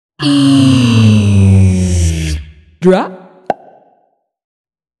Drop.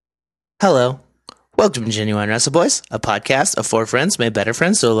 Hello. Welcome to Genuine Wrestle Boys, a podcast of four friends made better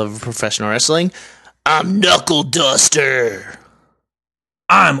friends who love professional wrestling. I'm Knuckle Duster.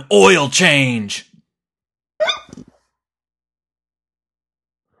 I'm Oil Change.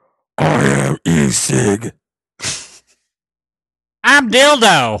 I am E-Sig. I'm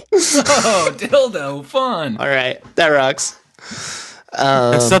Dildo. Oh, dildo, fun. All right, that rocks.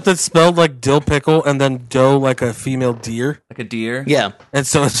 Except it's spelled like dill pickle and then dough like a female deer. Like a deer? Yeah. And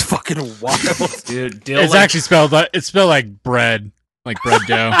so it's fucking wild. Dude, dill It's like, actually spelled like bread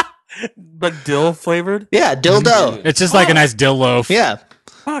dough. But dill flavored? Yeah, dildo. It's just like a nice dill loaf. Yeah.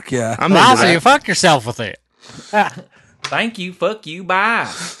 Fuck yeah. I'm Well, into so you that. fuck yourself with it. thank you, fuck you,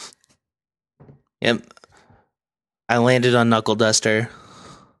 bye. Yep. I landed on Knuckle Duster.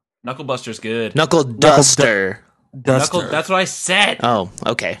 Knuckle Buster's good. Knuckle Duster. Duster. Knuckle, that's what I said. Oh,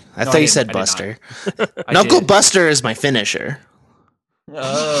 okay. I No, thought I you didn't. said I did Buster. I Knuckle did. Buster is my finisher.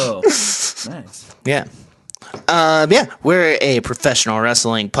 Oh, nice. Yeah. Yeah, we're a professional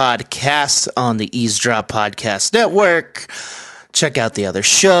wrestling podcast on the Eavesdrop Podcast Network. Check out the other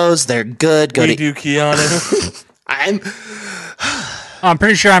shows. They're good. Go We to do Keanu. I'm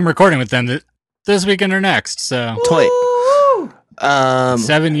pretty sure I'm recording with them this weekend or next. So Toy.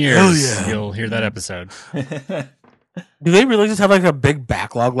 7 years, hell yeah. you'll hear that episode. Do they really just have like a big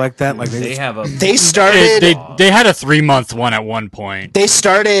backlog like that? Like They have a. They started They had a 3-month one at one point. they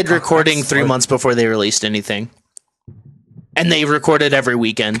started recording that's 3 like- months before they released anything. And they recorded every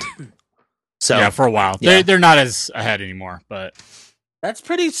weekend. So Yeah, for a while. Yeah. They're not as ahead anymore, but That's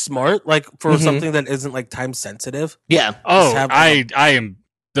pretty smart, like for Mhm. something that isn't like time sensitive. yeah. I am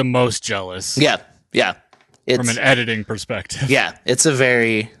the most jealous Yeah. Yeah. from It's an editing perspective. yeah, it's a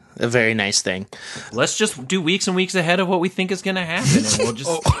very nice thing. Let's just do weeks and weeks ahead of what we think is going to happen, and we'll just.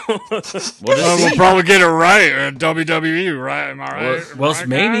 We'll just We'll see. probably get it right at WWE, right? Am I right? Well, Right,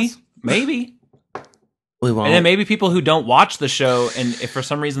 maybe. guys? Maybe. We won't. And then maybe people who don't watch the show, and if for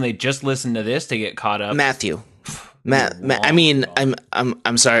some reason they just listen to this to get caught up. Matthew. I mean,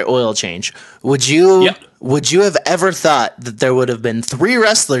 I'm sorry, Oil Change. Would you have ever thought that there would have been 3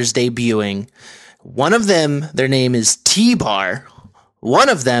 wrestlers debuting? One of them, their name is T-Bar. One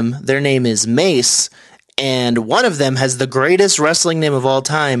of them, their name is Mace, and one of them has the greatest wrestling name of all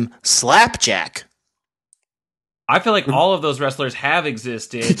time, Slapjack. I feel like all of those wrestlers have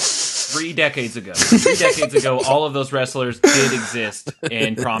existed 3 decades ago. 3 decades ago, all of those wrestlers did exist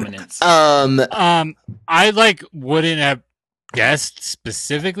in prominence. I wouldn't have guessed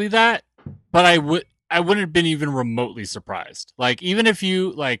specifically that, but I wouldn't have been even remotely surprised. Like, even if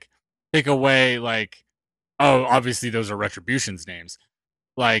you like take away like, oh, obviously those are Retribution's names.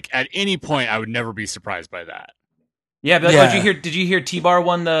 Like, at any point, I would never be surprised by that. Yeah, but Yeah. did you hear T-Bar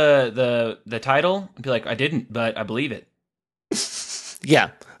won the title? I'd be like, I didn't, but I believe it. Yeah.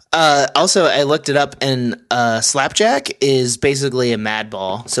 Also, I looked it up, and Slapjack is basically a mad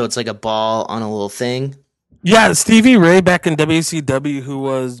ball. So it's like a ball on a little thing. Yeah, Stevie Ray back in WCW, who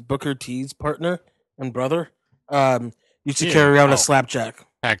was Booker T's partner and brother, used to Yeah. carry around Oh. a slapjack.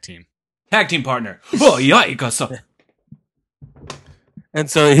 Tag team. Tag team partner. Oh, yikes. And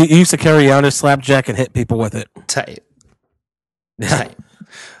so he used to carry around a slapjack and hit people with it. Tight. Yeah. Tight.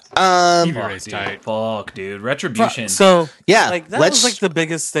 Stevie Fuck, Ray's dude. tight. Fuck, dude. Retribution. So Yeah. like that let's was like the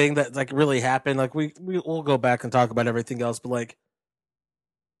biggest thing that like really happened. Like we'll go back and talk about everything else, but like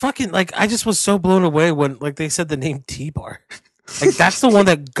fucking like I just was so blown away when like they said the name T-Bar. Like that's the one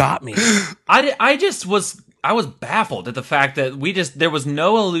that got me. I was baffled at the fact that there was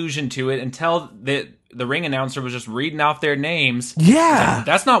no allusion to it until the ring announcer was just reading off their names. Yeah.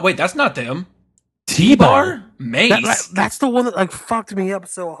 That's not them. T-Bar? Mace? That's the one that like fucked me up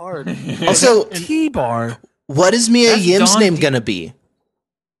so hard. also, T-Bar. what is Mia That's Yim's Don name D- gonna be?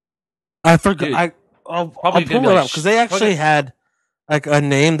 I forgot. Dude, I'll probably pull gonna be it like up because they actually okay. had like a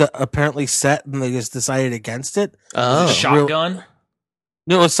name that apparently set and they just decided against it. Oh, Shotgun?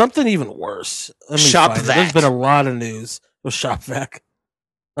 No, it was something even worse. Let me Shop find it. Vac. There's been a lot of news with Shop Vac.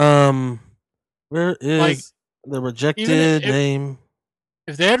 Where is Like, the even rejected if- name?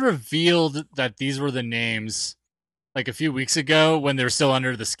 If they had revealed that these were the names like a few weeks ago when they were still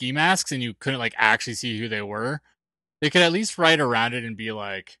under the ski masks and you couldn't like actually see who they were, they could at least write around it and be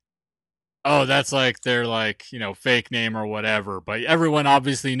like, oh, that's like their like, fake name or whatever. But everyone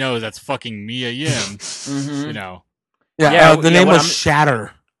obviously knows that's fucking Mia Yim, Mm-hmm. you know. Yeah, Yeah, the yeah, name what was I'm-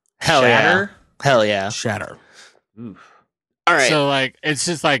 Shatter. hell Shatter? yeah, hell yeah. Shatter. Oof. All right, So like it's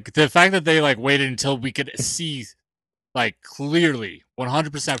just like the fact that they like waited until we could see like clearly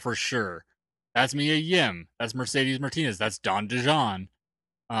 100% for sure. That's Mia Yim. That's Mercedes Martinez. That's Don DeJean.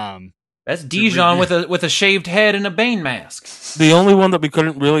 That's Dijon with a shaved head and a Bane mask. The only one that we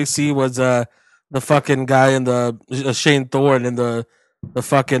couldn't really see was the fucking guy in the Shane Thorne in the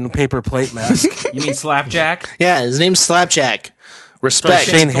fucking paper plate mask. You mean Slapjack? Yeah, his name's Slapjack. Respect.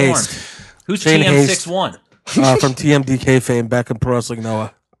 Shane Haste. Who's Shane TM61? From TMDK fame back in Pro Wrestling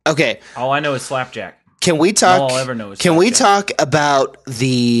Noah. Okay. All I know is Slapjack. Can we talk? All I'll ever know is Can Slapjack. we talk about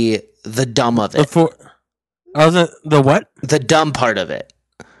the dumb of it? The what? The dumb part of it.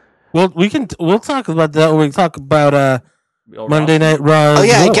 Well, we'll talk about that when we talk about Monday Night Raw. Oh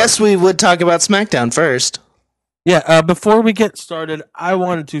yeah, I guess we would talk about SmackDown first. Yeah, before we get started, I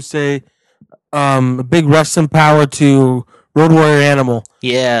wanted to say a big rest in power to Road Warrior Animal.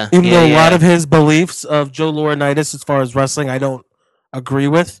 Yeah. Even though a lot of his beliefs of Joe Laurinaitis as far as wrestling, I don't agree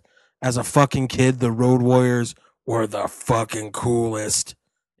with. As a fucking kid, the Road Warriors were the fucking coolest.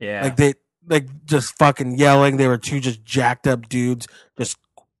 Yeah. Like just fucking yelling. They were two just jacked up dudes, just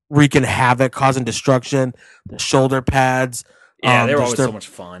wreaking havoc, causing destruction. The shoulder pads. Yeah, they were always so much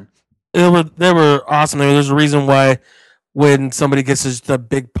fun. They were awesome. There's a reason why when somebody gets just a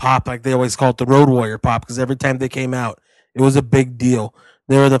big pop, like they always call it the Road Warrior pop, because every time they came out, it was a big deal.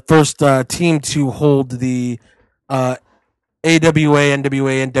 They were the first team to hold the AWA,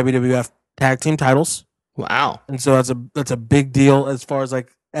 NWA, and WWF tag team titles. Wow. And so that's a big deal as far as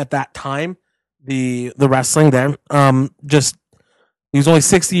like at that time, the wrestling there. Just he was only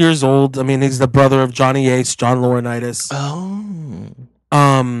 60 years old. I mean, he's the brother of Johnny Ace, John Laurinaitis.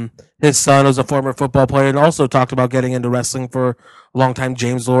 Oh. His son was a former football player and also talked about getting into wrestling for a long time,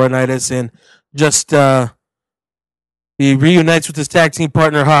 James Laurinaitis, and just he reunites with his tag team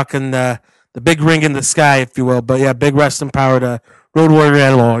partner Hawk and the big ring in the sky, if you will. But yeah, big rest and power to Road Warrior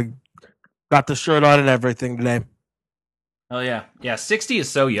Animal. Got the shirt on and everything today. Oh yeah, 60 is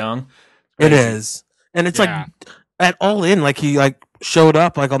so young. It is, and it's like at All In, like he like showed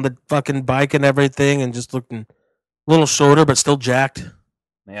up like on the fucking bike and everything, and just looking a little shorter but still jacked.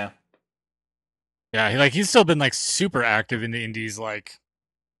 Yeah. Yeah, he's still been like super active in the indies, like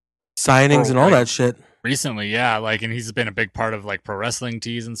signings and all that shit recently. Yeah, like, and he's been a big part of like pro wrestling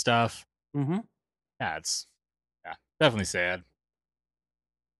tees and stuff. Mm-hmm. Yeah, it's definitely sad.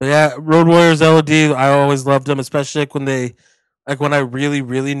 But yeah, Road Warriors LOD. I always loved them, especially when when I really,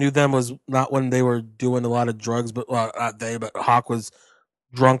 really knew them was not when they were doing a lot of drugs, but not they, but Hawk was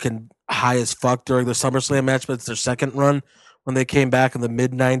drunk and high as fuck during their SummerSlam match. But it's their second run when they came back in the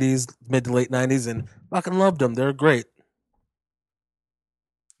mid to late 90s, and fucking loved them. They're great.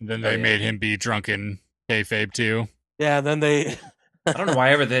 And then they made him be drunken kayfabe too. Yeah, then they. I don't know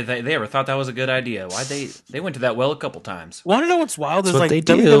why they ever thought that was a good idea. Why they went to that well a couple times. Want to know what's wild? Is what like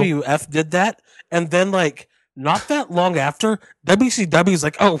WWF did that, and then like not that long after, WCW's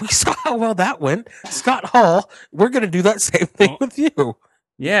like, oh, we saw how well that went. Scott Hall, we're gonna do that same thing with you.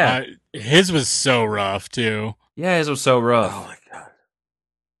 Yeah, his was so rough too. Yeah, his was so rough. Oh my god!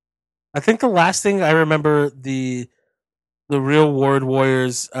 I think the last thing I remember the real Ward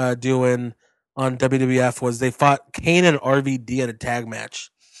Warriors doing on WWF was they fought Kane and RVD in a tag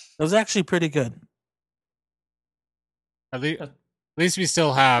match. It was actually pretty good. At least we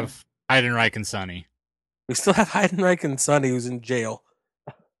still have Heidenreich and Sonny. We still have Heidenreich and Sonny, who's in jail.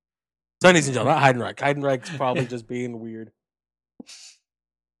 Sonny's in jail, not Heidenreich. Heidenreich's probably just being weird.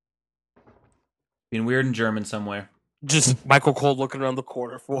 Being weird in German somewhere. Just Michael Cole looking around the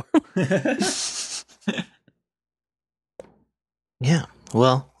corner for him. Yeah.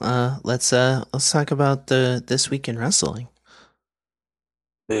 Well, let's talk about this week in wrestling.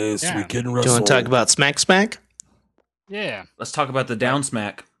 This week in Do you wrestling. want to talk about Smack? Yeah. Let's talk about the down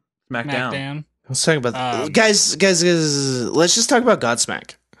smack. SmackDown. Let's talk about guys. Let's just talk about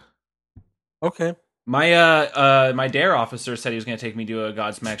Godsmack. Okay. My dare officer said he was going to take me to a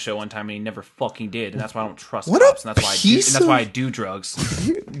Godsmack show one time, and he never fucking did, and that's why I don't trust cops, and that's why I do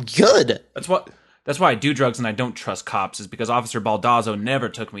drugs. Good. That's why I do drugs and I don't trust cops, is because Officer Baldazzo never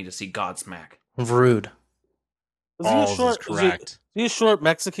took me to see Godsmack. Rude. Is he a short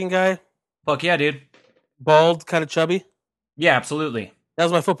Mexican guy? Fuck yeah, dude. Bald, kind of chubby? Yeah, absolutely. That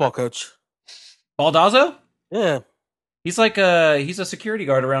was my football coach. Baldazzo? Yeah. He's he's a security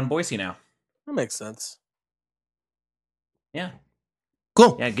guard around Boise now. That makes sense. Yeah.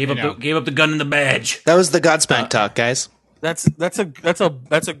 Cool. Yeah, gave up the gun and the badge. That was the Godsmack talk, guys. That's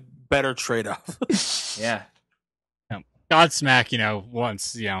a better trade-off. Yeah. Godsmack,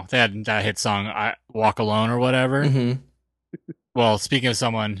 once, they had that hit song, Walk Alone or whatever. Mm-hmm. Well, speaking of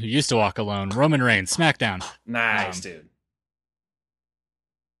someone who used to walk alone, Roman Reigns, SmackDown. Nice, dude.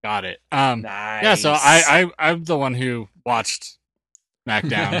 Got it. Nice. Yeah, so I'm the one who watched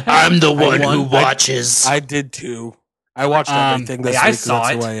SmackDown. I'm the one who watches. I did too. I watched everything this I week. saw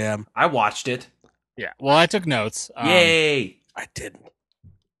That's it. who I am. I watched it. Yeah. Well, I took notes. Yay! I didn't.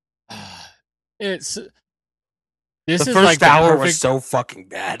 It's The this is first like the hour perfect. was so fucking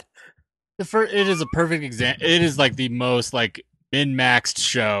bad. It is a perfect example. It is like the most like min-maxed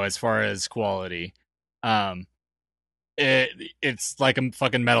show as far as quality. It's like a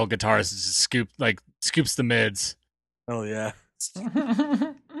fucking metal guitarist just scoops the mids. Oh yeah.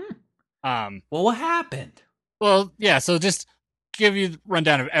 Well, what happened? Well, yeah. So just give you a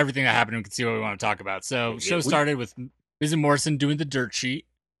rundown of everything that happened, and we can see what we want to talk about. So, show started with Miz and Morrison doing the dirt sheet.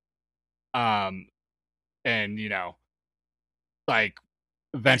 And like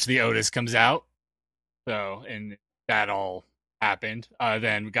eventually Otis comes out. So, and that all happened.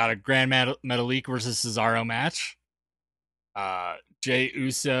 Then we got a Grand Metalik versus Cesaro match. Jey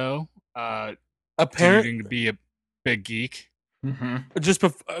Uso, continuing to be a big geek. Mm-hmm. Just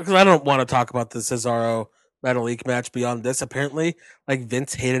because I don't want to talk about the Cesaro Metalik match beyond this. Apparently, like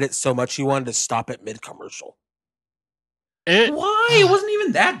Vince hated it so much he wanted to stop it mid commercial. Why? It wasn't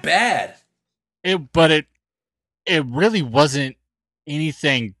even that bad. But it really wasn't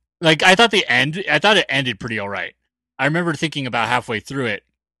anything. Like I thought it ended pretty all right. I remember thinking about halfway through it,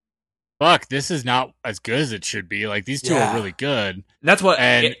 fuck, this is not as good as it should be. Like these two are really good. That's what.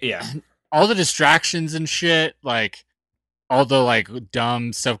 And yeah, all the distractions and shit, like all the like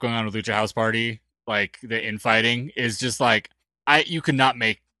dumb stuff going on with Lucha House Party, like the infighting is just like you could not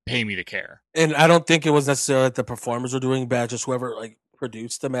pay me to care. And I don't think it was necessarily that the performers were doing bad, just whoever like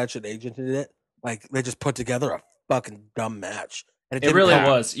produced the match and agented it. Like they just put together a fucking dumb match. And it really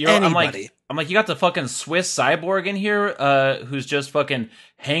was. I'm like, you got the fucking Swiss cyborg in here, who's just fucking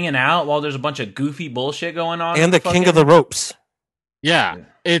hanging out while there's a bunch of goofy bullshit going on, and the king of the ropes. Yeah,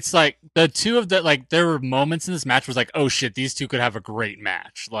 it's like the two of the like. There were moments in this match where it was like, oh shit, these two could have a great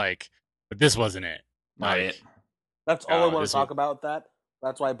match. Like, but this wasn't it. Not it. That's all I want to talk about.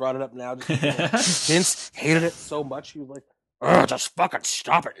 That's why I brought it up now. Just Vince hated it so much. He was like, "Oh, just fucking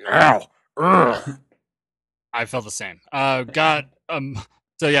stop it now." I felt the same.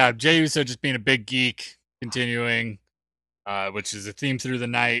 So yeah, Jey Uso just being a big geek, continuing, which is a theme through the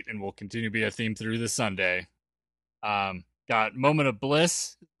night and will continue to be a theme through the Sunday. Got Moment of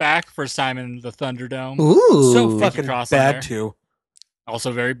Bliss back, first time in the Thunderdome. Ooh, so fucking bad too.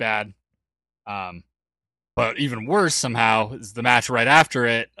 Also very bad. But even worse somehow is the match right after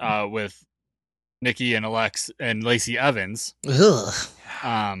it with Nikki and Lacey Evans. Ugh.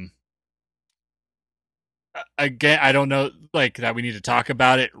 Again, I don't know like that we need to talk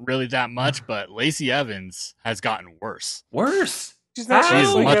about it really that much, but Lacey Evans has gotten worse. She's not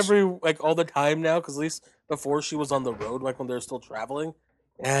all the time now, because at least before she was on the road, like when they're still traveling.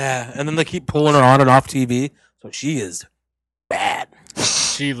 Yeah, and then they keep pulling her on and off TV, so she is bad.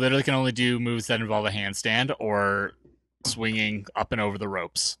 She literally can only do moves that involve a handstand or swinging up and over the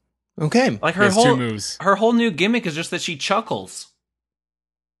ropes. Okay, like her whole 2 moves. Her whole new gimmick is just that she chuckles.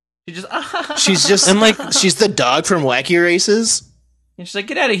 She's just and like she's the dog from Wacky Races. And she's like,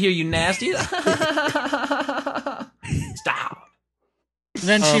 "Get out of here, you nasty!" Stop. And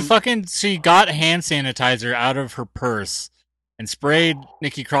then she got hand sanitizer out of her purse and sprayed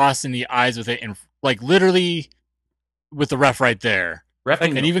Nikki Cross in the eyes with it, and like literally with the ref right there.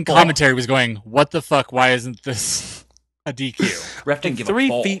 And even commentary was going, "What the fuck? Why isn't this a DQ?" Ref didn't give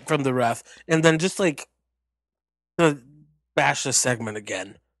 3 feet from the ref, and then just like to bash the segment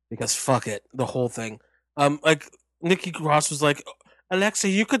again. Because fuck it, the whole thing. Like Nikki Cross was like, "Alexa,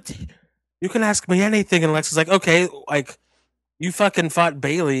 you can ask me anything," and Alexa's like, "Okay, like you fucking fought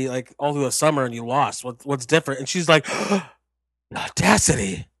Bailey like all through the summer and you lost. What's different?" And she's like,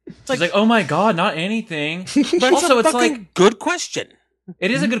 "Audacity." She's like, "Oh my god, not anything." But also, it's like good question.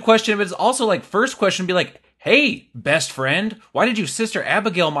 It is a good question, but it's also like first question be like, "Hey, best friend, why did you Sister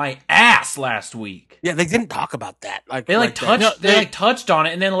Abigail my ass last week?" Yeah, they didn't talk about that. Like they touched on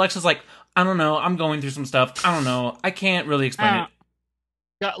it, and then Alexa's like, "I don't know, I'm going through some stuff. I don't know, I can't really explain it."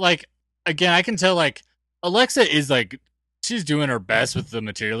 Yeah, like again, I can tell like Alexa is like she's doing her best with the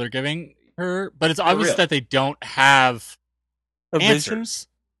material they're giving her, but it's obvious that they don't have answers.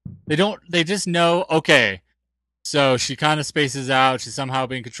 They just know, okay, so she kind of spaces out. She's somehow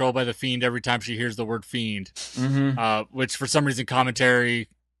being controlled by the Fiend every time she hears the word Fiend, which for some reason commentary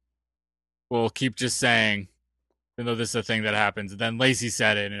will keep just saying, even though this is a thing that happens. And then Lacey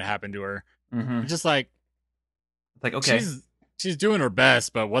said it and it happened to her. Just like okay, she's doing her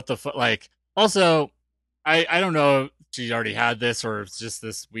best, but what the fuck? Like, also, I don't know if she already had this or it's just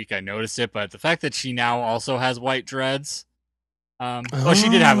this week I noticed it, but the fact that she now also has white dreads. Well, she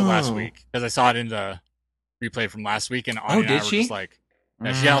did have it last week because I saw it in the replay from last week, and Anya and I were just like,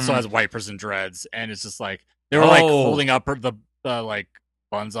 yeah, she also has white person dreads, and it's just like They were like holding up the like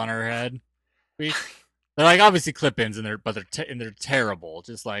buns on her head. They're like obviously clip-ins, and they're terrible.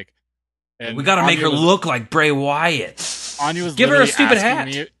 Just like, and we got to make her look like Bray Wyatt. Anya was give her a stupid hat.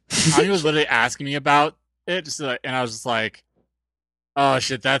 Anya was literally asking me about it, and I was just like, "Oh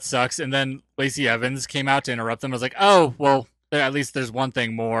shit, that sucks." And then Lacey Evans came out to interrupt them. I was like, "Oh well, at least there's one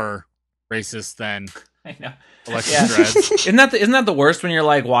thing more racist than I know Alexa Dreads." Isn't that the worst when you're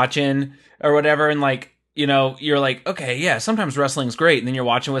like watching or whatever, and like, you know, you're like, okay, yeah, sometimes wrestling's great, and then you're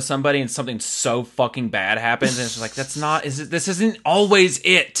watching with somebody and something so fucking bad happens, and it's just like, this isn't always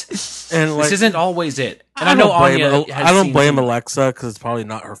it. And like, this isn't always it. And I know Anya I don't blame Alexa because it's probably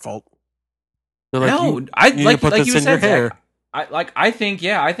not her fault. Like, no, like you said, hair. I think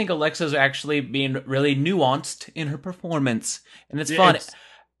Alexa's actually being really nuanced in her performance, and it's fun.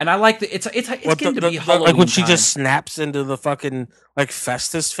 And I like the it's getting to be Halloween like when time. she just snaps into the fucking like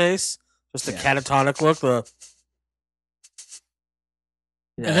Festus face, just a catatonic look.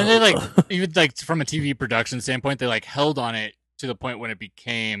 And then they like even like from a TV production standpoint, they like held on it to the point when it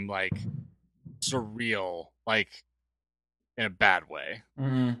became like surreal, like in a bad way.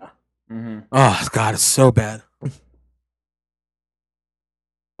 Mm-hmm. Mm-hmm. Oh God, it's so bad.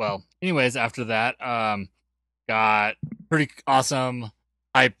 Well, anyways, after that, got pretty awesome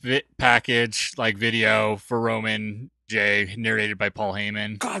hype package like video for Roman J, narrated by Paul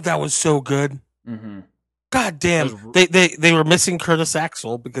Heyman. God, that was so good. Mm-hmm. God damn, they were missing Curtis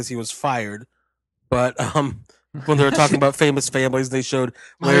Axel because he was fired, but when they were talking about famous families, they showed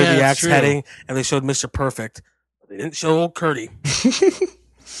Larry the Axe heading, and they showed Mr. Perfect. They didn't show old Curdy.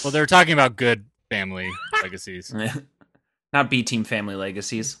 Well, they were talking about good family legacies, not B Team family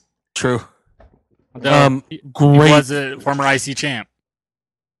legacies. True. Great. He was a former IC champ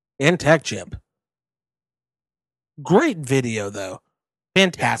and tag champ. Great video though,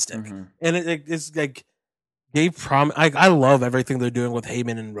 fantastic, and it's like gave prom. I love everything they're doing with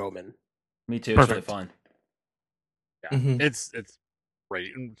Heyman and Roman. Me too. Perfect. It's really fun. Yeah, it's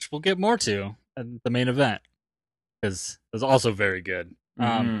great, which we'll get more to at the main event because it was also very good.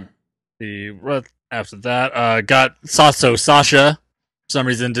 After that, got Sasha for some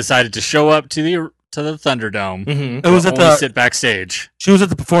reason decided to show up to the Thunderdome. It was at sit backstage. She was at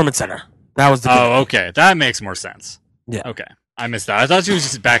the Performance Center. That was the okay, that makes more sense. Yeah, okay, I missed that. I thought she was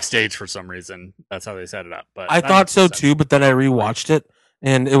just backstage for some reason. That's how they set it up. But I thought so too. But then I rewatched it,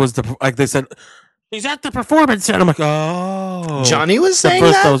 and it was like they said, she's at the Performance Center. I'm like, oh, Johnny was saying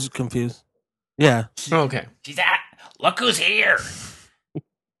first that? I was confused. Yeah. Okay. She's at. Look who's here.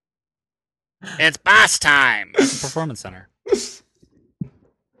 It's boss time at the Performance Center.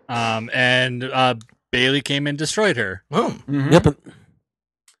 And Bailey came and destroyed her. Oh. Yep.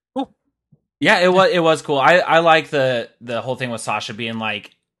 Yeah, it was cool. I like the whole thing with Sasha being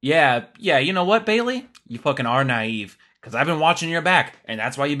like, yeah, you know what, Bailey? You fucking are naive. Because I've been watching your back, and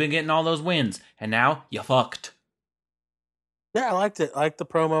that's why you've been getting all those wins. And now, you fucked. Yeah, I liked it. I liked the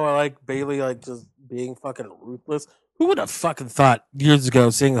promo. I like Bailey like just being fucking ruthless. Who would have fucking thought years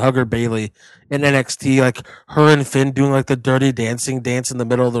ago seeing Hugger Bailey in NXT, like her and Finn doing like the dirty dancing dance in the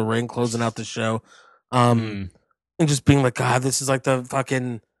middle of the ring, closing out the show. And just being like, God, this is like the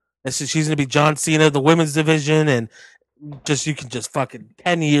fucking... she's going to be John Cena of the women's division, and just you can just fucking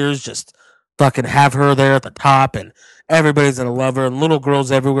 10 years just fucking have her there at the top, and everybody's going to love her, and little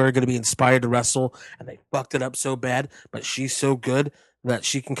girls everywhere are going to be inspired to wrestle, and they fucked it up so bad, but she's so good that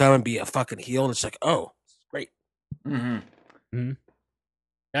she can come and be a fucking heel, and it's like, oh, great. Yeah,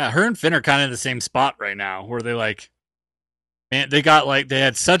 her and Finn are kind of in the same spot right now, where they like, man, they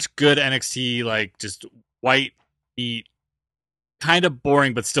had such good NXT, like just white heat, kind of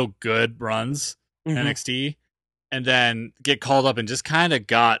boring but still good runs in NXT, and then get called up and just kind of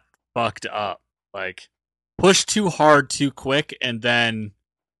got fucked up, like pushed too hard too quick, and then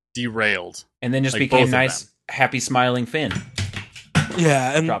derailed, and then just like became nice, happy, smiling Finn.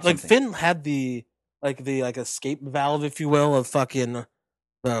 Yeah, and like Finn had the escape valve, if you will, of fucking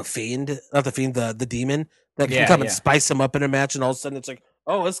the Fiend, not the Fiend, the demon that can come and spice him up in a match, and all of a sudden it's like,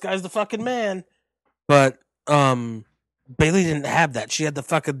 oh, this guy's the fucking man. But Bailey didn't have that. She had the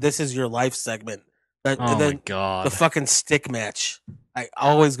fucking "This Is Your Life" segment. My god, the fucking stick match. I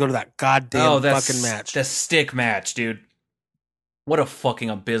always go to that goddamn fucking match. The stick match, dude. What a fucking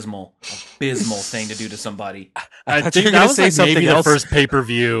abysmal thing to do to somebody. I think that was like maybe the first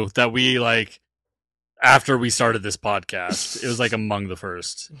pay-per-view that we like after we started this podcast. It was like among the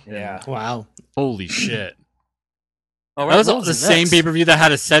first. Yeah. Wow. Holy shit. Right, that was the same pay-per-view that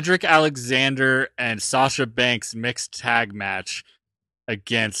had a Cedric Alexander and Sasha Banks mixed tag match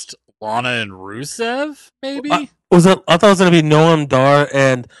against Lana and Rusev, maybe? I thought it was going to be Noam Dar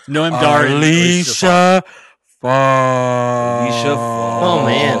and Alicia Oh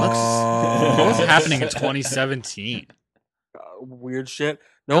man, What was happening in 2017? Weird shit.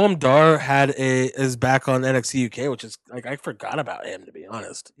 Noam Dar is back on NXT UK, which is like I forgot about him, to be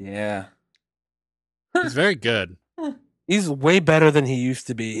honest. Yeah. He's very good. He's way better than he used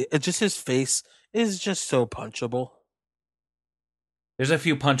to be. It's just his face is just so punchable. There's a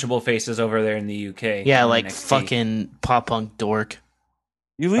few punchable faces over there in the UK. yeah, on like NXT. fucking pop punk dork.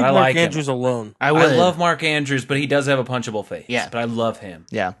 You leave I Mark like him. Andrews alone. I I would. love Mark Andrews, but he does have a punchable face. Yeah. But I love him.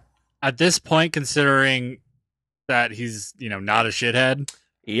 Yeah. At this point, considering that he's, not a shithead,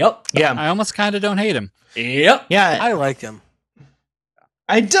 Yep. Yeah. I almost kind of don't hate him. Yep. Yeah. I like him.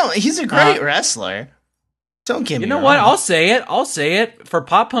 I don't. He's a great wrestler. Don't get me You know wrong. what? I'll say it. For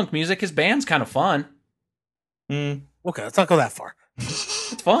pop punk music, his band's kind of fun. Mm. Okay, let's not go that far.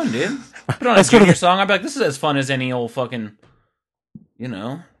 It's fun, dude. Put on a Let's go to Junior the- song. I'd be like, this is as fun as any old fucking,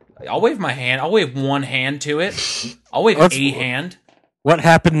 I'll wave my hand. I'll wave one hand to it. I'll wave Let's- a hand. What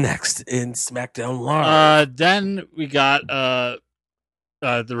happened next in SmackDown Live? Then we got the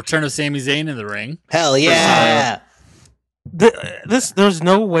return of Sami Zayn in the ring. Hell yeah. There's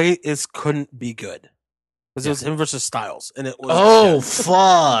no way this couldn't be good. Because it was him versus Styles, and it was. Oh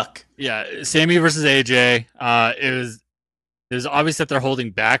fuck. Yeah, Sammy versus AJ. It was obvious that they're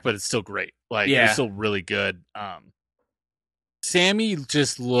holding back, but it's still great. Like, Yeah. it's still really good. Sammy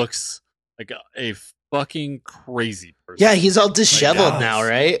just looks like a fucking crazy person. Yeah, he's all disheveled gosh. now,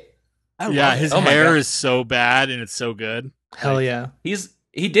 right? I love Yeah, it. his Oh my hair God. is so bad and it's so good. Hell yeah.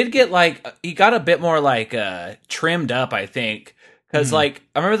 He did get he got a bit more trimmed up, I think. Because I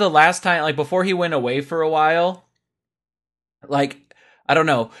remember the last time, before he went away for a while, I don't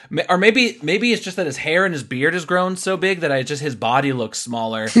know, or maybe it's just that his hair and his beard has grown so big that his body looks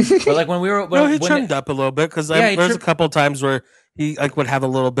smaller. But when we were No, he trimmed up a little bit because Yeah, he there's a couple times where he would have a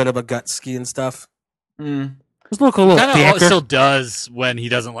little bit of a gut ski and stuff. Mm, Just look a little Kind of thicker. still does when he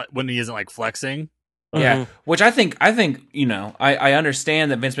isn't flexing. yeah, Mhm. which I think I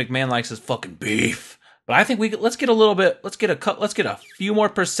understand that Vince McMahon likes his fucking beef, but I think let's get a few more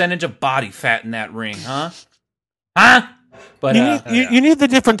percentage of body fat in that ring, huh? But you need the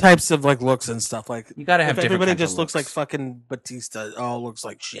different types of looks and stuff. Like you gotta have if different everybody kinds of just looks like looks. fucking Batista. It all looks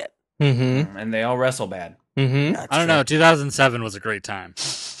like shit. Mm-hmm. And they all wrestle bad. Mm-hmm. That's I don't true. know. 2007 was a great time.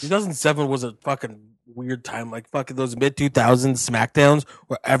 2007 was a fucking weird time. Like fucking those mid 2000s SmackDowns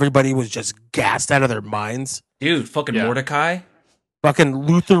where everybody was just gassed out of their minds. Dude, fucking Yeah. Mordecai. Fucking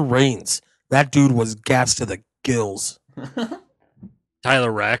Luther Reigns. That dude was gassed to the gills.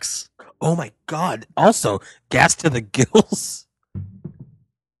 Tyler Rex. Oh my god. Also, gassed to the gills.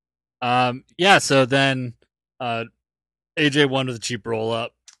 Yeah. So then, AJ won with a cheap roll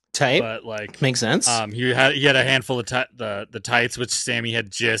up, Type. but Makes sense. he had a handful of the tights, which Sammy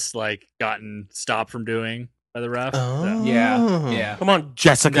had just gotten stopped from doing by the ref. Oh. Yeah. Come on, And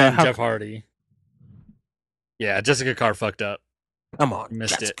Jessica. then How- Jeff Hardy. Yeah, Jessica Carr fucked up, come on,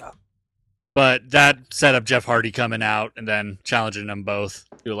 missed it. Jessica. but that set up Jeff Hardy coming out and then challenging them both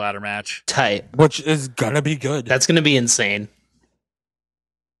to a ladder match. Tight. Which is gonna be good. That's gonna be insane.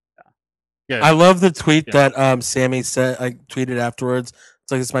 Yeah, I love the tweet Yeah. that Sammy said. I tweeted afterwards.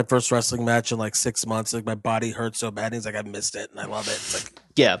 It's like it's my first wrestling match in 6 months. Like my body hurts so bad. He's like, I missed it, and I love it. It's like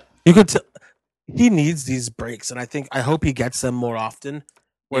Yeah. you could. He needs these breaks, and I hope he gets them more often.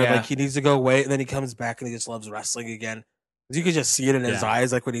 Where Yeah. he needs to go away, and then he comes back and he just loves wrestling again. 'Cause you could just see it in his Yeah.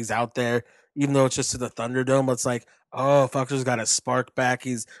 eyes, when he's out there, even though it's just to the Thunderdome. It's like, oh, fucker's got a spark back.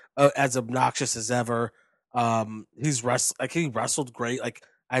 He's as obnoxious as ever. He wrestled great.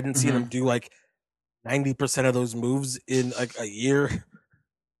 I didn't see him do 90% of those moves in a year.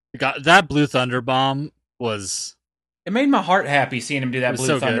 got that Blue Thunder bomb was It made my heart happy seeing him do It that was Blue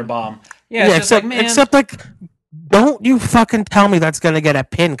so Thunder good. bomb. Yeah, it's just except don't you fucking tell me that's gonna get a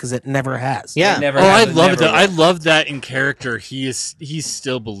pin because it never has. Yeah. Never Oh, I has, it love never that. I will. love that in character. He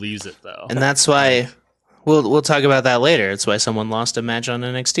still believes it though. And that's why we'll talk about that later. It's why someone lost a match on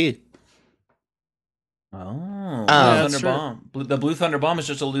NXT. Oh, Blue that's Thunder true. Bomb. The Blue Thunder Bomb is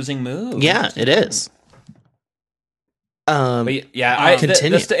just a losing move. Yeah, it is. But yeah,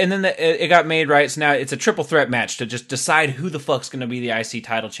 Continue. and then it got made right. So now it's a triple threat match to just decide who the fuck's going to be the IC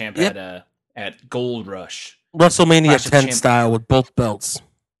title champ Yep. at Gold Rush. WrestleMania Clash of 10 Champions. style with both belts.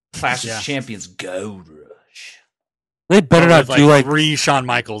 Clash Yeah. of Champions Gold Rush. They better not With, do 3 Shawn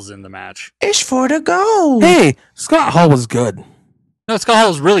Michaels in the match. It's for the gold. Hey, Scott Hall was good. No, Scott Hall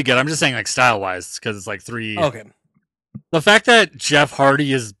is really good. I'm just saying style wise because it's 3. Okay. The fact that Jeff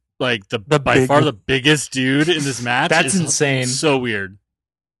Hardy is by far big- the biggest dude in this match That's is insane. so weird.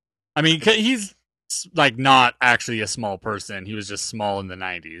 I mean, he's not actually a small person. He was just small in the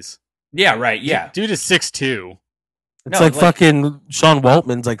 90s. Yeah, right. Yeah. Dude is 6'2". It's like fucking Sean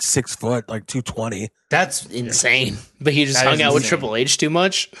Waltman's like 6 foot, like 220. That's insane. But he just That hung is out with insane. Triple H too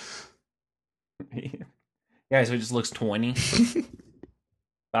much. Yeah, so he just looks 20.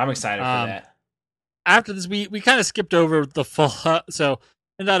 But I'm excited for that. After this, we kind of skipped over the full. So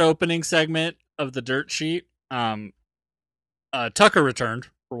in that opening segment of the dirt sheet, Tucker returned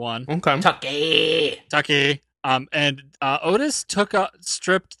for one. Okay. Tucky. And Otis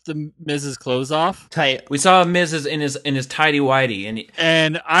stripped the Miz's clothes off. Tight. We saw Miz in his tidy whitey,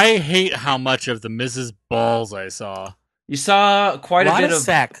 and I hate how much of the Miz's balls I saw. You saw quite a bit of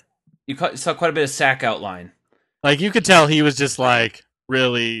sack. You saw quite a bit of sack outline. Like you could tell he was just like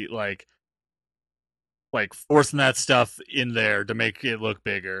really like forcing that stuff in there to make it look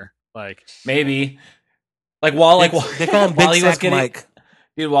bigger. Like maybe like while they call him Big Sack Mike.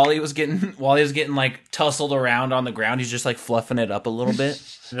 Dude, while he was getting like tussled around on the ground, he's just like fluffing it up a little bit.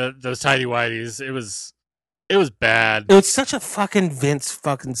 Those tidy whities, it was bad. It was such a fucking Vince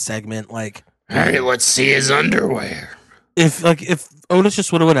fucking segment. Like, hey, let's see his underwear. If Otis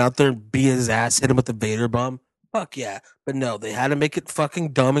just would have went out there and beat his ass, hit him with the Vader bomb, fuck yeah. But no, they had to make it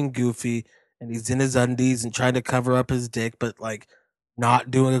fucking dumb and goofy, and he's in his undies and trying to cover up his dick, but like not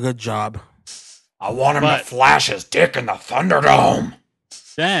doing a good job. I want him to flash his dick in the Thunderdome.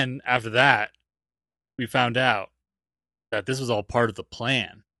 Then, after that, we found out that this was all part of the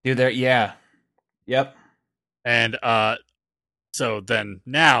plan. Dude, Yep. And, so then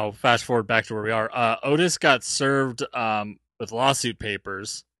now, fast forward back to where we are. Otis got served, with lawsuit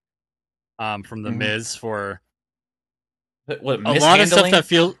papers, from the Miz for a lot of stuff that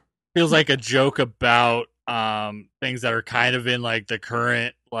feels like a joke about, things that are kind of in like the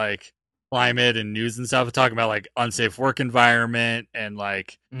current, like, climate and news and stuff, talking about like unsafe work environment and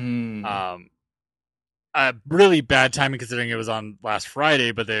like really bad timing considering it was on last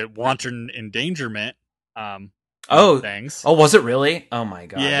Friday, but the wanton endangerment things. Oh, was it really? Oh my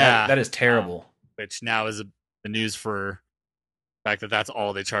god. Yeah, that is terrible. Which now is the news for the fact that that's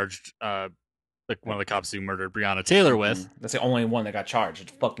all they charged one of the cops who murdered Breonna Taylor with. That's the only one that got charged.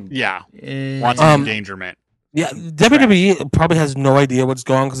 It's fucking wanton endangerment. Yeah, WWE probably has no idea what's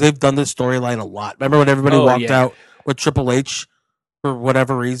going on because they've done this storyline a lot. Remember when everybody walked out with Triple H for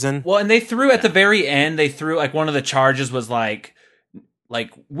whatever reason? Well, and they threw at the very end. They threw like one of the charges was like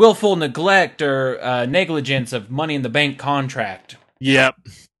willful neglect or negligence of Money in the Bank contract. Yep.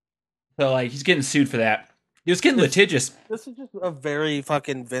 So like he's getting sued for that. He was getting litigious. This is just a very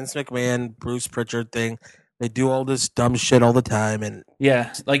fucking Vince McMahon, Bruce Pritchard thing. They do all this dumb shit all the time, and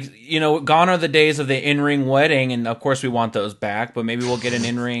yeah, like gone are the days of the in-ring wedding, and of course we want those back. But maybe we'll get an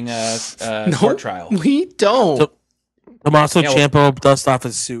in-ring court trial. We don't. So, Tommaso Ciampa dust off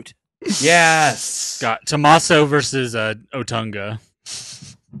his suit. Yes, got Tommaso versus Otunga.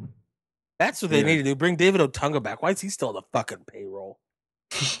 That's what they need to do. Bring David Otunga back. Why is he still on the fucking payroll?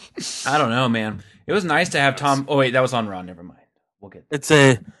 I don't know, man. It was nice to have Tom. Oh wait, that was on Raw. Never mind. We'll get.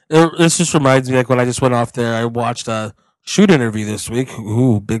 This just reminds me like when I just went off there. I watched a shoot interview this week.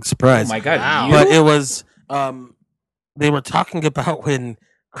 Ooh, big surprise! Oh my god! Wow. But it was they were talking about when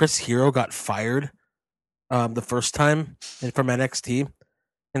Chris Hero got fired the first time from NXT,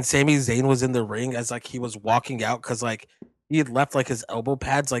 and Sami Zayn was in the ring as like he was walking out because like he had left like his elbow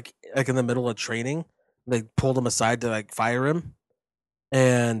pads like in the middle of training. They pulled him aside to like fire him,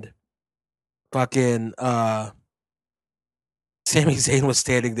 and fucking Sami Zayn was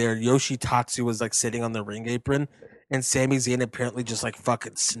standing there. Yoshi Tatsu was like sitting on the ring apron, and Sami Zayn apparently just like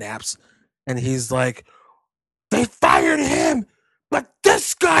fucking snaps, and he's like, "They fired him, but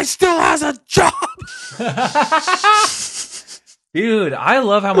this guy still has a job." Dude, I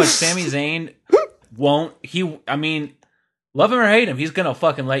love how much Sami Zayn won't. I mean, love him or hate him, he's gonna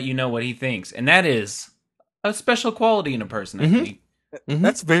fucking let you know what he thinks, and that is a special quality in a person. I think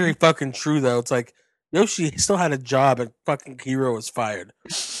That's very fucking true, though. It's like Yoshi still had a job and fucking Hero was fired.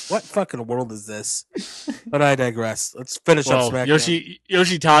 What fucking world is this? But I digress. Let's finish up SmackDown.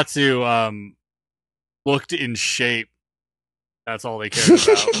 Yoshi Tatsu looked in shape. That's all they cared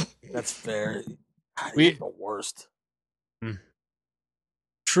about. That's fair. God, he's the worst.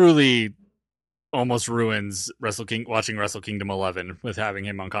 Truly almost ruins watching Wrestle Kingdom 11 with having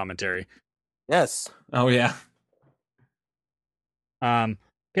him on commentary. Yes. Oh yeah.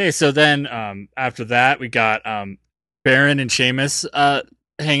 Okay, so then after that we got Baron and Sheamus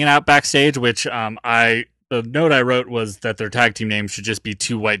hanging out backstage, which the note I wrote was that their tag team name should just be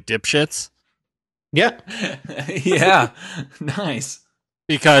Two White Dipshits. Yeah. Yeah. Nice.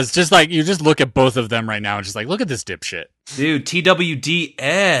 Because just like you just look at both of them right now and just like look at this dipshit. Dude,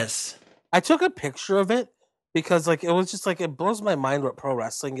 TWDS. I took a picture of it because like it was just like it blows my mind what pro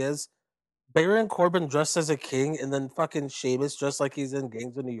wrestling is. Baron Corbin dressed as a king, and then fucking Sheamus dressed like he's in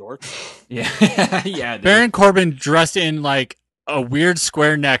Gangs of New York. Yeah, yeah. Dude. Baron Corbin dressed in like a weird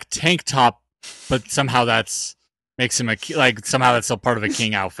square neck tank top, but somehow makes him somehow that's still part of a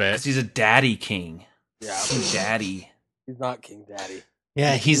king outfit. Because he's a daddy king. Yeah, King Daddy. He's not King Daddy.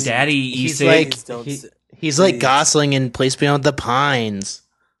 Yeah, he's Daddy. He's Isaac. he's like Gosling in Place Beyond the Pines.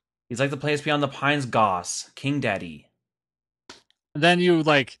 He's like the Place Beyond the Pines Goss. King Daddy. And then you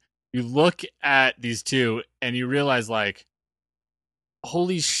look at these two and you realize like,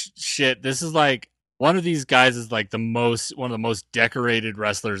 holy shit, this is like one of these guys is like one of the most decorated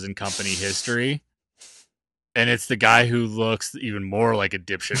wrestlers in company history. And it's the guy who looks even more like a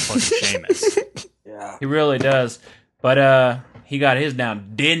dipshit fucking Sheamus. Yeah. He really does. But he got his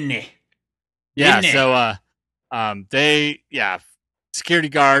down, didn't he? Yeah, Didn't so security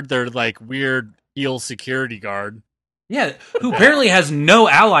guard, they're like weird heel security guard. Yeah, who apparently has no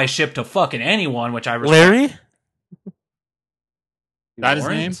allyship to fucking anyone, which I respect. Larry? That his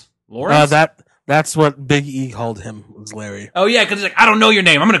name? Lawrence? That's what Big E called him, was Larry. Oh yeah, because he's like, I don't know your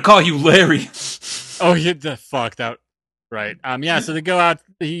name. I'm gonna call you Larry. Oh, the fuck that. Right. So they go out.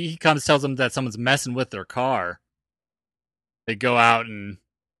 He comes, tells them that someone's messing with their car. They go out and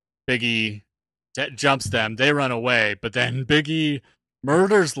Biggie jumps them. They run away, but then Biggie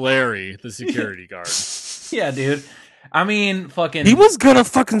murders Larry, the security guard. Yeah, dude. I mean, fucking. He was gonna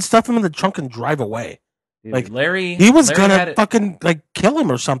fucking stuff him in the trunk and drive away. Dude, like Larry. He was Larry gonna fucking like kill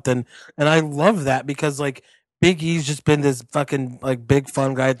him or something. And I love that because like Big E's just been this fucking like big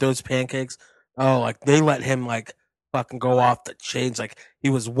fun guy, throws pancakes. Oh, like they let him like fucking go off the chains. Like he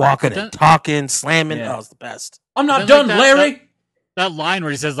was walking and talking, slamming. Yeah. That was the best. I'm not done, like Larry. That line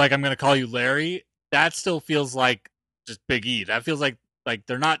where he says like I'm gonna call you Larry, that still feels like just Big E. That feels like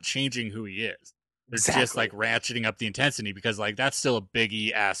they're not changing who he is. They're just like ratcheting up the intensity because like that's still a Big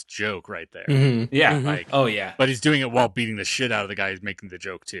E ass joke right there. Mm-hmm. Yeah. Mm-hmm. Like, oh yeah. But he's doing it while beating the shit out of the guy who's making the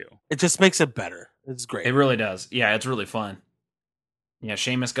joke too. It just makes it better. It's great. It really does. Yeah, it's really fun. Yeah,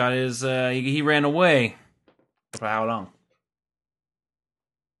 Sheamus got his. He ran away. For how long?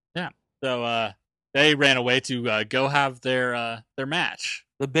 Yeah. So they ran away to go have their match.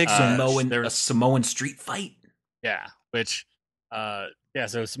 The big Samoan street fight. Yeah, which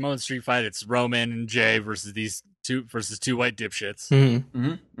so Samoan street fight. It's Roman and Jay versus two white dipshits. Mm-hmm.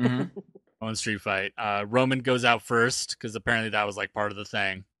 Mm-hmm. Mm-hmm. Samoan street fight. Roman goes out first because apparently that was like part of the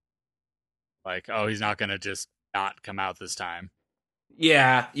thing. Like, oh, he's not gonna just not come out this time.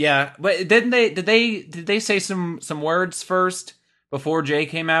 Yeah. But did they say some words first before Jay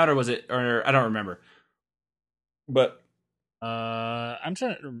came out, or was it? Or I don't remember. But I'm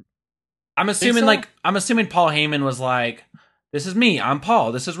assuming Paul Heyman was like, "This is me. I'm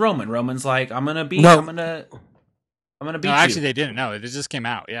Paul. This is Roman." Roman's like, "I'm gonna beat No, you." actually, they didn't. No, it just came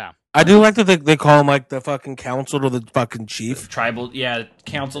out. Yeah. I do like that they call him like the fucking council or the fucking chief. Council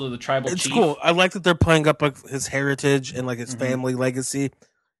of the tribal It's chief. cool. I like that they're playing up like his heritage and like his family legacy.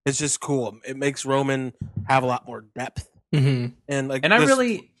 It's just cool. It makes Roman have a lot more depth. Mm-hmm. And I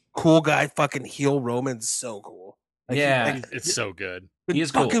really cool guy fucking heel Roman's so cool. Like, yeah, it's so good. Been he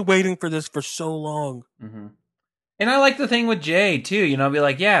is fucking cool. waiting for this for so long. Mm-hmm. And I like the thing with Jay too. Be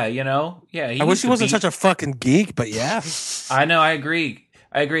like, I wish he wasn't such a fucking geek, but yeah. I know. I agree.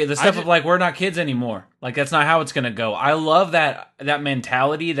 The stuff of like, we're not kids anymore. Like, that's not how it's gonna go. I love that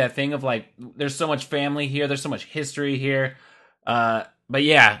mentality, that thing of like, there's so much family here, there's so much history here. But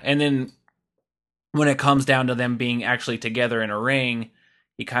yeah, and then when it comes down to them being actually together in a ring,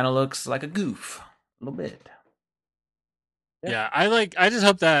 he kind of looks like a goof a little bit. Yeah, I just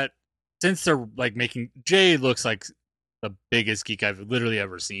hope that since they're like making Jay looks like the biggest geek I've literally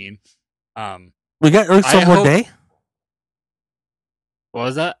ever seen. We got one more day. What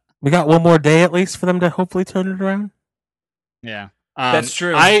was that? We got one more day at least for them to hopefully turn it around. Yeah, that's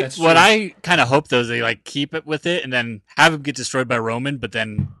true. What I kind of hope though is they like keep it with it and then have him get destroyed by Roman, but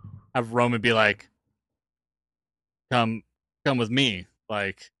then have Roman be like, "Come with me,"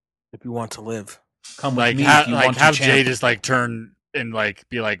 like if you want to live. Come with like me. Have Jay just like turn and like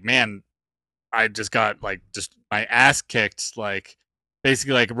be like, "Man, I just got like just my ass kicked." Like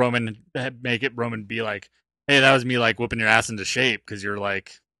basically like Roman be like, "Hey, that was me like whipping your ass into shape because you're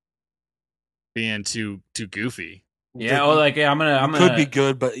like being too goofy." Yeah, I'm gonna could be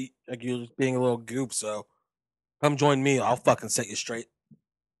good, but like you're just being a little goof. So come join me. I'll fucking set you straight.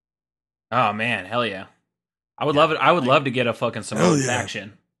 Oh man, hell yeah! I would love it. I would love to get a fucking Samoan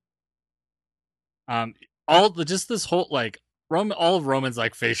faction. This whole like all of Roman's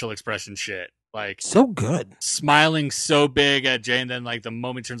like facial expression shit like so good, smiling so big at Jay, and then like the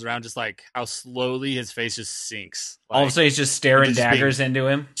moment he turns around, just like how slowly his face just sinks. Like, all of a sudden, he's just staring just daggers into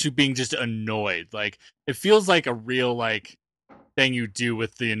him. To being just annoyed. Like it feels like a real like thing you do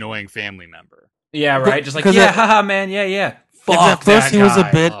with the annoying family member. Yeah, right. Just like, yeah, haha, man, yeah. Fuck at first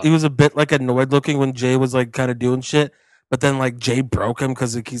that guy. he was a bit like annoyed looking when Jay was like kind of doing shit, but then like Jay broke him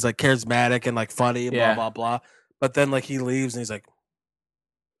because he's like charismatic and like funny and blah blah blah. But then like he leaves and he's like,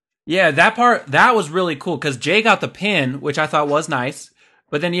 yeah, that was really cool because Jay got the pin, which I thought was nice.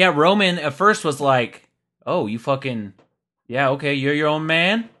 But then Roman at first was like, oh, you fucking, yeah, okay, you're your own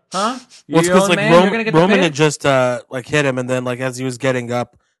man, huh? You're your own like man. You're gonna get the Roman pin? had just like hit him, and then like as he was getting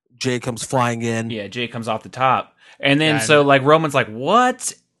up, Jay comes flying in. Yeah, Jay comes off the top. And then so like Roman's like,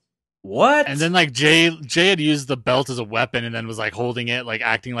 what? And then like Jay had used the belt as a weapon and then was like holding it, like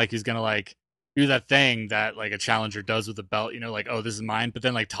acting like he's gonna like do that thing that like a challenger does with the belt, you know, like, oh, this is mine, but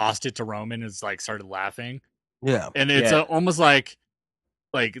then like tossed it to Roman and like started laughing. Yeah. And it's almost like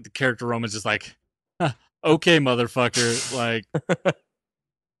the character Roman's just like, huh, okay, motherfucker, like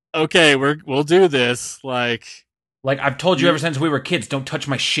okay, we'll do this. Like I've told you ever since we were kids, don't touch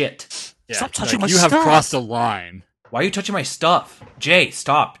my shit. Yeah, stop touching like, my you stuff. You have crossed a line. Why are you touching my stuff? Jay,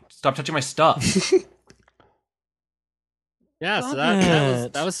 stop touching my stuff. Yeah, so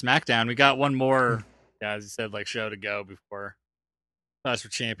that was SmackDown. We got one more, as you said, like show to go before Clash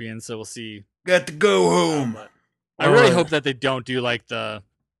of Champions. So we'll see. Got to go home. I really hope that they don't do like the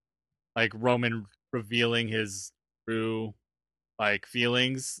Roman revealing his true like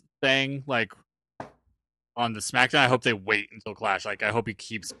feelings thing like on the SmackDown. I hope they wait until Clash. Like I hope he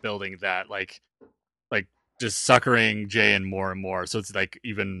keeps building that like just suckering Jay in more and more, so it's like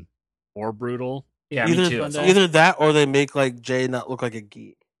even more brutal. Yeah, me too. Either that or they make like Jay not look like a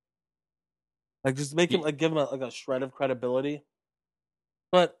geek. Like just make him like give him like a shred of credibility.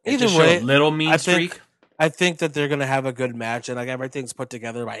 But either way, a little mean streak. I think that they're gonna have a good match, and like everything's put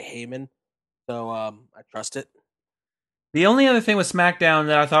together by Heyman, so I trust it. The only other thing with SmackDown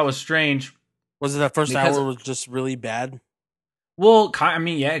that I thought was strange was that first hour was just really bad. Well, I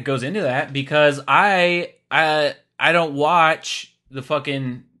mean, yeah, it goes into that because I don't watch the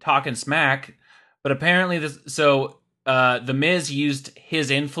fucking Talking Smack, but apparently the Miz used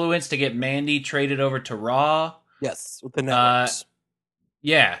his influence to get Mandy traded over to Raw. Yes, with the networks.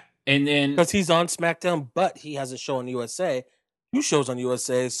 Yeah, and then because he's on SmackDown, but he has a show on USA, 2 shows on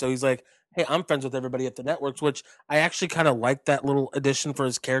USA, so he's like, hey, I'm friends with everybody at the networks, which I actually kind of like that little addition for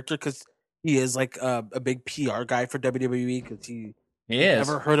his character because he is like a big PR guy for WWE because he is.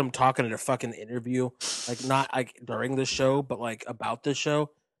 Never heard him talking in a fucking interview, like not like during the show, but like about the show.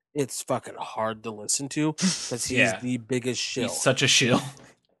 It's fucking hard to listen to because he's the biggest shill. He's such a shill.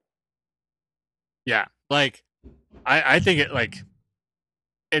 Yeah, like I think it like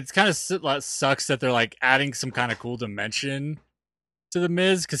it's kind of sucks that they're like adding some kind of cool dimension to the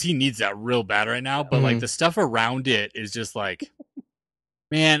Miz because he needs that real bad right now. But like the stuff around it is just like,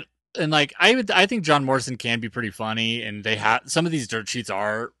 man. And like I think John Morrison can be pretty funny, and they have some of these dirt sheets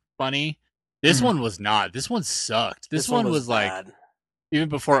are funny. This one was not. This one sucked. This one was like even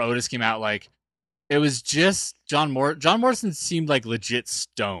before Otis came out, like it was just John Morrison seemed like legit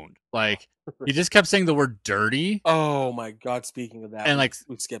stoned. Like he just kept saying the word dirty. Oh my god! Speaking of that, and like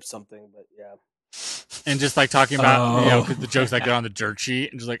we skipped something, but yeah, and just like talking about the jokes that get on the dirt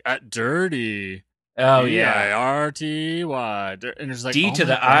sheet, and just like dirty. Oh yeah, D-I-R-T-Y, and it's like D to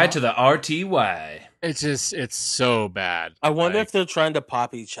the I to the R-T-Y. It's so bad. I wonder if they're trying to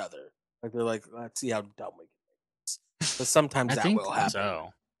pop each other. Like they're like, let's see how dumb we can make this. But sometimes that will happen.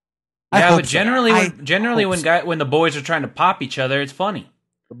 So. Yeah, but generally, when the boys are trying to pop each other, it's funny.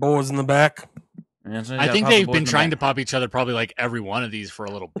 The boys in the back. I think they've been trying to pop each other probably like every one of these for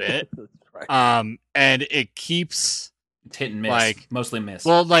a little bit. Right. And it keeps it's hit and miss, like mostly miss.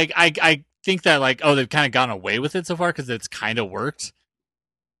 Well, like I think that like they've kind of gotten away with it so far because it's kind of worked,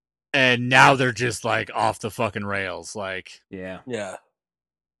 and now they're just like off the fucking rails. Like yeah,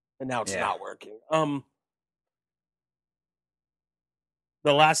 and now it's not working.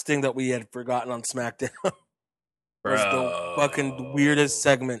 The last thing that we had forgotten on SmackDown was the fucking weirdest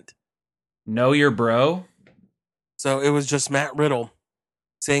segment. Know your bro? So it was just Matt Riddle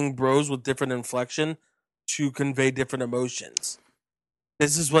saying bros with different inflection to convey different emotions.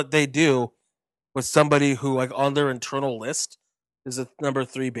 This is what they do with somebody who, like, on their internal list is a number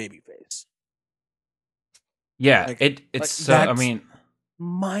 3 babyface. Yeah, like, I mean,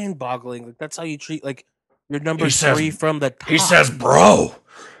 mind-boggling. Like, that's how you treat, like, your number 3 from the top. He says, bro.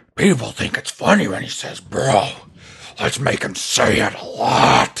 People think it's funny when he says, bro. Let's make him say it a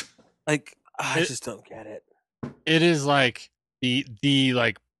lot. Like, I just don't get it. It is like the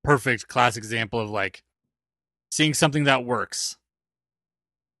like perfect classic example of like seeing something that works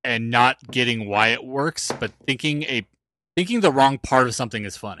and not getting why it works, but thinking the wrong part of something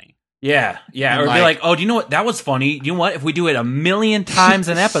is funny. Yeah, And or like, be like, oh, do you know what? That was funny. You know what? If we do it a million times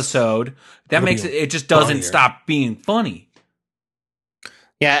an episode, that It'll makes be it just doesn't funnier. stop being funny.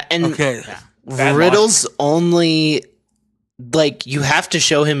 Yeah, and Okay. Bad Riddle's only like you have to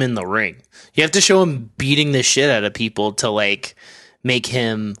show him in the ring. You have to show him beating the shit out of people to like make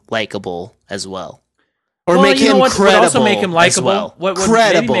him likable as well. Or Well, make you know him what would credible also make him as likable? well. What would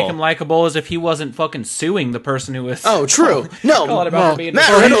Credible. maybe make him likable is if he wasn't fucking suing the person who was. Oh, true. No, calling about well, being Matt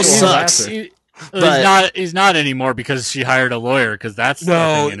a Riddle sexual sucks. harasser. But- he's not anymore because she hired a lawyer, because that's the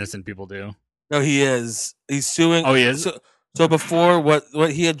No. thing innocent people do. No, he is. He's suing. Oh, he is? So before, what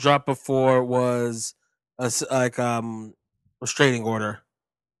he had dropped before was restraining order.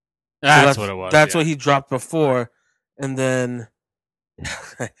 So That's what it was. That's yeah. what he dropped before, and then,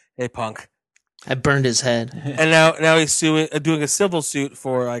 hey punk, I burned his head. and now he's suing, doing a civil suit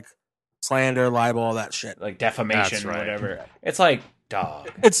for like slander, libel, all that shit. Like defamation That's or right. whatever. It's like,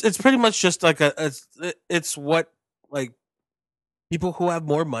 dog. It's pretty much just like it's what like people who have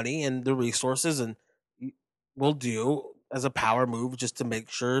more money and the resources and will do as a power move just to make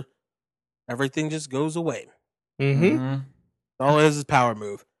sure everything just goes away. Mm-hmm. Mhm. All it is power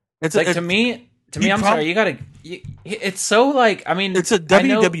move. It's Like a, to me, you I'm prob- sorry. You gotta. It's so like. I mean, it's a I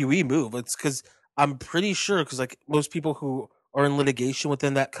know- WWE move. It's because I'm pretty sure because like most people who are in litigation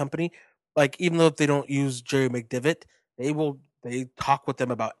within that company, like even though if they don't use Jerry McDivitt, they talk with them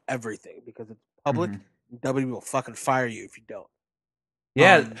about everything because it's public. Mhm. WWE will fucking fire you if you don't.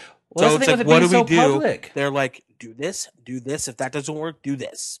 Yeah. Um, well, so that's it's the thing like, with it what being do we so do? public. They're like, do this. If that doesn't work, do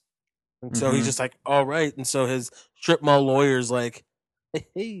this. And so he's Mhm. just like, all right. And so his strip mall lawyer's like,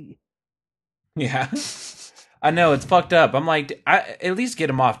 hey. Yeah. I know it's fucked up. I'm like, at least get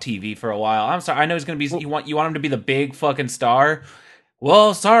him off TV for a while. I'm sorry. I know he's gonna be. You want him to be the big fucking star.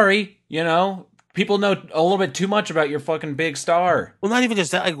 Well, sorry. You know, people know a little bit too much about your fucking big star. Well, not even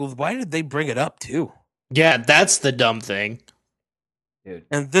just that. Like, well, why did they bring it up too? Yeah, that's the dumb thing. Dude.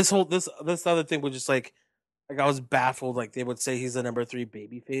 And this other thing was just like I was baffled. Like they would say he's the number 3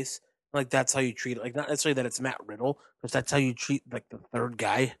 baby face. Like that's how you treat it. Like not necessarily that it's Matt Riddle, but that's how you treat like the third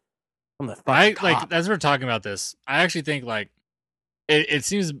guy from the fucking top. Like as we're talking about this, I actually think like it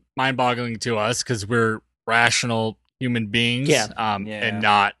seems mind-boggling to us because we're rational human beings, Yeah. and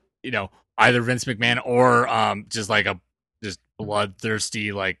not either Vince McMahon or just like a just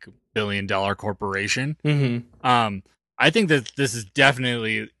bloodthirsty like billion-dollar corporation. Mm-hmm. I think that this is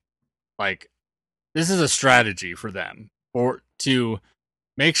definitely like this is a strategy for them or to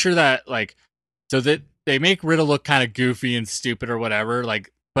make sure that like so that they make Riddle look kind of goofy and stupid or whatever,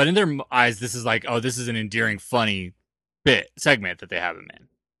 like, but in their eyes this is like, oh, this is an endearing funny segment that they have him in,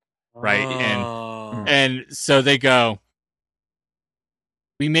 right? Oh. And so they go,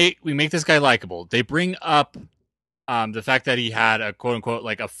 we make this guy likable. They bring up the fact that he had a quote unquote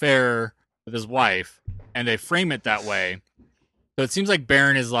like affair with his wife, and they frame it that way. So it seems like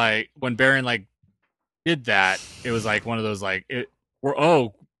Baron is like, when Baron like did that, it was like one of those like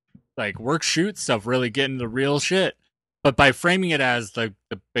like work shoot stuff, really getting the real shit. But by framing it as the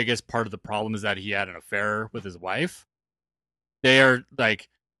biggest part of the problem is that he had an affair with his wife, they are like,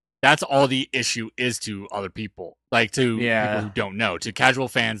 that's all the issue is to other people, like to people who don't know. To casual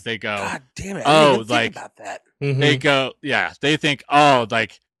fans, they go, God damn it! I didn't even think about that. Mm-hmm. they go, yeah, they think, oh,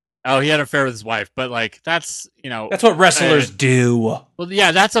 he had an affair with his wife, but like that's That's what wrestlers do. well,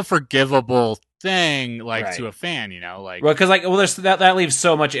 yeah, that's a forgivable thing, like Right. to a fan, like Well, because there's that leaves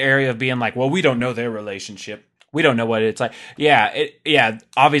so much area of being like, well, we don't know their relationship. We don't know what it's like. Yeah,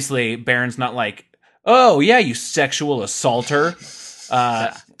 obviously, Baron's not like, oh yeah, you sexual assaulter.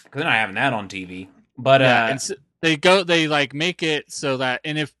 Because they're not having that on TV. But and so they like make it so that,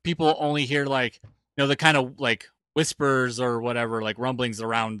 and if people only hear like the kind of like whispers or whatever, like rumblings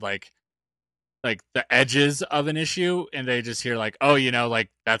around like the edges of an issue, and they just hear like, oh, like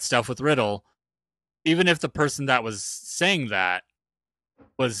that stuff with Riddle, even if the person that was saying that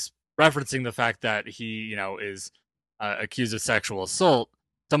was referencing the fact that he is accused of sexual assault,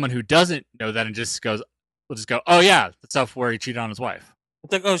 someone who doesn't know that and just will just go, oh yeah, the stuff where he cheated on his wife.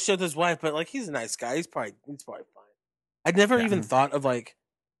 It's like, oh shit, his wife, but like he's a nice guy. He's probably fine. I'd never even thought of like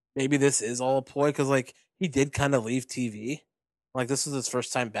maybe this is all a ploy because like he did kind of leave TV. Like this is his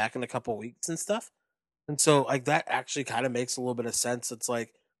first time back in a couple weeks and stuff, and so like that actually kind of makes a little bit of sense. It's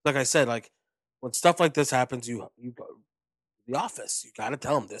like I said, like when stuff like this happens, you go to the office. You got to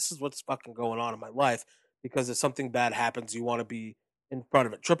tell them this is what's fucking going on in my life because if something bad happens, you want to be in front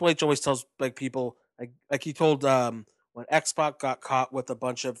of it. Triple H always tells like people like he told when X-Pac got caught with a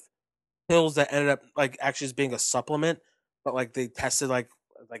bunch of pills that ended up like actually as being a supplement, but like they tested like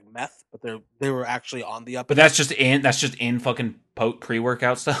meth, but they were actually on the up. But that's just in fucking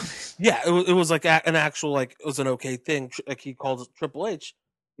pre-workout stuff. Yeah, it was like an actual like it was an okay thing. Like he called Triple H.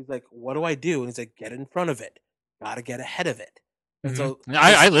 He's like, "What do I do?" And he's like, "Get in front of it. Got to get ahead of it." And so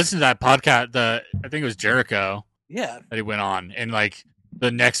I listened to that podcast. I think it was Jericho. Yeah, that he went on, and like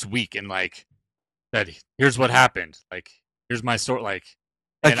the next week, and like that. Here's what happened. Like here's my story. Like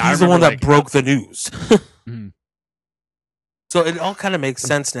he's the one that broke the news. Mm-hmm. So it all kind of makes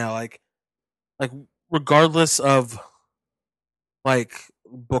sense now. Like regardless of like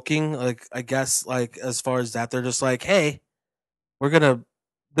booking, like I guess like as far as that, they're just like, hey,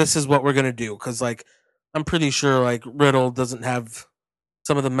 this is what we're gonna do, because like I'm pretty sure like Riddle doesn't have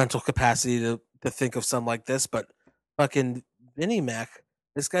some of the mental capacity to think of something like this, but fucking Vinnie Mac,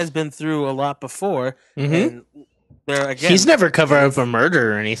 this guy's been through a lot before, and there again, he's never covered up a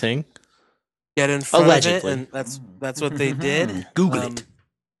murder or anything. Get in front allegedly, of it, and that's what they did. Google it.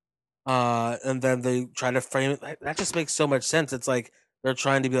 And then they try to frame it. That just makes so much sense. It's like they're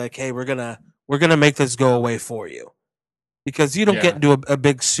trying to be like, "Hey, we're gonna make this go away for you," because you don't get into a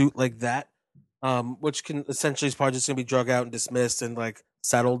big suit like that, which can essentially is probably just gonna be drug out and dismissed and like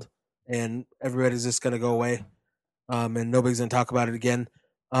settled, and everybody's just gonna go away, and nobody's gonna talk about it again,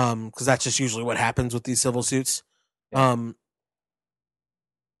 because that's just usually what happens with these civil suits.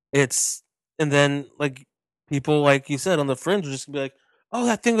 And then like people like you said on the fringe are just gonna be like, "Oh,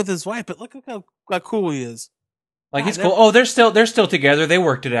 that thing with his wife, but look how cool he is." Like he's cool. Oh, they're still together. They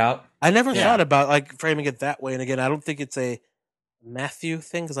worked it out. I never thought about like framing it that way. And again, I don't think it's a Matthew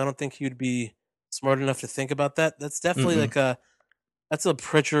thing, because I don't think he'd be smart enough to think about that. That's definitely like that's a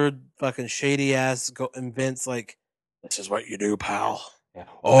Pritchard fucking shady ass and Vince like, this is what you do, pal. Yeah.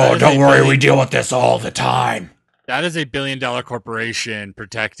 Oh, don't worry, we deal with this all the time. That is a $1 billion corporation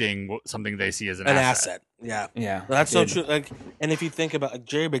protecting something they see as an asset. Yeah, yeah, that's so true. Like, and if you think about like,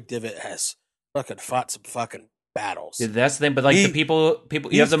 Jerry McDivitt has fucking fought some fucking battles. Yeah, that's the thing. But like the people,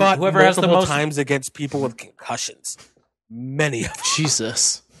 you have them. Whoever has the most times against people with concussions, many of them.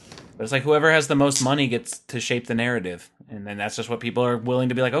 Jesus. But it's like whoever has the most money gets to shape the narrative, and then that's just what people are willing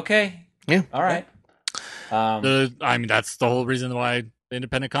to be like. Okay, yeah, all right. I mean, that's the whole reason why the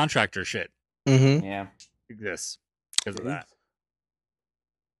independent contractor shit exists, because of that.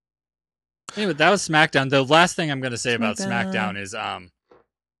 Anyway, that was SmackDown. The last thing I'm going to say about SmackDown is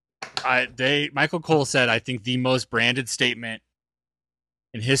Michael Cole said, I think the most branded statement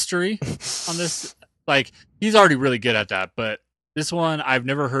in history on this. Like, he's already really good at that, but this one, I've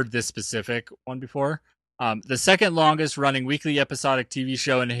never heard this specific one before. The second longest running weekly episodic TV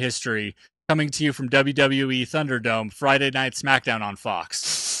show in history, coming to you from WWE Thunderdome, Friday Night SmackDown on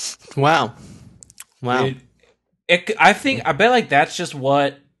Fox. Wow. Dude, I bet like that's just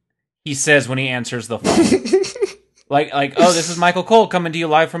what he says when he answers the phone. like, oh, this is Michael Cole coming to you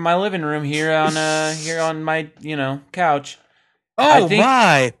live from my living room here on my couch. Oh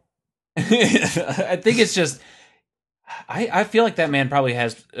my! I think it's just. I feel like that man probably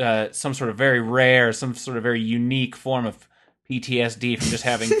has some sort of very rare, some sort of very unique form of PTSD from just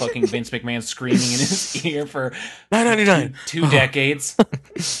having fucking Vince McMahon screaming in his ear for $9.99 two decades.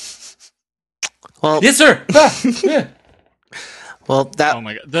 Well, yes, sir. Well, that. Oh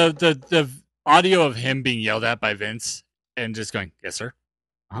my god, the audio of him being yelled at by Vince and just going, "Yes, sir."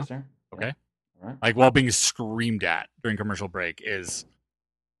 Yes, sir. Okay. Yeah. All right. Like while being screamed at during commercial break is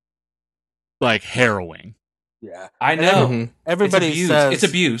like harrowing. Yeah, I know. Everybody says it's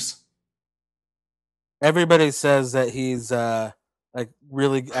abuse. Everybody says that he's like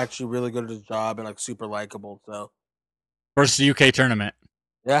really good at his job and like super likable. So first UK tournament.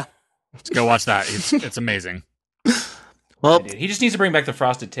 Yeah, let's go watch that. It's amazing. Well, yeah, he just needs to bring back the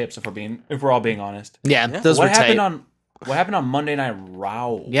frosted tips if we're all being honest. Yeah. Those what were happened tight. What happened on Monday Night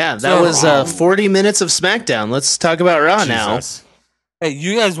Raw? Yeah, that was 40 minutes of SmackDown. Let's talk about Raw now. Hey,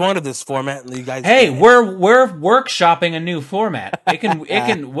 you guys wanted this format, and you guys. Hey, we're workshopping a new format.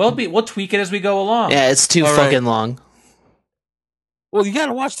 We'll tweak it as we go along. Yeah, it's too fucking long. Well, you got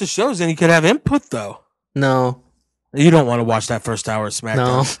to watch the shows, and you could have input though. No, you don't want to watch that first hour of SmackDown.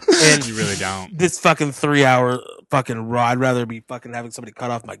 No, and you really don't. This fucking 3-hour fucking Raw. I'd rather be fucking having somebody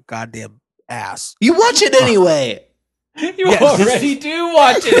cut off my goddamn ass. You watch it anyway. You already do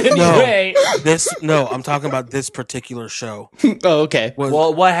watch it anyway. No, I'm talking about this particular show. Oh, okay.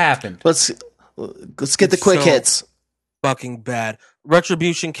 Well, what happened? Let's get the quick hits. Fucking bad.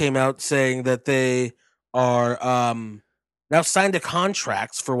 Retribution came out saying that they are now signed to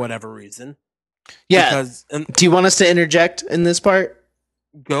contracts for whatever reason. Yeah. Do you want us to interject in this part?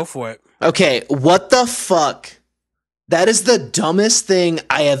 Go for it. Okay. What the fuck That is the dumbest thing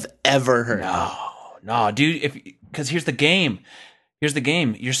I have ever heard. No, dude. Because here's the game.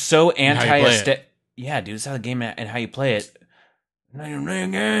 You're so anti. Yeah, dude. It's how the game and how you play it.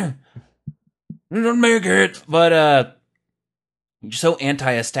 You don't make it. But you're so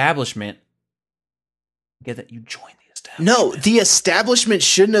anti-establishment. Get that? You join the establishment. No, the establishment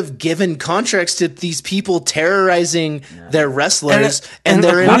shouldn't have given contracts to these people terrorizing their wrestlers and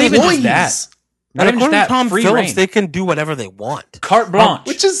their not employees. even just that. Not even just that. Tom Free Phillips, reign. they can do whatever they want. Carte blanche.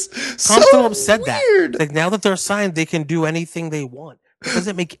 Which is Tom so Phillips said weird. that. Like now that they're signed, they can do anything they want. It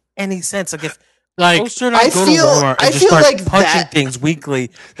doesn't make any sense. Like if Like, Oster and I go to Walmart and just start punching things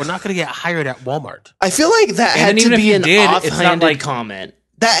weekly, we're not going to get hired at Walmart. I feel like that had to be an offhanded like comment.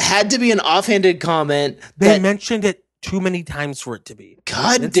 That had to be an offhanded comment. They mentioned it too many times for it to be.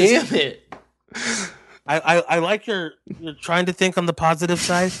 God damn it. I like you're trying to think on the positive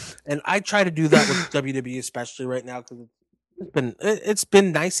side, and I try to do that with WWE, especially right now, because it's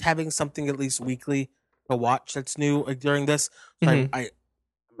been nice having something at least weekly to watch that's new during this. So I'm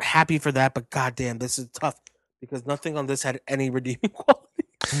happy for that, but goddamn, this is tough because nothing on this had any redeeming quality.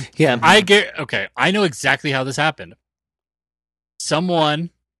 Yeah, I know exactly how this happened. Somehow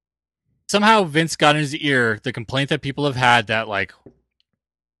Vince got in his ear the complaint that people have had that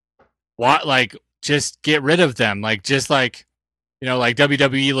just get rid of them. Like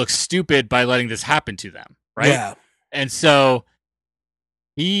WWE looks stupid by letting this happen to them. Right. Yeah. And so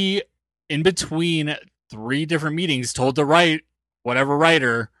he, in between 3 different meetings, told whatever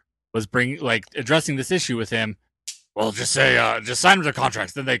writer was addressing this issue with him. Well, just say, just sign them to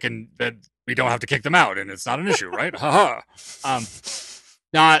contracts, then we don't have to kick them out, and it's not an issue, right? Ha ha.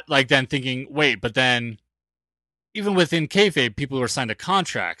 Not like then thinking, wait, but then even within kayfabe, people who are signed to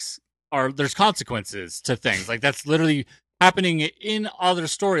contracts there's consequences to things. Like that's literally happening in other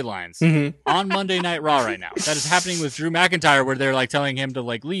storylines on Monday Night Raw right now. That is happening with Drew McIntyre, where they're telling him to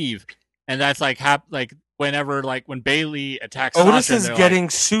leave, and that's whenever when Bayley attacks Otis Sasha, is getting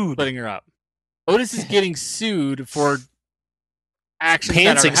sued, splitting her up. Otis is getting sued for actions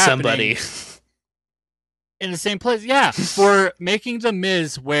pantsing that are somebody in the same place. Yeah, for making the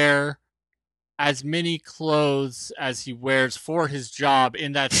Miz wear as many clothes as he wears for his job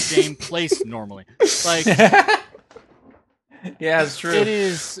in that same place normally. Yeah, it's true. It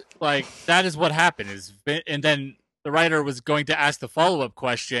is that is what happened. And then the writer was going to ask the follow-up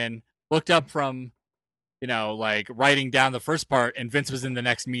question, looked up from, writing down the first part, and Vince was in the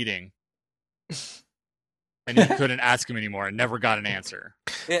next meeting. And he couldn't ask him anymore and never got an answer.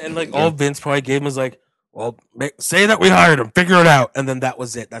 Yeah, and all Vince probably gave him was well, say that we hired him, figure it out. And then that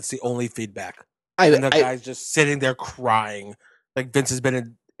was it. That's the only feedback. And the guy's just sitting there crying. Vince has been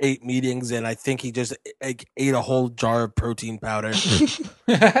in 8 meetings, and I think he just ate a whole jar of protein powder. He's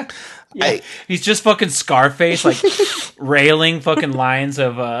just fucking Scarface, railing fucking lines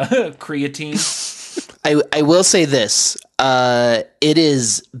of creatine. I will say this. It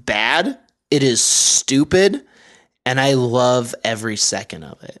is bad. It is stupid. And I love every second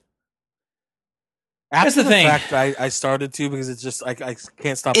of it. That's the thing. Fact, I started to because it's just I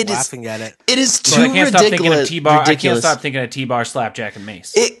can't stop laughing at it. It is too I can't ridiculous. Stop thinking of T-bar. I can't stop thinking of T-bar, Slapjack, and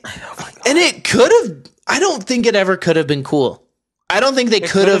Mace. And it could have. I don't think it ever could have been cool. I don't think they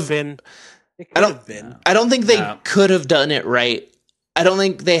could have been. It could have been. I don't think they could have done it right. I don't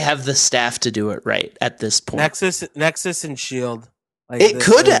think they have the staff to do it right at this point. Nexus, and Shield. It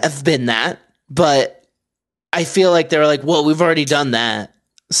could have been that, but I feel like they were well, we've already done that,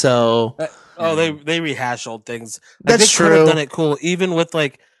 so. They rehash old things. That's true. They could have done it cool, even with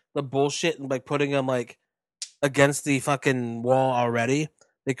the bullshit and putting them against the fucking wall already.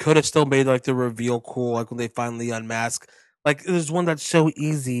 They could have still made the reveal cool, when they finally unmask. There's one that's so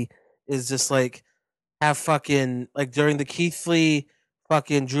easy is just have fucking during the Keith Lee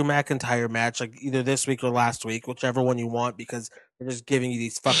fucking Drew McIntyre match, either this week or last week, whichever one you want, because they're just giving you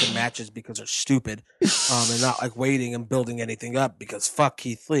these fucking matches because they're stupid, and not waiting and building anything up, because fuck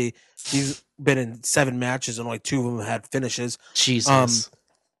Keith Lee. He's been in 7 matches and only 2 of them had finishes. Jesus.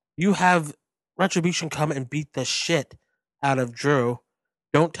 You have Retribution come and beat the shit out of Drew.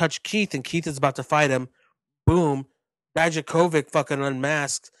 Don't touch Keith, and Keith is about to fight him. Boom. Dijakovic fucking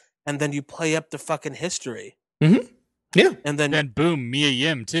unmasks, and then you play up the fucking history. Mm-hmm. Yeah. And then boom, Mia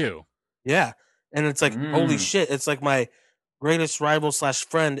Yim too. Yeah. And it's holy shit. It's my greatest rival /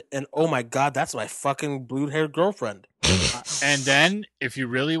 friend, and oh my god, that's my fucking blue-haired girlfriend. And then if you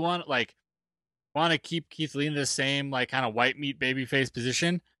really want to keep Keith Lee in the same kind of white meat babyface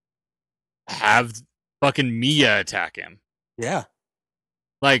position, have fucking Mia attack him. Yeah.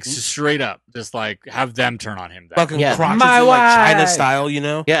 Straight up, just have them turn on him. Fucking crotches in China style,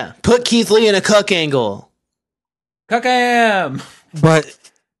 Yeah. Put Keith Lee in a cuck angle. Kakam! But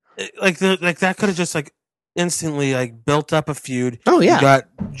like that could have just like instantly like built up a feud. Oh yeah, you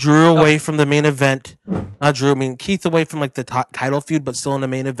got Drew away from the main event. Not Drew, I mean Keith away from like the title feud, but still in the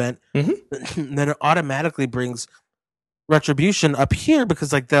main event. Mm-hmm. Then it automatically brings Retribution up here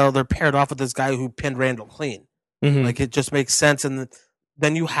because like they're paired off with this guy who pinned Randall clean. Mm-hmm. Like it just makes sense, and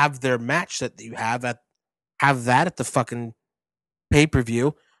then you have their match that you have that at the fucking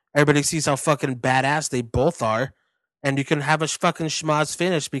pay-per-view. Everybody sees how fucking badass they both are, and you can have a fucking schmoz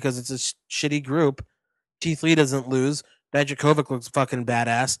finish because it's a shitty group. Keith Lee doesn't lose. Dijakovic looks fucking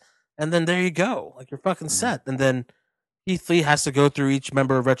badass, and then there you go. Like you're fucking set. And then Keith Lee has to go through each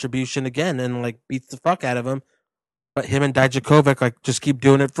member of Retribution again and like beat the fuck out of him. But him and Dijakovic like just keep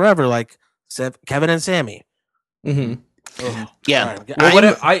doing it forever, like Kevin and Sammy. Mm-hmm. Oh, Yeah.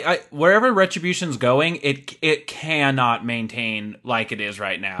 Well, wherever Retribution's going, it cannot maintain like it is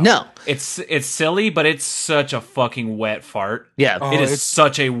right now. No. It's silly, but it's such a fucking wet fart. Yeah. It is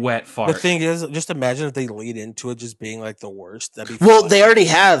such a wet fart. The thing is, just imagine if they lead into it just being like the worst. That'd be Well, fun. they already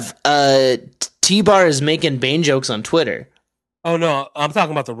have. T-Bar is making Bane jokes on Twitter. Oh no, I'm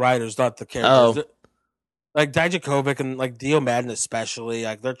talking about the writers, not the characters. Like Dijakovic and like Dio Madden especially,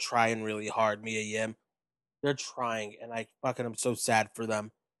 like they're trying really hard. Mia Yim, they're trying, and I fucking am so sad for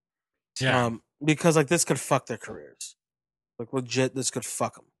them. Yeah. Because like this could fuck their careers. Like legit, this could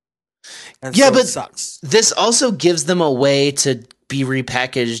fuck them. And Yeah, so but it sucks. This also gives them a way to be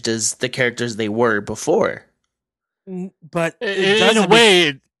repackaged as the characters they were before. But In a way,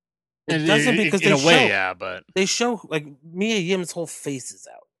 it doesn't because in they a way, show, yeah, but they show like Mia Yim's whole face is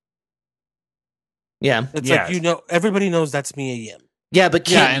out. Yeah. It's Yes. like everybody knows that's Mia Yim. Yeah, but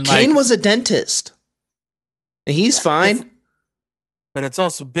Kane, Yeah, and, like- Kane was a dentist. He's fine. But it's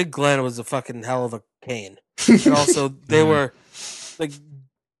also Big Glenn was a fucking hell of a cane. And also they were like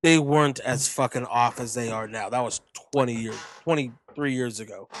they weren't as fucking off as they are now. That was 23 years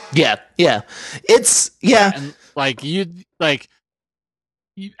ago. Yeah. It's and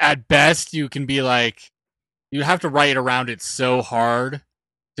at best you can be like you have to write around it so hard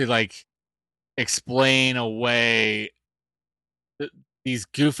to like explain away these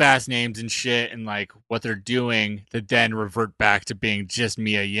goof ass names and shit and like what they're doing to then revert back to being just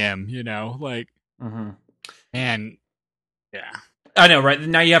Mia Yim, you know, like, and yeah, I know, right?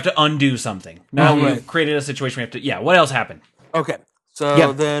 Now you have to undo something. Now we've created a situation where you have to. Yeah, what else happened? Okay,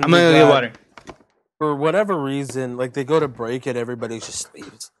 so then I'm gonna get water. For whatever reason, like they go to break it, everybody just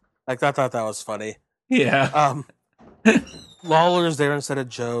leaves. Like I thought that was funny. Yeah. Lawler's there instead of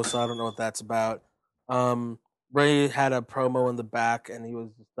Joe, so I don't know what that's about. Ray had a promo in the back, and he was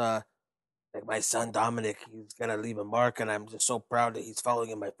like, "My son Dominic, he's gonna leave a mark, and I'm just so proud that he's following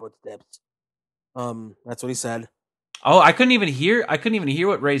in my footsteps." That's what he said. Oh, I couldn't even hear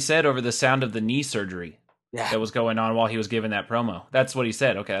what Ray said over the sound of the knee surgery that was going on while he was giving that promo. That's what he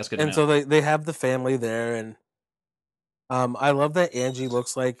said. Okay, that's good to know. And so they have the family there, and I love that Angie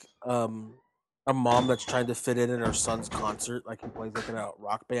looks like a mom that's trying to fit in her son's concert, like he plays like in a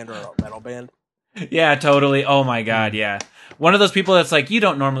rock band or a metal band. Yeah, totally. Oh my god, yeah. One of those people that's like, you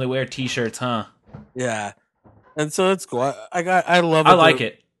don't normally wear t-shirts, huh? Yeah, and so it's cool. I love. I like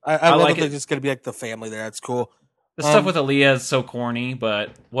it. I love like that they're it. just gonna be like the family there. That's cool. The stuff with Aaliyah is so corny,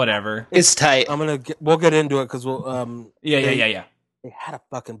 but whatever. It's tight. We'll get into it because we'll Yeah. They had a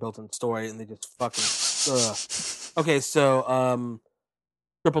fucking built-in story and they just fucking Okay, so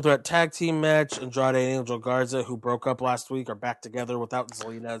triple threat tag team match. Andrade and Angel Garza, who broke up last week, are back together without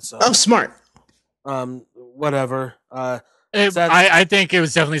Zelina. So smart. Whatever. I think it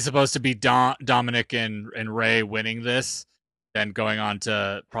was definitely supposed to be Dominic and Ray winning this, then going on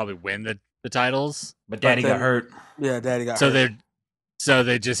to probably win the titles. But Daddy got hurt. Yeah, Daddy got hurt. So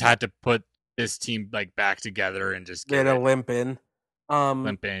they just had to put this team like back together and just they had a limp in.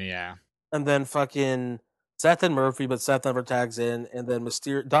 Yeah. And then fucking Seth and Murphy, but Seth never tags in. And then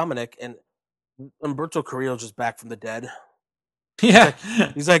Dominic and Humberto Carrillo just back from the dead. Yeah.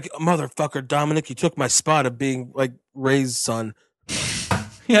 He's like, motherfucker, Dominic, you took my spot of being like Ray's son.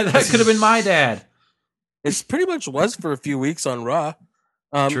 Yeah, that could have been my dad. It pretty much was for a few weeks on Raw.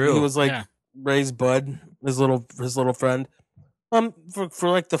 True. He was like Ray's bud, his little friend. For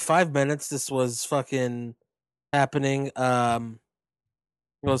like the 5 minutes this was fucking happening.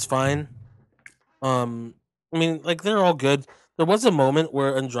 It was fine. I mean, like they're all good. There was a moment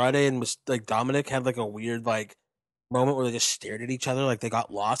where Andrade and like Dominic had like a weird like moment where they just stared at each other like they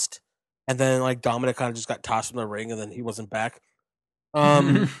got lost, and then like Dominic kind of just got tossed from the ring, and then he wasn't back.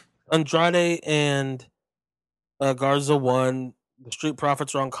 Andrade and Garza won. The Street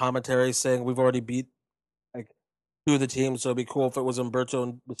Profits are on commentary saying we've already beat like two of the teams, so it'd be cool if it was Humberto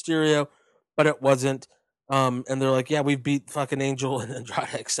and Mysterio, but it wasn't. And they're like, yeah, we've beat fucking Angel and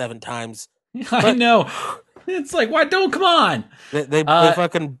Andrade like 7 times. I know. It's like, why don't come on?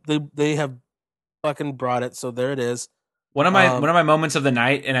 They have fucking brought it, so there it is. One of my moments of the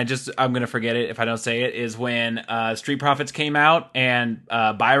night, and I'm gonna forget it if I don't say it, is when Street Profits came out and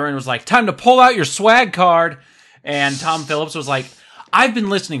Byron was like, "Time to pull out your swag card," and Tom Phillips was like, "I've been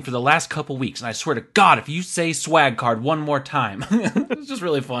listening for the last couple weeks, and I swear to God, if you say swag card one more time," it's just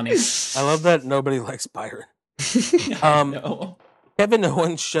really funny. I love that nobody likes Byron. No. Kevin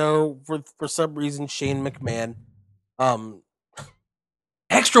Owens show for some reason Shane McMahon,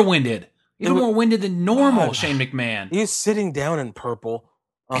 extra winded. Even more winded than normal, Shane McMahon. He's sitting down in purple.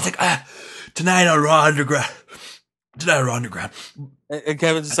 He's like, tonight on Raw Underground. And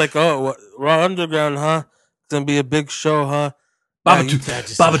Kevin's just like, oh, what, Raw Underground, huh? It's going to be a big show, huh?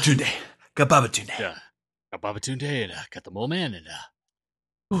 Babatunde. Got Babatunde. Yeah. Got Babatunde and got the mole man and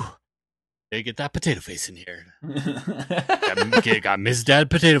they get that potato face in here. got Ms.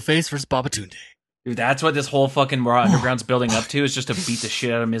 Dad potato face versus Babatunde. Dude, that's what this whole fucking Raw Underground's building up to, is just to beat the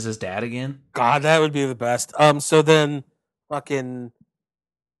shit out of Mrs. Dad again. God, that would be the best. So then fucking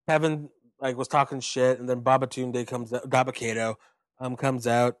Kevin was talking shit, and then Babatunde comes out, Dabakato comes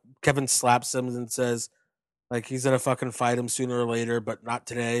out. Kevin slaps him and says he's gonna fucking fight him sooner or later, but not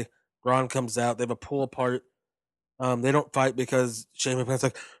today. Braun comes out, they have a pull apart. They don't fight because Shane McMahon's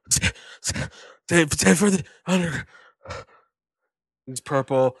like, stay for the under. He's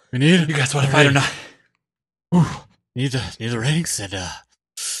purple. You guys want to fight or not? Need the ratings and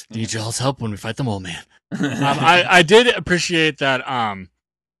need y'all's help when we fight the mole man. I did appreciate that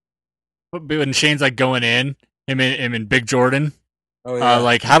when Shane's going in, him and Big Jordan,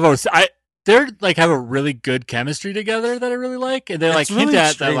 they're have a really good chemistry together that I really like, and they're hint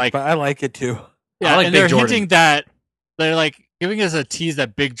at that but I like it too. Yeah, and they're hinting that they're giving us a tease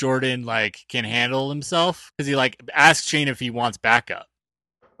that Big Jordan can handle himself, because he asked Shane if he wants backup.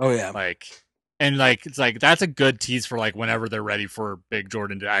 Oh yeah, it's that's a good tease for whenever they're ready for Big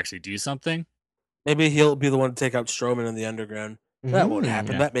Jordan to actually do something. Maybe he'll be the one to take out Strowman in the Underground. That won't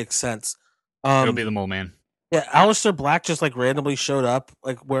happen. Yeah. That makes sense. It'll be the mole man. Yeah, Aleister Black just randomly showed up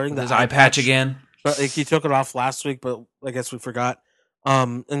wearing his eye patch again. But he took it off last week, but I guess we forgot.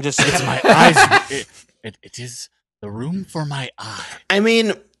 And just it's my eyes. It is the room for my eye. I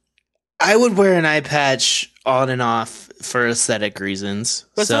mean, I would wear an eye patch on and off for aesthetic reasons.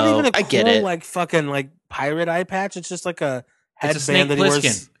 But it's not even a cool, I get it. Fucking pirate eye patch. It's just a headband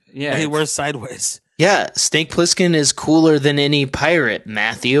that he wears sideways. Yeah, Snake Plissken is cooler than any pirate,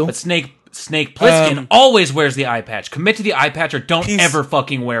 Matthew. But Snake Plissken always wears the eye patch. Commit to the eye patch or don't ever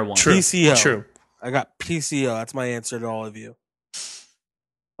fucking wear one. True. PCO. True. I got PCO. That's my answer to all of you.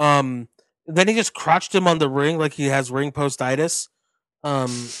 Then he just crotched him on the ring like he has ring postitis.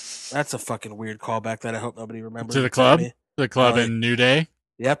 That's a fucking weird callback that I hope nobody remembers. To the club? To the club in New Day?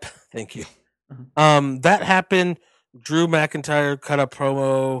 Yep. Thank you. That happened. Drew McIntyre cut a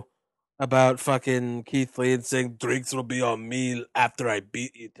promo about fucking Keith Lee and saying drinks will be on me after I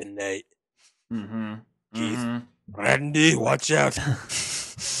beat you tonight. Keith. Randy, watch out.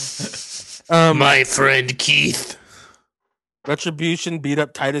 My friend Keith. Retribution beat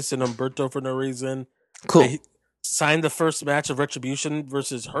up Titus and Humberto for no reason. Cool. They signed the first match of Retribution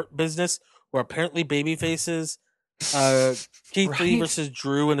versus Hurt Business, where apparently baby faces. Keith Lee versus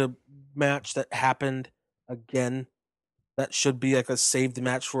Drew in a match that happened again. That should be a saved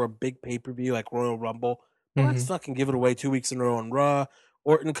match for a big pay-per-view like Royal Rumble. Well, let's fucking give it away 2 weeks in a row on Raw.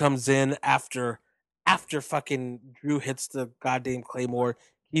 Orton comes in after fucking Drew hits the goddamn Claymore.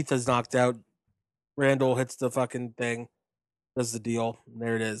 Keith is knocked out. Randall hits the fucking thing. Does the deal. And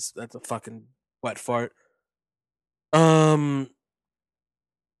there it is. That's a fucking wet fart. Asuka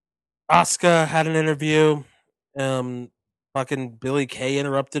had an interview. Fucking Billy Kay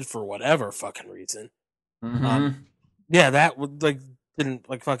interrupted for whatever fucking reason. Yeah, that would didn't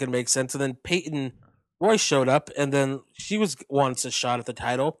fucking make sense. And then Peyton Royce showed up, and then she wants a shot at the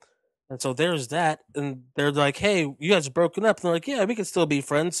title. And so there's that. And they're like, "Hey, you guys are broken up." And they're like, "Yeah, we can still be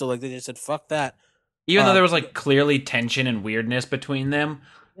friends." So they just said, "Fuck that." Even though there was clearly tension and weirdness between them.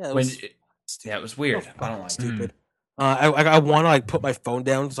 Yeah, it was weird. I don't like stupid. I want to put my phone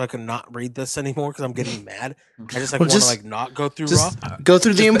down so I can not read this anymore because I'm getting mad. I just want to not go through Raw. Go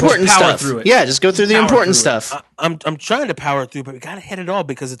through the important stuff. Through it. Yeah, just go through the important stuff. I'm trying to power through, but we gotta hit it all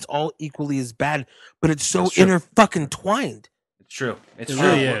because it's all equally as bad. But it's so inter fucking twined. It's true. It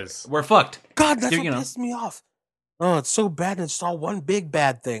really is. We're fucked. God, that's what pissed me off. Oh, it's so bad, and it's all one big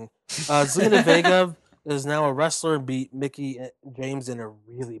bad thing. Zelina Vega is now a wrestler and beat Mickey James in a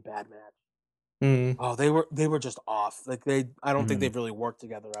really bad match. Oh, they were just off. I don't think they've really worked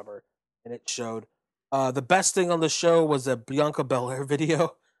together ever, and it showed. The best thing on the show was a Bianca Belair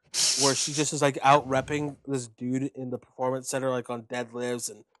video where she just is like out repping this dude in the performance center, like on deadlifts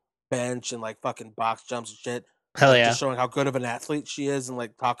and bench and like fucking box jumps and shit. Hell Like yeah. just showing how good of an athlete she is and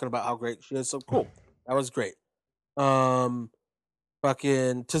like talking about how great she is. So cool. That was great. Fucking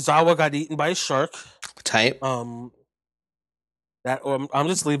Tozawa got eaten by a shark. Tight. That I'm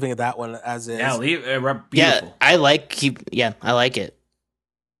just leaving that one as is. Yeah, beautiful. Yeah, I like it.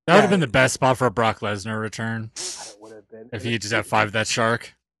 That would have been the best spot for a Brock Lesnar return It would have been if he just had 5 that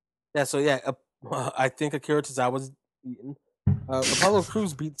shark. Yeah, so yeah, I think Akira Tozawa's eaten. Apollo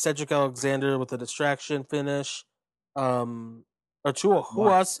Crews beat Cedric Alexander with a distraction finish. Arturo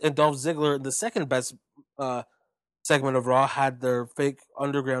Huas and Dolph Ziggler in the second best segment of Raw had their fake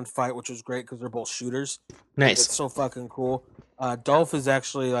underground fight, which was great because they're both shooters. Nice. It's so fucking cool. Dolph is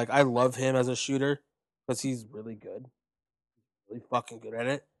actually like, I love him as a shooter because he's really good, really fucking good at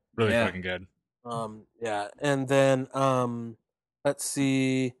it. Really fucking good. Yeah, and then let's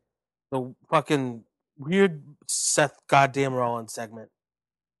see the fucking weird Seth goddamn Rollins segment.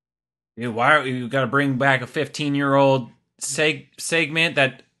 Dude, why are you got to bring back a 15-year-old segment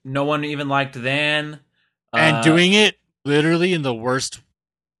that no one even liked then? And doing it literally in the worst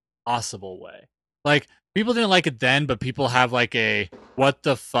possible way. Like, people didn't like it then, but people have like a what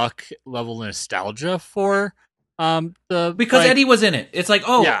the fuck level of nostalgia for because Eddie was in it. It's like,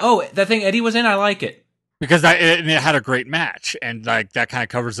 that thing Eddie was in, I like it. Because it had a great match, and like that kind of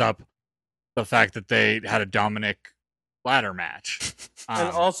covers up the fact that they had a Dominic ladder match. And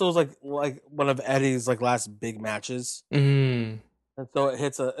also it was like one of Eddie's like last big matches. Mm. And so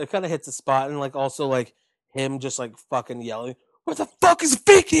it kind of hits a spot, and like also like him just like fucking yelling, "What the fuck is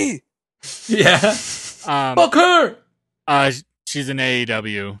Vicky?" Yeah. Fuck her. She's in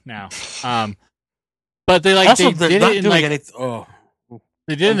AEW now. But they like Also, they did it in like anything.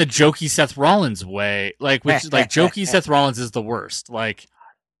 They did it in the jokey Seth Rollins way, like jokey Seth Rollins is the worst, like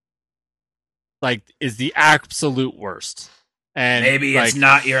is the absolute worst. And maybe it's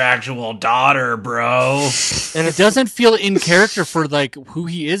not your actual daughter, bro. And it doesn't feel in character for like who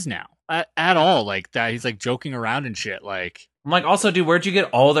he is now at all. Like that, he's like joking around and shit. Like I'm like, also, dude, where'd you get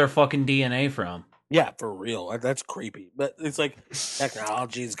all their fucking DNA from? Yeah, for real. That's creepy. But it's like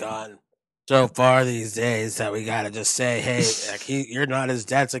technology's gone so far these days that we gotta just say, hey, like you're not his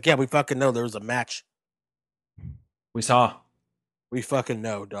dad. It's like, yeah, we fucking know there was a match. We saw. We fucking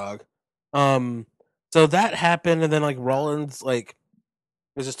know, dog. So that happened, and then like Rollins like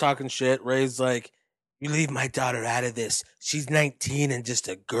was just talking shit. Ray's like, "You leave my daughter out of this. She's 19 and just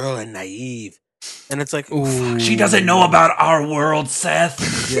a girl and naive." And it's like, ooh, she doesn't know about our world,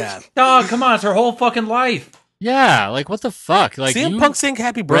 Seth. Yeah, dog, come on, it's her whole fucking life. Yeah, like what the fuck? Like CM Punk saying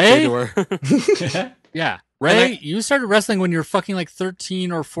happy birthday to her. Yeah, Ray, you started wrestling when you're fucking like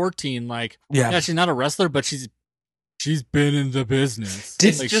 13 or 14. Like, yeah, she's not a wrestler, but she's been in the business.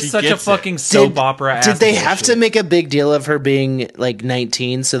 It's like, just such a fucking soap opera. Did they have to make a big deal of her being like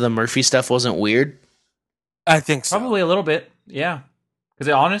 19 so the Murphy stuff wasn't weird? I think so. Probably a little bit, yeah. Because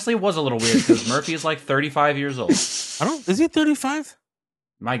it honestly was a little weird because Murphy is like 35 years old. Is he 35?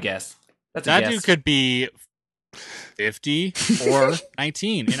 My guess. That dude could be 50 or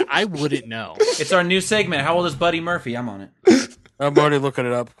 19, and I wouldn't know. It's our new segment. How old is Buddy Murphy? I'm on it. I'm already looking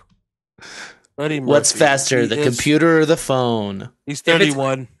it up. Buddy Murphy. What's faster, the computer or the phone? He's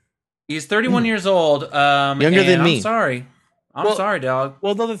 31. He's 31 years old. Younger than me. I'm sorry. I'm sorry, dog.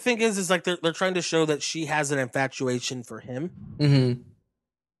 Well, no, the thing is like they're trying to show that she has an infatuation for him. Mm-hmm.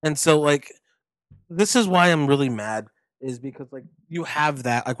 And so, like, this is why I'm really mad, is because, like, you have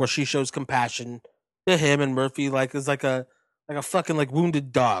that, like, where she shows compassion to him, and Murphy, like, is like a fucking, like,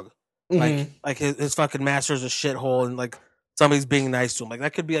 wounded dog. Mm-hmm. Like his fucking master's a shithole, and, like, somebody's being nice to him. Like,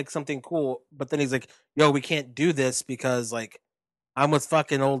 that could be, like, something cool, but then he's like, yo, we can't do this because, like, I'm with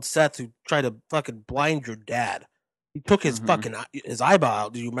fucking old Seth who tried to fucking blind your dad. He took his fucking, his eyeball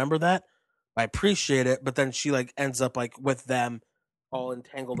out. Do you remember that? I appreciate it, but then she, like, ends up, like, with them all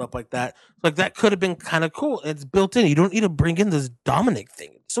entangled up like that. Like, that could have been kind of cool. It's built in. You don't need to bring in this Dominic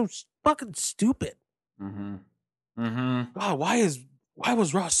thing. It's so fucking stupid. God, why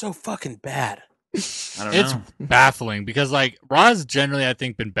was Raw so fucking bad? I don't know. It's baffling because like Raw's generally I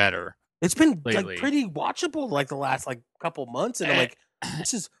think been better. It's been lately. Like pretty watchable like the last like couple months, and I'm like,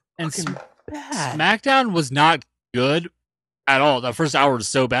 this is fucking bad. SmackDown was not good at all. The first hour was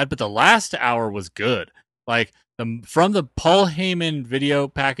so bad, but the last hour was good. Like from the Paul Heyman video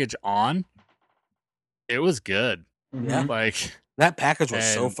package on, it was good. Yeah, like that package was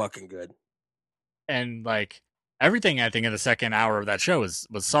so fucking good. And like everything, I think in the second hour of that show was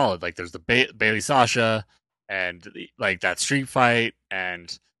solid. Like there's the Bailey Sasha, and like that street fight,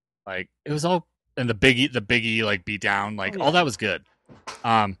 and like it was all the Biggie like beat down, like all that was good.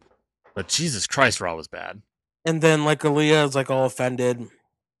 But Jesus Christ, Raw was bad. And then like Aaliyah is like all offended,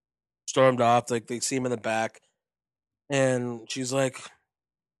 stormed off. Like they see him in the back, and she's like,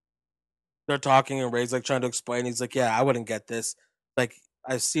 they're talking, and Ray's like trying to explain. He's like, "Yeah, I wouldn't get this. Like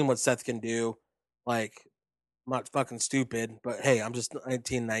I've seen what Seth can do. Like I'm not fucking stupid, but hey, I'm just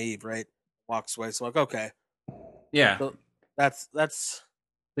 19, naive, right?" Walks away. So like, okay, Yeah. so that's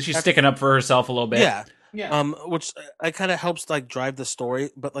She's sticking up for herself a little bit. yeah. Yeah. Which I kind of helps like drive the story,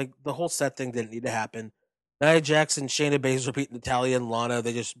 but like the whole set thing didn't need to happen. Nia Jax and Shayna Baszler beat Natalya and Lana.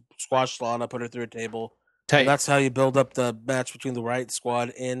 They just squashed Lana, put her through a table. Tight. And that's how you build up the match between the Riot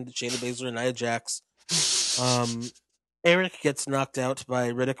Squad and Shayna Baszler and Nia Jax. Eric gets knocked out by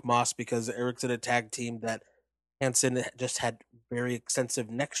Riddick Moss because Eric's in a tag team that Hanson just had very extensive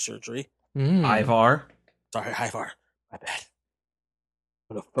neck surgery. Ivar. Sorry, Ivar. My bad.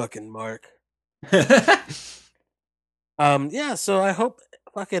 What a fucking mark. Yeah, so I hope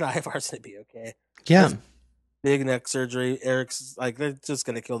fucking Ivar's gonna be okay. Yeah. Big neck surgery. Eric's like, they're just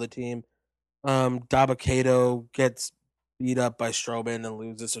gonna kill the team. Dabba-Kato gets beat up by Strowman and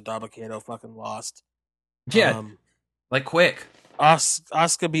loses, so Dabba-Kato fucking lost. Yeah. Like quick.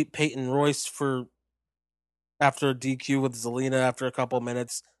 Asuka beat Peyton Royce after a DQ with Zelina after a couple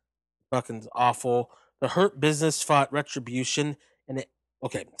minutes. Fucking awful. The Hurt Business fought Retribution, and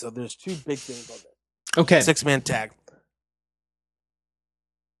okay, so there's two big things on this. Okay. 6-man tag.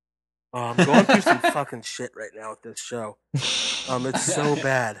 I'm going through some fucking shit right now with this show. It's so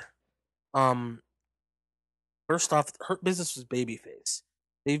bad. First off, Hurt Business was babyface.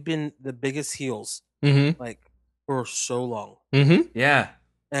 They've been the biggest heels like for so long. Yeah.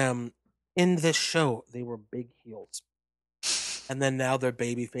 In this show, they were big heels, and then now they're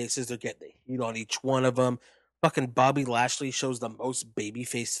baby faces. They're getting the heat on each one of them. Fucking Bobby Lashley shows the most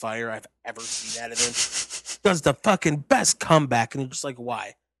babyface fire I've ever seen out of him. Does the fucking best comeback, and you're just like,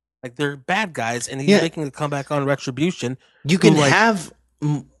 why? Like they're bad guys, and he's making a comeback on Retribution. You can have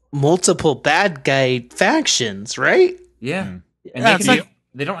multiple bad guy factions, right? Yeah. And Yeah,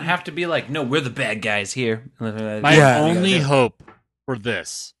 they don't have to be like, no, we're the bad guys here. My only hope for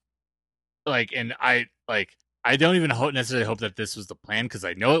this, and I don't even necessarily hope that this was the plan because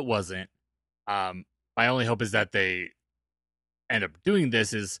I know it wasn't. My only hope is that they end up doing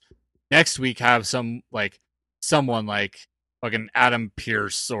this is next week have someone like fucking Adam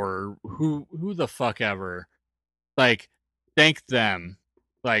Pearce or who the fuck ever, like, thank them,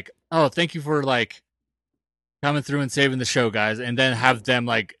 like, oh, thank you for like coming through and saving the show, guys, and then have them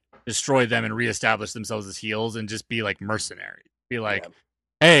like destroy them and reestablish themselves as heels and just be like mercenaries. Be like,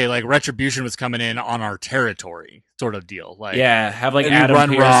 hey, like Retribution was coming in on our territory, sort of deal. Like, have like Adam run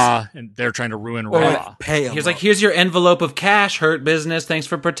Pearce. Raw, and they're trying to ruin Raw. Pay him. He's like, here's your envelope of cash, Hurt Business. Thanks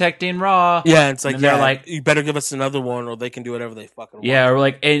for protecting Raw. Yeah, it's like, they're like, you better give us another one, or they can do whatever they fucking want. Yeah, or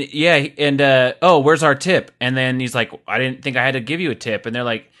like, and oh, where's our tip? And then he's like, I didn't think I had to give you a tip. And they're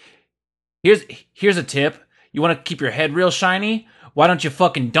like, here's a tip. You want to keep your head real shiny? Why don't you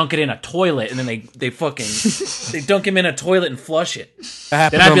fucking dunk it in a toilet? And then they fucking they dunk him in a toilet and flush it.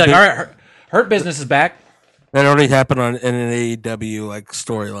 Then I'd be like, all right, Hurt Business is back. That already happened in an AEW like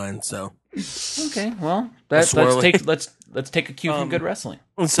storyline. So okay, well, let's take a cue from good wrestling.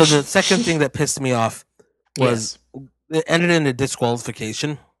 So the second thing that pissed me off was it ended in a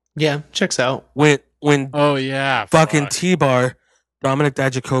disqualification. Yeah, checks out. When fucking T-Bar, Dominic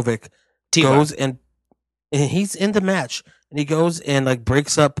Dijakovic goes and he's in the match and he goes and like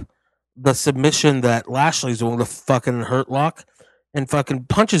breaks up the submission that Lashley's doing, the fucking hurt lock, and fucking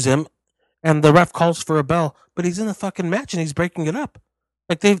punches him, and the ref calls for a bell, but he's in the fucking match and he's breaking it up.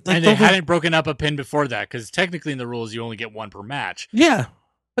 Like they hadn't broken up a pin before that because technically in the rules you only get one per match. Yeah.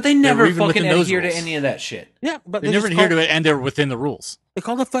 But they never fucking adhere to any of that shit. Yeah, but they never adhere to it, and they're within the rules. They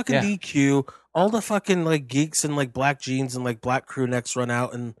call the fucking DQ. All the fucking like geeks and like black jeans and like black crew necks run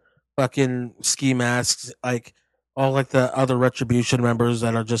out and fucking ski masks. Like all like the other Retribution members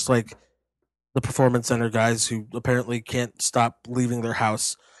that are just like the Performance Center guys who apparently can't stop leaving their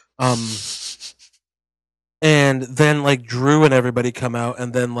house. And then like Drew and everybody come out,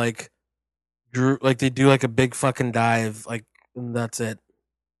 and then like Drew, like they do like a big fucking dive, like, and that's it.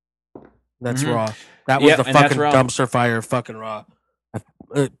 That's Raw. That was the fucking dumpster fire fucking Raw.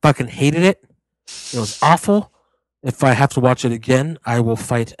 I fucking hated it. It was awful. If I have to watch it again, I will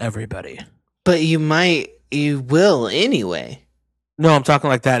fight everybody. But you will anyway. No, I'm talking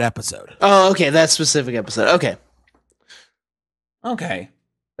like that episode. Oh, okay, that specific episode. Okay.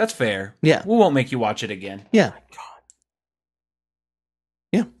 That's fair. Yeah. We won't make you watch it again. Yeah. Oh my God.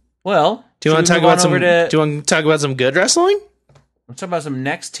 Yeah. Well, do you want to talk about some good wrestling? Let's talk about some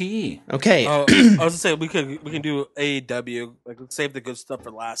next T. Okay. I was gonna say we can do AEW. Like, let's save the good stuff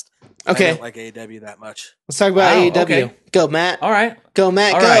for last. Okay. I don't like AEW that much. Let's talk about AEW. Okay. Go, Matt. All right. Go,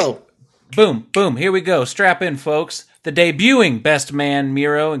 Matt. All go. right. Boom, boom. Here we go. Strap in, folks. The debuting Best Man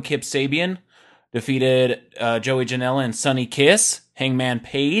Miro and Kip Sabian defeated Joey Janela and Sonny Kiss. Hangman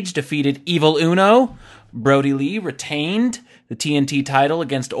Page defeated Evil Uno. Brody Lee retained the TNT title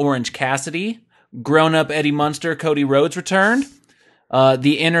against Orange Cassidy. Grown-up Eddie Munster, Cody Rhodes returned.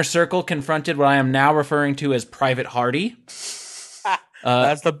 The Inner Circle confronted what I am now referring to as Private Hardy.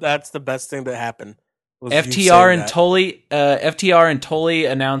 That's the best thing that happened. FTR and Tully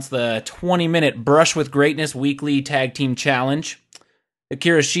announced the 20-minute Brush with Greatness Weekly Tag Team Challenge.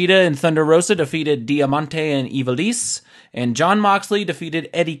 Akira Shida and Thunder Rosa defeated Diamante and Ivelisse, and Jon Moxley defeated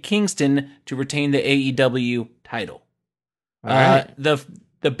Eddie Kingston to retain the AEW title. All right.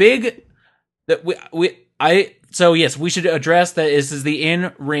 So yes, we should address that this is the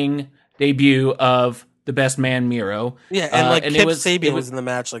in-ring debut of the Best Man Miro. Yeah, and Kip Sabian was in the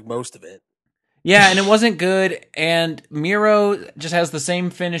match like most of it. Yeah, and it wasn't good. And Miro just has the same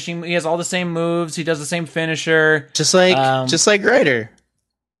finishing. He has all the same moves. He does the same finisher, just like Ryder.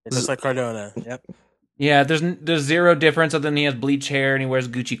 Just like Cardona. Yep. Yeah, there's zero difference other than he has bleach hair and he wears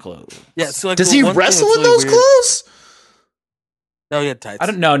Gucci clothes. Yeah. So like, does he wrestle in those clothes? No, he had tights. I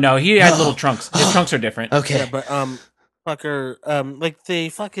don't know. No, he had little trunks. His trunks are different. Okay. Yeah, but like they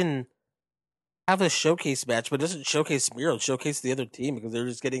fucking have a showcase match, but it doesn't showcase Miro. It showcase the other team because they're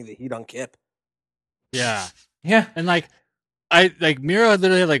just getting the heat on Kip. Yeah. Yeah. And Miro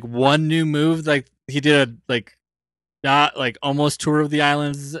literally had like one new move. Like he did a not like almost Tour of the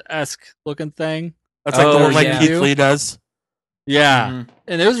Islands-esque looking thing. That's like the one like yeah. Keith Lee does. Yeah. Mm-hmm.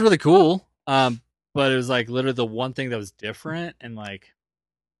 And it was really cool. But it was like literally the one thing that was different and like.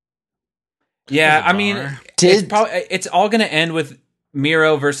 Yeah, I mean, it's all going to end with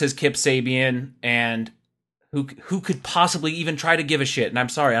Miro versus Kip Sabian, and who could possibly even try to give a shit. And I'm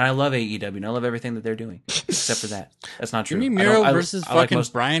sorry, and I love AEW, and I love everything that they're doing, except for that. That's not true. Give me Miro versus fucking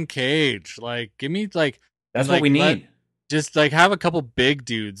Brian Cage. Like, give me like. That's what we need. Just like have a couple big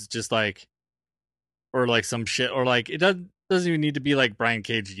dudes, just like, or like some shit, or like it doesn't even need to be like Brian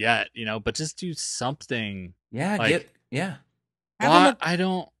Cage yet, but just do something. Yeah, like, I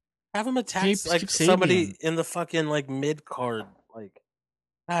don't have him attack like somebody in the fucking like mid card, like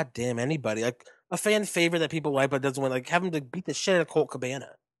god damn anybody, like a fan favorite that people like but doesn't win. Like have him to beat the shit out of Colt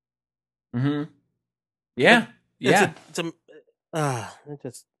Cabana. Mm-hmm. Yeah, yeah.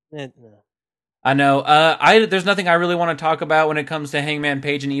 I know. There's nothing I really want to talk about when it comes to Hangman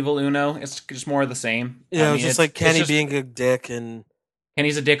Page and Evil Uno. It's just more of the same. Yeah, it's just like Kenny being a dick, and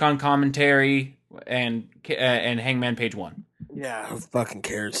Kenny's a dick on commentary, and Hangman Page won. Yeah, who fucking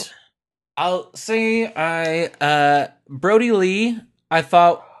cares? I'll say Brody Lee, I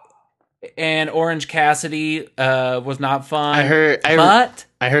thought, and Orange Cassidy was not fun. I heard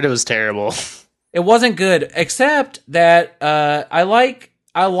it was terrible. It wasn't good, except that I like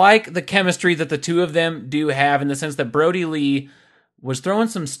the chemistry that the two of them do have in the sense that Brody Lee was throwing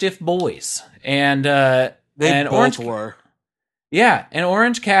some stiff boys, and both were. Yeah, and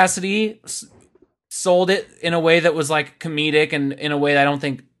Orange Cassidy sold it in a way that was like comedic and in a way that I don't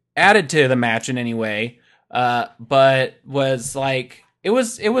think added to the match in any way, but was like it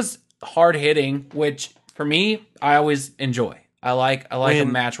was hard hitting, which for me I always enjoy. I like a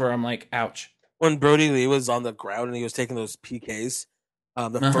match where I'm like, ouch. When Brody Lee was on the ground and he was taking those PKs.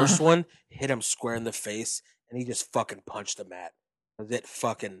 The first one hit him square in the face, and he just fucking punched the mat. It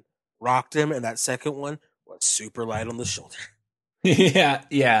fucking rocked him, and that second one was super light on the shoulder.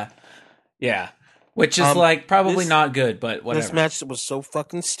 yeah. Which is probably not good, but whatever. This match was so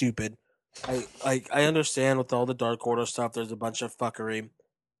fucking stupid. I understand with all the Dark Order stuff, there's a bunch of fuckery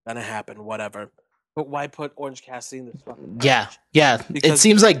gonna happen, whatever. But why put Orange Cassidy in this fucking match? Yeah. It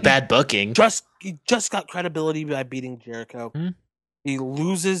seems like bad booking. He just got credibility by beating Jericho. Mm-hmm. He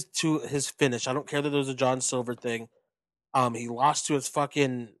loses to his finish. I don't care that there was a John Silver thing. He lost to his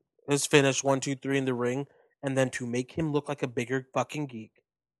finish 1, 2, 3 in the ring, and then to make him look like a bigger fucking geek,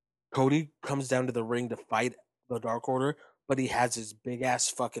 Cody comes down to the ring to fight the Dark Order, but he has his big ass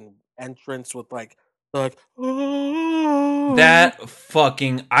fucking entrance with that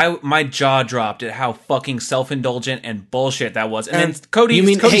fucking my jaw dropped at how fucking self-indulgent and bullshit that was. And then Cody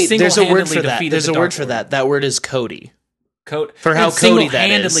there's a word for that. There's a word for that. That word is Cody. For how Cody that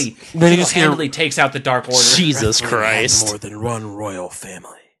is. Single-handedly takes out the Dark Order. Jesus Christ. More than one royal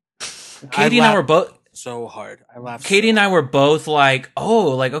family. Katie and I were both so hard. I laughed. Katie and I were both like,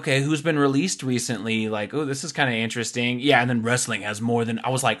 okay, who's been released recently? Like, this is kind of interesting. Yeah, and then wrestling has more than. I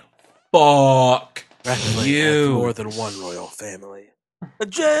was like, fuck. Practically have more than one royal family.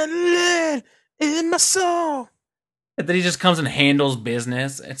 Adrenaline in my soul. And then he just comes and handles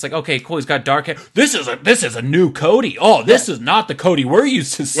business. It's like, okay, cool. He's got dark hair. This is a new Cody. Oh, this is not the Cody we're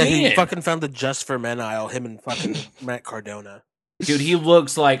used to seeing. Yeah, he fucking found the Just for Men aisle. Him and fucking Matt Cardona. Dude, he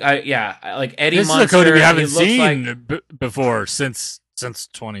looks like like Eddie This Munster. is a Cody we haven't seen like, before since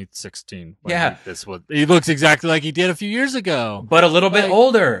 2016. Yeah, he looks exactly like he did a few years ago, but a little bit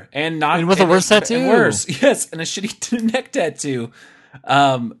older and with a worse tattoo. And worse, yes, and a shitty neck tattoo.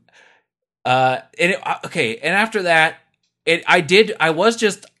 Okay, and after that, I was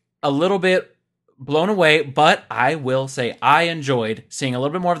just a little bit blown away, but I will say I enjoyed seeing a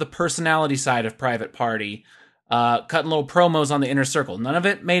little bit more of the personality side of Private Party, cutting little promos on the Inner Circle. None of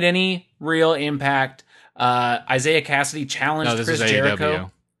it made any real impact. Isaiah Cassidy challenged Chris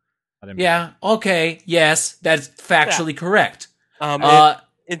Jericho. Yeah, okay, yes, that's factually correct.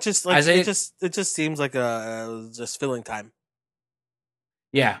 It just seems like just filling time.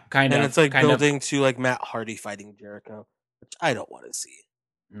 Yeah, kind of. And it's like building to like Matt Hardy fighting Jericho, which I don't want to see.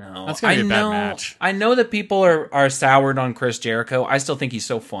 No, that's gonna be a bad match. I know that people are soured on Chris Jericho. I still think he's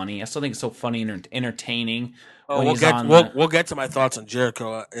so funny. I still think it's so funny and entertaining. Oh, we'll get to my thoughts on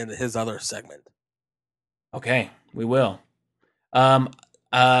Jericho in his other segment. Okay, we will.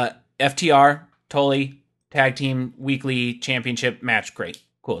 FTR, Tully, tag team weekly championship match. Great,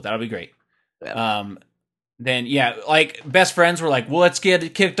 cool. That'll be great. Yeah. Then like best friends were like, well, let's get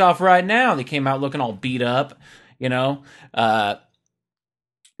it kicked off right now. They came out looking all beat up, you know.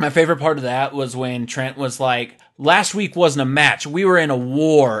 My favorite part of that was when Trent was like, last week wasn't a match. We were in a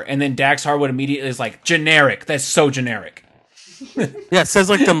war. And then Dax Harwood immediately is like, generic. That's so generic. Yeah, it says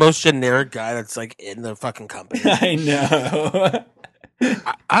like the most generic guy that's like in the fucking company. I know.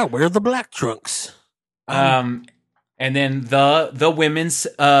 I wear the black trunks. And then the women's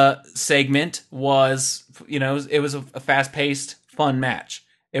segment was, it was a fast-paced, fun match.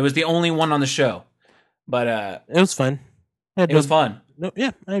 It was the only one on the show. But it was fun. It was fun.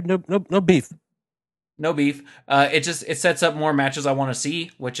 I had no beef. No beef. It sets up more matches I want to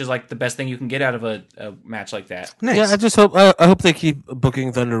see, which is like the best thing you can get out of a match like that. Nice. Yeah, I just hope I hope they keep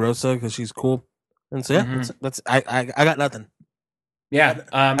booking Thunder Rosa because she's cool. And so that's I got nothing. Yeah,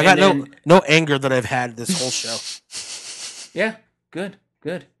 I got no anger that I've had this whole show. Yeah, good.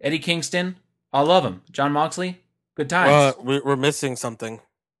 Eddie Kingston, I love him. John Moxley, good times. We're missing something.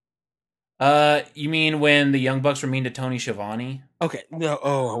 You mean when the Young Bucks were mean to Tony Schiavone? Okay,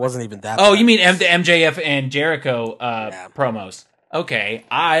 no, it wasn't even that. Oh, bad. You mean the MJF and Jericho promos? Okay,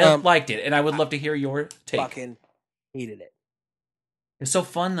 I liked it, and I would love to hear your take. Fucking hated it. It's so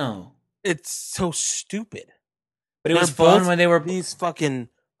fun though. It's so stupid. But it was fun when they were these fucking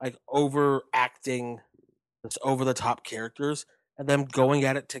like overacting, this over the top characters, and them going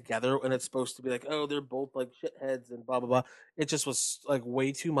at it together. And it's supposed to be like, oh, they're both like shitheads and blah blah blah. It just was like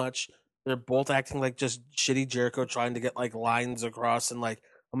way too much. They're both acting like just shitty Jericho trying to get like lines across and like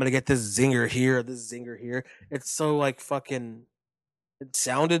I'm gonna get this zinger here, this zinger here. It's so like fucking. It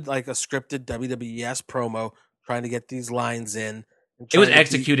sounded like a scripted WWES promo trying to get these lines in. It was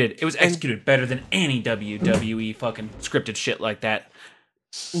executed. It was executed better than any WWE fucking scripted shit like that.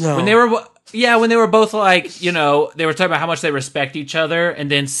 No. When they were both like, they were talking about how much they respect each other, and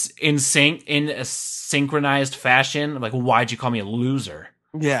then in a synchronized fashion, like, why'd you call me a loser?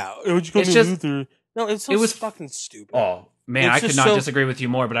 Yeah, would you call me a loser? No, it was fucking stupid. Oh man, I could not disagree with you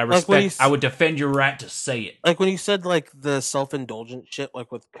more, but I respect. I would defend your right to say it. Like when you said like the self-indulgent shit,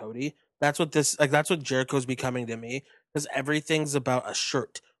 like with Cody. That's what Jericho's becoming to me. Because everything's about a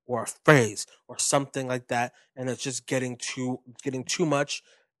shirt or a phrase or something like that, and it's just getting too much.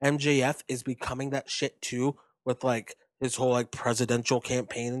 MJF is becoming that shit too, with like his whole like presidential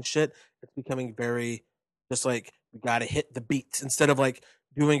campaign and shit. It's becoming very just like we gotta hit the beats instead of like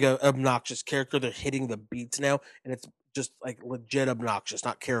doing a obnoxious character. They're hitting the beats now, and it's just like legit obnoxious,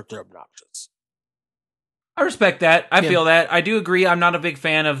 not character obnoxious. I respect that. I feel that. I do agree. I'm not a big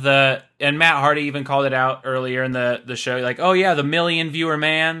fan of and Matt Hardy even called it out earlier in the show. Like, oh yeah, the million viewer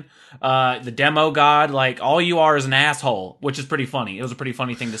man, the demo god, like all you are is an asshole, which is pretty funny. It was a pretty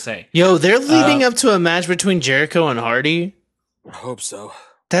funny thing to say. Yo, they're leading up to a match between Jericho and Hardy. I hope so.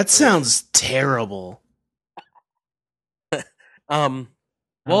 That sounds terrible. Well,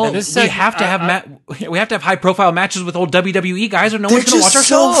 we have to have high profile matches with old WWE guys, or no one's gonna watch our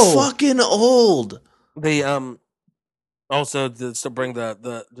show. They're so fucking old. They also to bring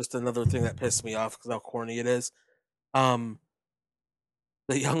the just another thing that pissed me off because how corny it is. The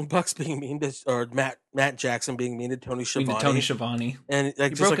the Young Bucks being mean to, or Matt Jackson being mean to Tony Schiavone. And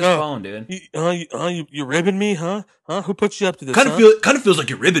like, He just broke like, his phone, dude. You ribbing me, huh? Who put you up to this? Kind of feels like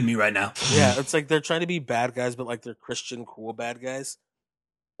you're ribbing me right now. Yeah, it's like they're trying to be bad guys, but like they're Christian cool bad guys.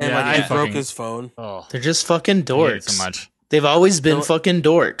 And Yeah, like he I broke fucking- his phone. Oh, They're just fucking I hate it dorks. so much. They've always been They're- fucking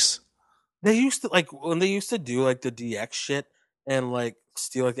dorks. They used to like when they used to do like the DX shit and like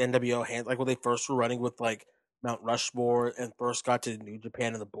steal like the NWO hands, like when they first were running with like Mount Rushmore and first got to New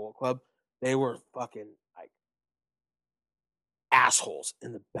Japan and the Bullet Club. They were fucking like assholes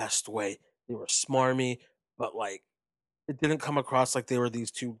in the best way. They were smarmy, but like it didn't come across like they were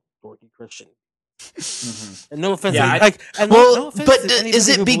these two dorky Christian. Mm-hmm. And no offense, Yeah, no offense but to anybody is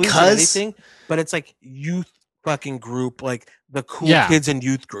it who believes in because- anything, but it's like youth fucking group, like the cool Yeah. kids in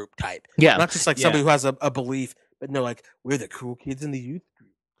youth group type. Yeah. Not just like Yeah. somebody who has a belief, but no, like we're the cool kids in the youth group.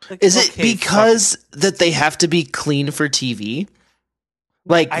 Like, Is it okay, because that they have to be clean for TV?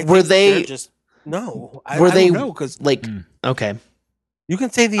 Like, I were think they're they just no? were I they don't know because like Mm. okay? you can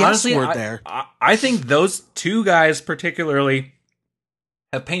say the Honestly, S word there. I think those two guys particularly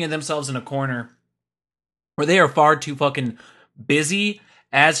have painted themselves in a corner where they are far too fucking busy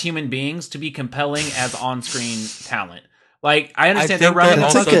as human beings to be compelling as on-screen talent. Like, I I understand think they're running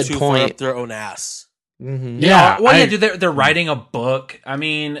That's also a good too far point. up their own ass. Mm-hmm. Yeah, well, yeah, I- dude, they're writing a book. I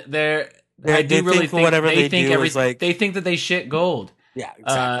mean, I They do really think think whatever they think do is everything. like- They think that they shit gold. Yeah,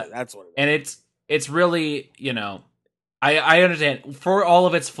 exactly. That's what. It is. And it's really, I understand for all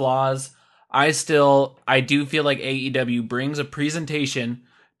of its flaws. I do feel like AEW brings a presentation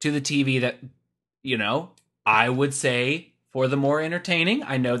to the TV that, I would say for the more entertaining.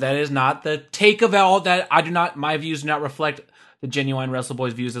 I know that is not the take of all that. My views do not reflect the Genuine Wrestle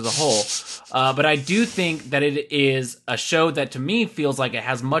Boys views as a whole. But I do think that it is a show that to me feels like it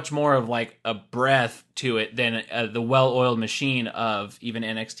has much more of like a breath to it than the well-oiled machine of even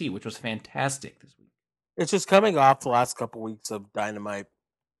NXT, which was fantastic this week. It's just coming off the last couple weeks of Dynamite,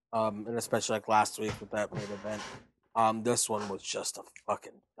 and especially like last week with that main event. This one was just a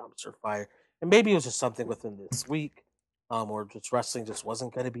fucking dumpster fire, and maybe it was just something within this week, or just wrestling just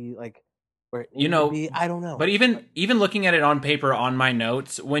wasn't going to be like where it needed to be. I don't know. But even looking at it on paper on my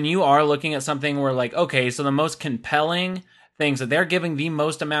notes, when you are looking at something where like, okay, so the most compelling things that they're giving the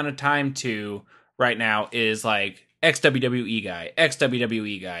most amount of time to right now is like ex-WWE guy,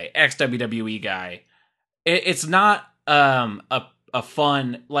 ex-WWE guy, ex-WWE guy. It's not a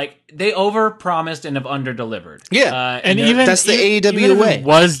fun, like they over-promised and have under-delivered. Yeah, and they're- even that's the AEW even if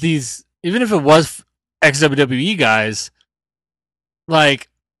way. Even if it was ex WWE guys, like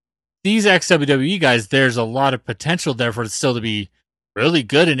these ex WWE guys, there's a lot of potential there for it still to be really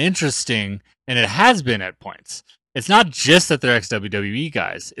good and interesting, and it has been at points. It's not just that they're ex WWE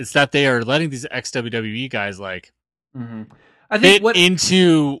guys; it's that they are letting these ex WWE guys like I think fit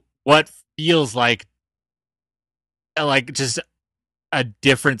into what feels like just a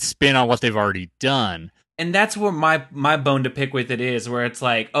different spin on what they've already done. and that's where my bone to pick with it is, where it's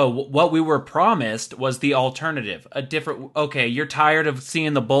like, oh, what we were promised was the alternative, a different. Okay, you're tired of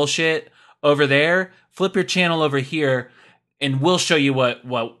seeing the bullshit over there. Flip your channel over here, and we'll show you what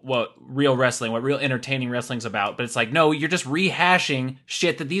real wrestling, what real entertaining wrestling's about. But it's like, no, you're just rehashing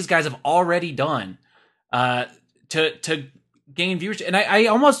shit that these guys have already done, to gain viewership. And I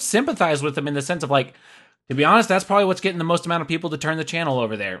almost sympathize with them in the sense of like, to be honest, that's probably what's getting the most amount of people to turn the channel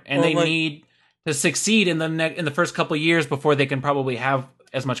over there, and they need to succeed in the first couple of years before they can probably have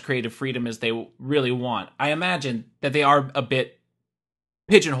as much creative freedom as they really want. I imagine that they are a bit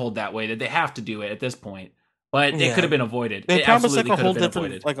pigeonholed that way, that they have to do it at this point, but it could have been avoided. They It promised like absolutely a could whole have been different,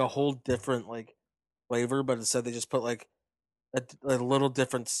 avoided. like a whole different like flavor, but instead they just put like a little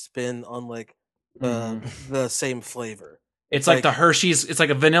different spin on like the same flavor. It's like the Hershey's. It's like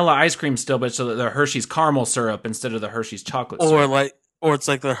a vanilla ice cream still, but so the Hershey's caramel syrup instead of the Hershey's chocolate syrup. Or it's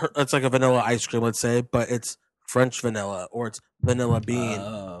like it's like a vanilla ice cream, let's say, but it's French vanilla, or it's vanilla bean.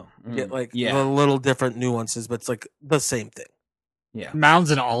 Get like the little different nuances, but it's like the same thing. Yeah, Mounds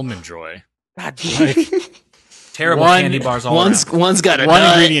and almond joy. God damn. terrible One- candy bars all One's got a One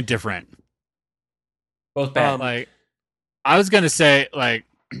nut. ingredient different. both bad. Like I was gonna say, like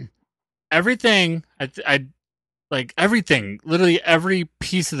everything. I like everything. Literally every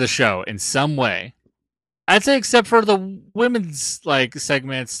piece of the show in some way. I'd say except for the women's like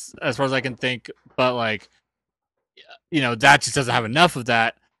segments, as far as I can think. But like, that just doesn't have enough of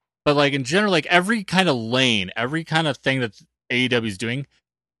that. But like in general, like every kind of lane, every kind of thing that AEW is doing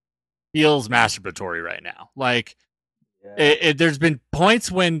feels masturbatory right now. Like there's been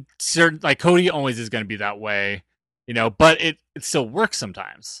points when certain, like Cody always is going to be that way, but it still works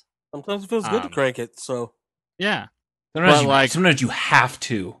sometimes. Sometimes it feels good to crank it. So Yeah. Sometimes you have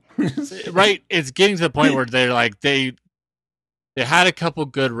to. Right, it's getting to the point where they're like they had a couple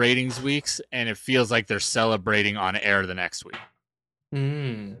good ratings weeks, and it feels like they're celebrating on air the next week.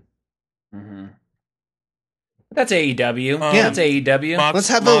 Mm-hmm. That's AEW. Yeah. That's AEW. Let's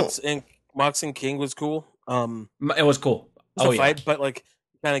have Mox and King was cool. It was cool. It was a fight, but like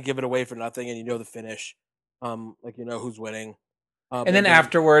kind of give it away for nothing, and you know the finish. Like you know who's winning. And then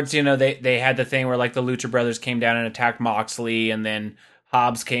afterwards, you know, they had the thing where like the Lucha Brothers came down and attacked Moxley, and then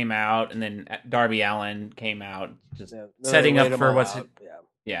Hobbs came out, and then Darby Allin came out, just setting up for what's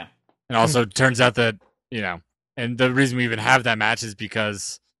yeah. And also, it turns out that and the reason we even have that match is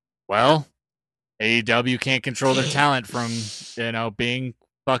because, well, AEW can't control their talent from being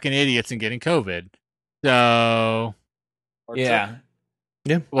fucking idiots and getting COVID. So yeah.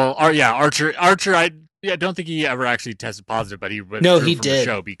 Well, Archer. I don't think he ever actually tested positive, but he withdrew he from did. the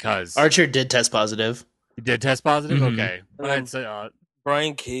show because Archer did test positive. He did test positive. Mm-hmm. Okay, I'd say,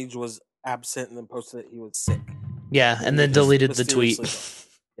 Brian Cage was absent and then posted that he was sick. Yeah, and then deleted the tweet.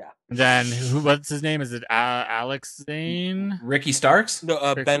 Yeah. Then what's his name? Is it Alex Zane? Ricky Starks?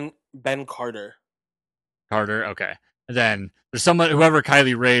 No, Ben Carter. Carter. Okay. And then there's whoever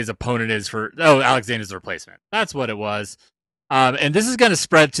Kylie Ray's opponent is for. Oh, Alex Zane is the replacement. That's what it was. And this is going to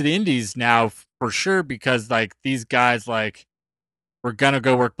spread to the indies now for sure because like these guys like we're going to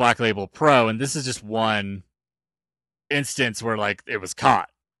go work Black Label Pro, and this is just one instance where like it was caught,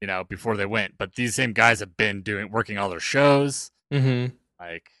 before they went. But these same guys have been working all their shows. Mm-hmm.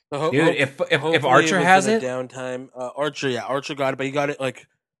 Like, dude, if Archer has it, downtime. Archer got it, but he got it like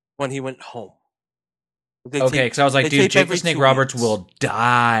when he went home. Okay, because I was like, dude, Jake the Snake Roberts will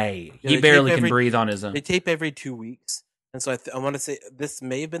die. He barely can breathe on his own. They tape every 2 weeks, and so I want to say this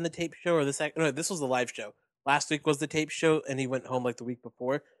may have been the tape show, or this was the live show. Last week was the tape show, and he went home like the week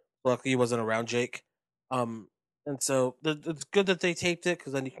before. Luckily, he wasn't around Jake. And so it's good that they taped it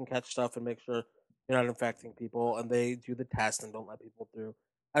because then you can catch stuff and make sure you're not infecting people, and they do the test and don't let people through.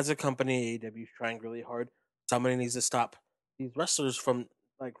 As a company, AEW is trying really hard. Somebody needs to stop these wrestlers from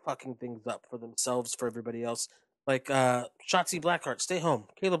like fucking things up for themselves, for everybody else. Like Shotzi Blackheart, stay home.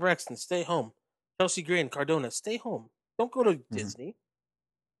 Caleb Braxton, stay home. Chelsea Gray and Cardona, stay home. Don't go to Disney.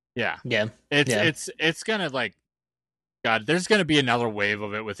 Yeah. It's gonna like, God, there's gonna be another wave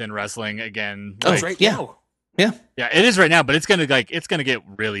of it within wrestling again. Oh, like, right now. Yeah, it is right now, but it's gonna get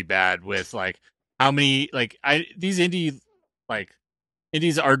really bad with like how many these indies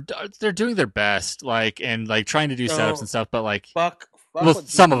they're doing their best and trying to do setups and stuff, but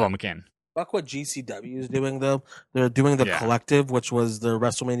some of them can. Fuck what GCW is doing though. They're doing the Collective, which was the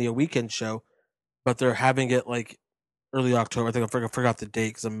WrestleMania weekend show, but they're having it like early October. I think I forgot the date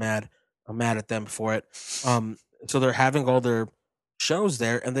because I'm mad. I'm mad at them for it. So they're having all their shows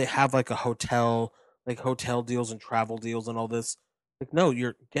there, and they have like a hotel deals and travel deals and all this. Like, no,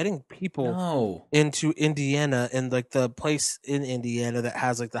 you're getting people into Indiana and like the place in Indiana that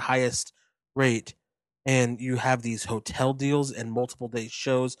has like the highest rate, and you have these hotel deals and multiple day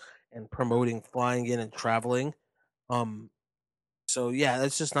shows and promoting flying in and traveling. So yeah,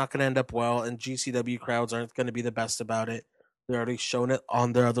 it's just not going to end up well, and GCW crowds aren't going to be the best about it. They're already shown it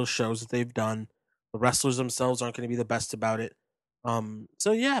on their other shows that they've done. The wrestlers themselves aren't going to be the best about it.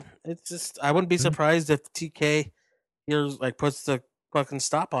 So yeah, it's just I wouldn't be surprised if TK here puts the fucking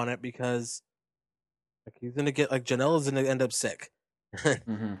stop on it because he's gonna get Janela's gonna end up sick.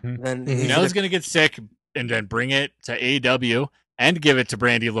 Then Janela's gonna get sick and then bring it to AEW and give it to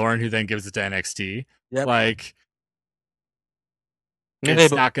Brandy Lauren, who then gives it to NXT. Yep.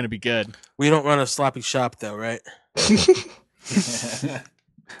 It's not gonna be good. We don't run a sloppy shop though, right?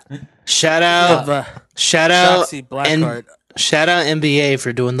 Shout out Blackheart. Shout out NBA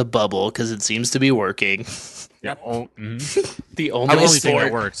for doing the bubble because it seems to be working. Yeah, the only thing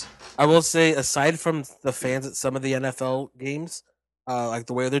that works. I will say, aside from the fans at some of the NFL games, like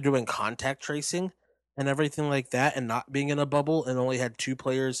the way they're doing contact tracing and everything like that, and not being in a bubble, and only had 2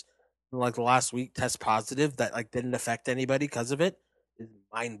 players in the last week test positive that didn't affect anybody because of it, is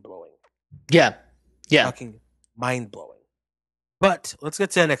mind blowing. Yeah, fucking mind blowing. But let's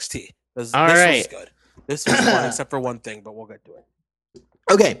get to NXT because this was good. This was fun, except for one thing, but we'll get to it.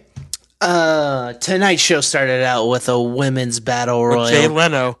 Okay. Tonight's show started out with a women's battle royal. Jay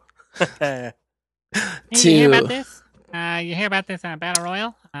Leno. You hear about this? You hear about this battle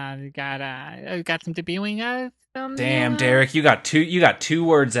royal? You got some debuting. Damn, Derek, you got 2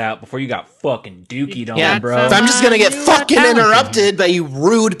 words out before you got fucking dookied on, bro. So I'm just gonna get fucking interrupted by you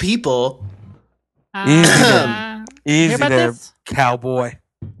rude people. Easy there, cowboy.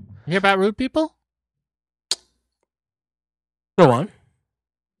 You hear about rude people? Go on.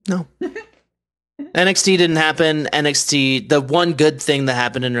 No. NXT didn't happen. NXT, the one good thing that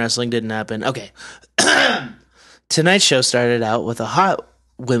happened in wrestling didn't happen. Okay. Tonight's show started out with a hot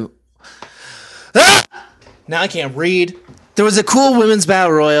now I can't read. There was a cool women's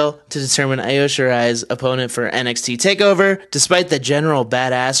battle royal to determine Io Shirai's opponent for NXT TakeOver. Despite the general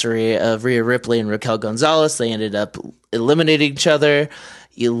badassery of Rhea Ripley and Raquel Gonzalez, they ended up eliminating each other,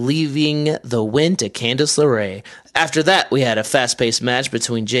 leaving the win to Candice LeRae. After that, we had a fast-paced match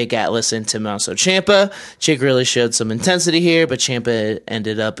between Jake Atlas and Tommaso Ciampa. Jake really showed some intensity here, but Ciampa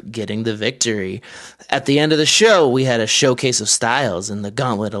ended up getting the victory. At the end of the show, we had a showcase of styles in the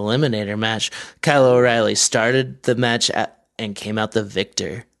Gauntlet Eliminator match. Kyle O'Reilly started the match and came out the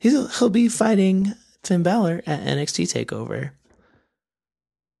victor. He'll be fighting Finn Balor at NXT TakeOver.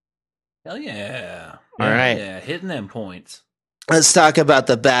 Hell yeah. All right. Yeah, hitting them points. Let's talk about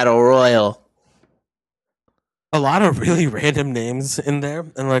the Battle Royal. A lot of really random names in there,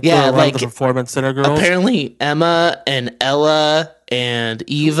 and like Yeah, a lot like of the Performance Center girls. Apparently, Emma and Ella and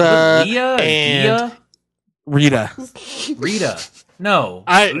Eva Leah and Rita. No.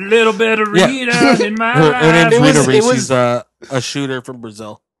 I- A little bit of Yeah. Rita in my Her life. name's It Rita was- Reese. it was- She's a shooter from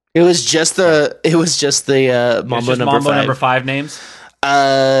Brazil. it was just the Mambo It's just number Mambo five. number 5 names.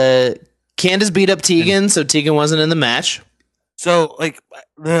 Candace beat up Tegan, so Tegan wasn't in the match. So, like,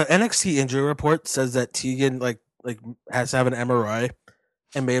 the NXT injury report says that Tegan like has to have an MRI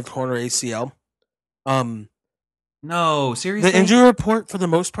and may have torn her ACL. No, seriously? The injury report for the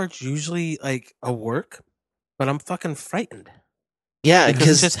most part is usually like a work, but I'm fucking frightened Yeah, because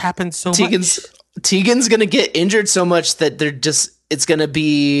because it just happens so Tegan's much. Tegan's gonna get injured so much that it's gonna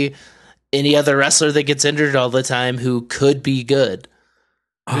be any other wrestler that gets injured all the time who could be good.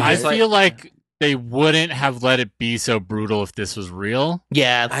 I Just like- feel like they wouldn't have let it be so brutal if this was real.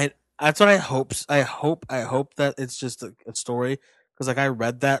 Yeah, That's what I hope. I hope that it's just a story because like I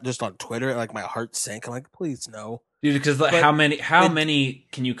read that just on Twitter, and, like my heart sank. I'm like, please no. Dude, because But how it- many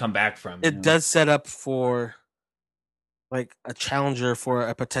can you come back from? you It know? does set up for like a challenger for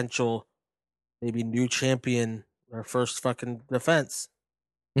a potential maybe new champion or first fucking defense,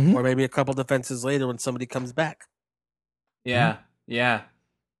 Mhm. or maybe a couple defenses later when somebody comes back. Yeah, yeah.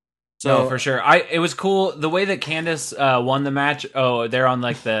 So No, for sure. It was cool the way that Candace won the match. Oh, they're on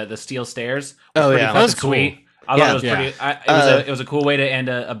like the steel stairs. Oh, Pretty yeah. fucking That was cool. sweet. I Yeah. thought it was Yeah. pretty. It was a cool way to end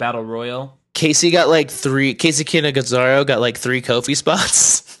a battle royal. Casey Canagazzaro got like 3 Kofi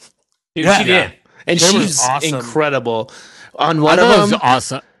spots, Dude, Yeah. she did. and That was she's awesome. incredible. On I one thought it of was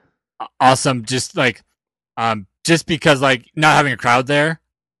them, awesome. Just like, just because like not having a crowd there,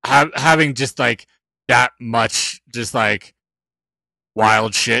 having just like that much, just like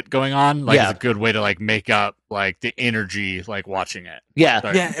wild shit going on, like Yeah. is a good way to like make up like the energy, like watching it. yeah.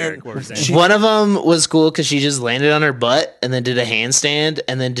 Sorry, Yeah, Derek, and what were you saying? One of them was cool because she just landed on her butt and then did a handstand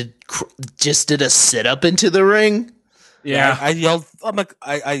and then just did a sit up into the ring. Yeah. I yelled. I'm like,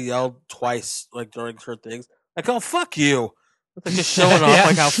 I yelled twice like during her things. Like, oh fuck you! Like just showing Yeah. off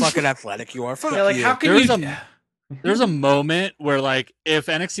like how fucking athletic you are. Fuck Yeah, like you. how can There's you? There's a moment where like if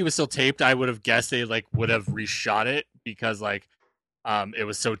NXT was still taped, I would have guessed they like would have reshot it because like it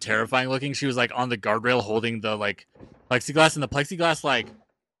was so terrifying looking. She was like on the guardrail holding the like plexiglass, and the plexiglass like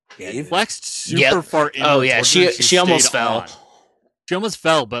Dave? flexed super Yep. far in. Oh, yeah, she almost stayed fell. on. She almost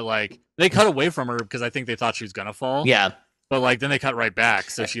fell, but like they cut away from her because I think they thought she was gonna fall. Yeah, But like then they cut right back,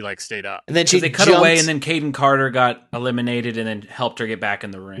 so she like stayed up. and then she They cut jumped. away, and then Caden Carter got eliminated, and then helped her get back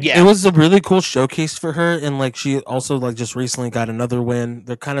in the ring. Yeah. It was a really cool showcase for her, and like she also like just recently got another win.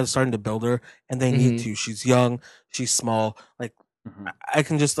 They're kind of starting to build her, and they need Mhm. to. She's young, she's small. Like Mhm. I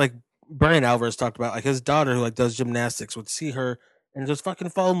can just like Brian Alvarez talked about, like his daughter who like does gymnastics would see her and just fucking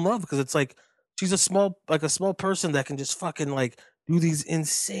fall in love because it's like she's a small person that can just fucking like do these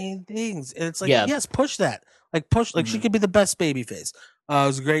insane things, and it's like Yeah. yes, push that, like push, like she Mhm. could be the best baby face. It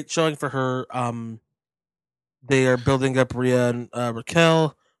was a great showing for her. They are building up Rhea and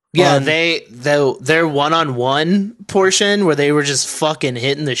Raquel. Yeah, fun. their one-on-one portion where they were just fucking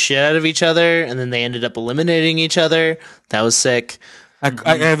hitting the shit out of each other, and then they ended up eliminating each other. That was sick.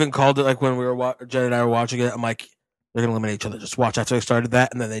 I haven't called it like when we were Jen and I were watching it. I'm like, they're gonna eliminate each other. Just watch after they started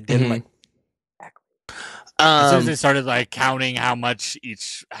that, and then they did. Mhm. Like, As soon as Um, they started like counting how much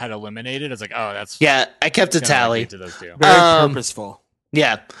each had eliminated, I was like, oh, that's yeah, I kept a gonna, like, tally. lead to those two. very Um, purposeful.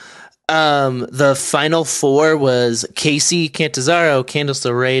 Yeah. The final 4 was Casey Cantazzaro, Candice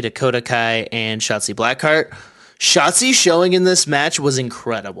LeRae, Dakota Kai, and Shotzi Blackheart. Shotzi showing in this match was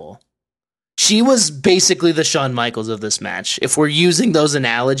incredible. She was basically the Shawn Michaels of this match. If we're using those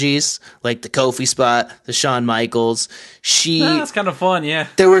analogies, like the Kofi spot, the Shawn Michaels, That's kind of fun. Yeah.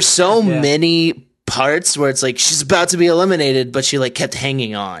 there were so Yeah. many parts where it's like she's about to be eliminated, but she like kept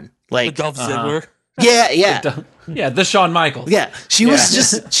hanging on. The Like Dolph uh-huh. Ziggler. Yeah, the Shawn Michaels. Yeah, she was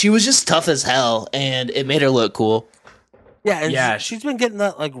just tough as hell, and it made her look cool. Yeah, and she's been getting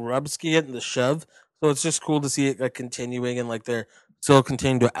that like rub ski and the shove, so it's just cool to see it like continuing and like they're still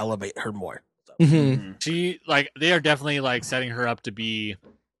continuing to elevate her more. So. Mm-hmm. She like they are definitely like setting her up to be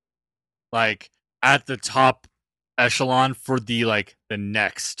like at the top echelon for the like the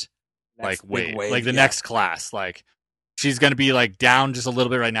next like wave, like the next class. Like she's gonna be like down just a little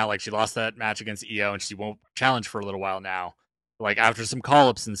bit right now. Like she lost that match against EO and she won't challenge for a little while now. Like after some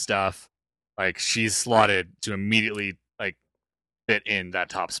call-ups and stuff, like she's slotted to immediately like fit in that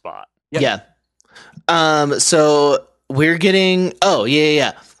top spot. Yep. Yeah. So we're getting so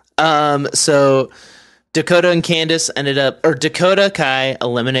Dakota and Candice Dakota Kai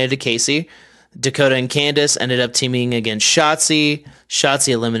eliminated Casey. Dakota and Candice ended up teaming against Shotzi. Shotzi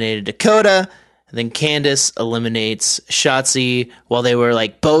eliminated Dakota. And then Candice eliminates Shotzi while they were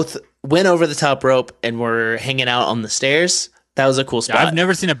like both went over the top rope and were hanging out on the stairs. That was a cool spot. Yeah, I've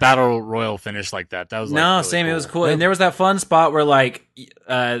never seen a battle royal finish like that. That was like, really same. cool. It was cool, and there was that fun spot where like,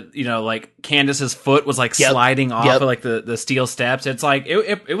 like Candace's foot was like sliding off of like the steel steps. It's like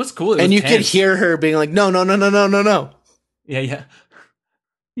it was cool. And you could hear her being like, no. Yeah.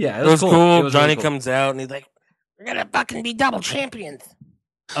 It was cool. It was Johnny really cool. Comes out and he's like, "We're gonna fucking be double champions."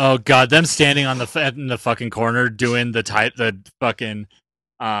 Oh god, them standing on in the fucking corner doing the fucking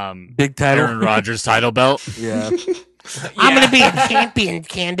big title, Aaron Rodgers title belt. Yeah. I'm gonna be a champion,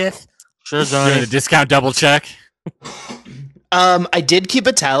 Candice. Sure, Johnny. Doing the discount double check. I did keep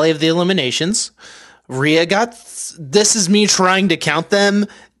a tally of the eliminations. Rhea got. This is me trying to count them,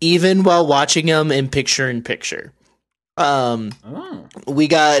 even while watching them in picture. We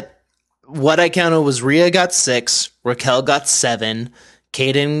got what I counted was Rhea got 6, Raquel got 7,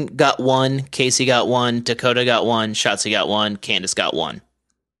 Kaden got 1, Casey got 1, Dakota got 1, Shotzi got 1, Candice got 1.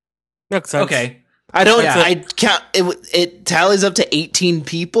 Makes sense. Okay. I don't. Yeah. I count. It tallies up to 18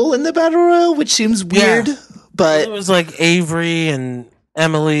 people in the battle royal, which seems weird. Yeah. But it was like Avery and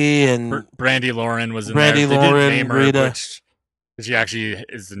Emily and Brandy Lauren was in Brandy there. Lauren, they didn't name her, Rita. which she actually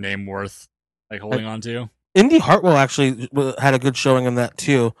is the name worth like holding on to. Indy Hartwell actually had a good showing in that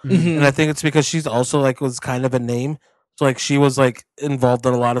too, and I think it's because she's also like was kind of a name, so like she was like involved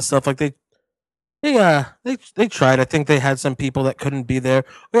in a lot of stuff. Like they tried. I think they had some people that couldn't be there.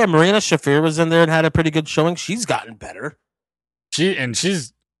 Oh, yeah, Marina Shafir was in there and had a pretty good showing. She's gotten better.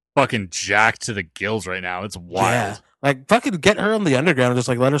 She's fucking jacked to the gills right now. It's wild. Yeah. Like fucking get her on the underground and just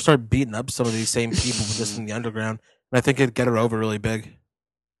like let her start beating up some of these same people just in the underground. And I think it'd get her over really big.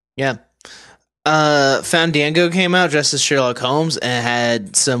 Yeah. Fandango came out dressed as Sherlock Holmes and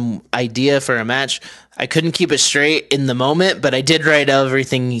had some idea for a match. I couldn't keep it straight in the moment, but I did write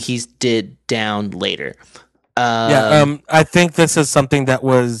everything he did down later. I think this is something that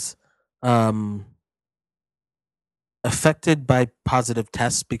was affected by positive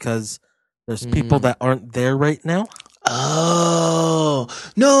tests because there's people that aren't there right now. Oh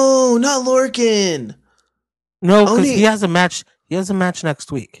no, not Lorcan. No, because he has a match. He has a match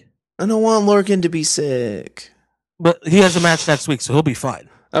next week. I don't want Lorcan to be sick. But he has a match next week, so he'll be fine.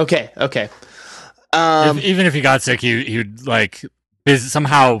 Okay. Even if he got sick, he'd like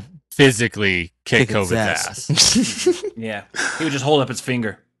somehow physically kick COVID's ass. Yeah, he would just hold up his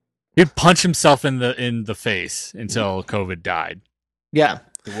finger. He'd punch himself in the face until COVID died. Yeah,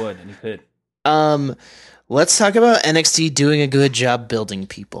 he would, and he could. Let's talk about NXT doing a good job building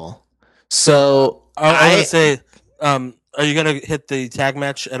people. So I would say, are you gonna hit the tag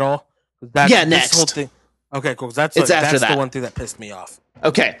match at all? Next. Whole thing. Okay, cool. That's the one thing that pissed me off.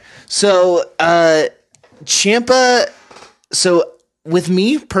 Okay, so Ciampa. So with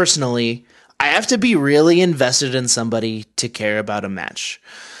me personally, I have to be really invested in somebody to care about a match.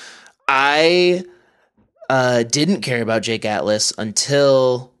 I didn't care about Jake Atlas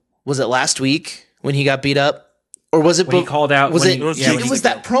until was it last week when he got beat up, or was it when he called out? Was it? It was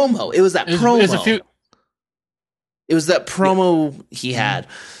that promo. It was that promo. It was that promo he had.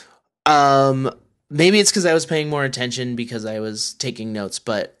 Maybe it's because I was paying more attention because I was taking notes.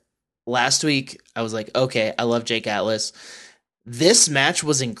 But last week I was like, okay, I love Jake Atlas. This match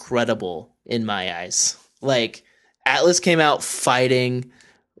was incredible in my eyes. Like Atlas came out fighting,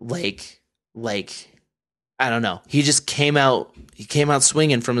 like I don't know. He just came out. He came out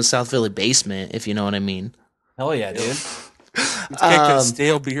swinging from the South Philly basement, if you know what I mean. Hell yeah, dude. He's kicked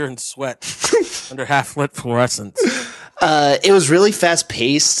stale beer and sweat under half-lit fluorescence. It was really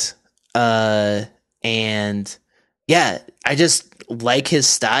fast-paced, and yeah, I just like his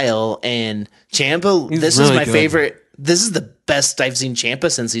style. And Ciampa, this really is my favorite. This is the best I've seen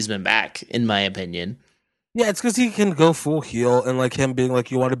Ciampa since he's been back, in my opinion. Yeah, it's because he can go full heel and like him being like,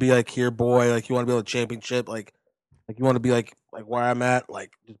 you want to be like here, boy, like you want to be able to championship, like you want to be like where I'm at,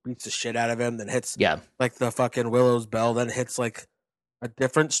 like just beats the shit out of him, then hits Yeah. like the fucking Willow's bell, then hits like a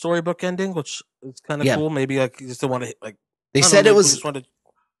different storybook ending, which is kind of Yeah. cool. Maybe like you just don't want to hit like They I don't said know, it maybe was. just wanted,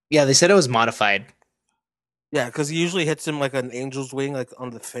 Yeah, they said it was modified. yeah, because he usually hits him like an angel's wing, like on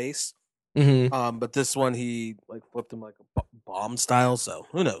the face. Mm-hmm. But this one he like flipped him like a bomb style. So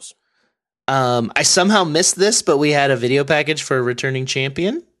who knows? I somehow missed this, but we had a video package for a returning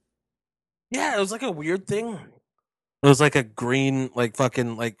champion. Yeah, it was like a weird thing. It was like a green, like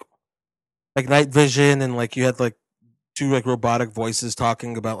fucking like night vision, and like you had like two like robotic voices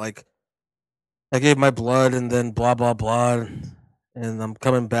talking about like I gave my blood and then blah blah blah, and I'm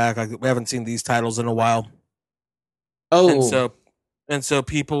coming back. Like we haven't seen these titles in a while, and Oh, so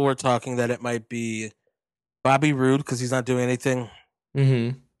people were talking that it might be Bobby Roode because he's not doing anything.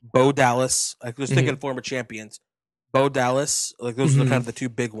 mm-hmm. Bo Dallas, like just thinking Mhm. former champions. Bo Dallas, like those are the kind of the two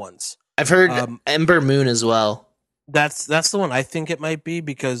big ones. I've heard Um, Ember Moon as well. That's the one I think it might be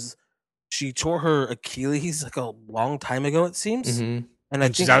because she tore her Achilles like a long time ago. It seems, Mm-hmm. and I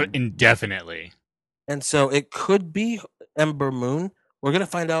And she's think, out indefinitely. and so it could be Ember Moon. We're gonna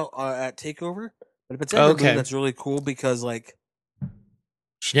find out at Takeover. But if it's Ember Okay. Moon, that's really cool because like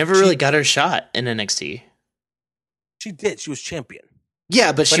She never really got her shot in NXT. she did, she was champion.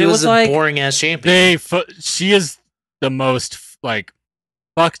 Yeah, but she it was was a like- boring ass champion. She is the most like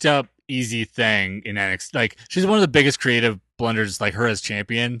fucked up easy thing in NXT. Like she's one of the biggest creative blunders, like her as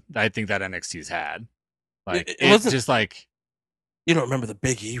champion. I think that NXT's had. Like It it's wasn't- just like You don't remember the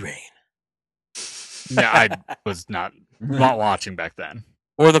Big E reign no, I was not watching back then.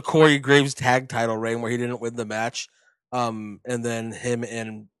 or the Corey Graves tag title reign where he didn't win the match, and then him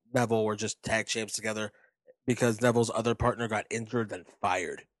and Neville were just tag champs together because Neville's other partner got injured and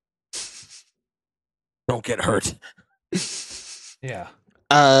fired. Don't get hurt. Yeah.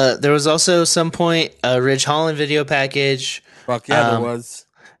 There was also some point a Ridge Holland video package, Fuck yeah, there Um, was.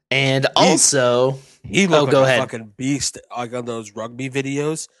 and also He looked like go a ahead. fucking beast like on those rugby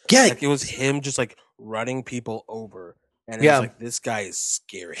videos. yeah, Like it was him just like running people over, and it Yeah. was like this guy is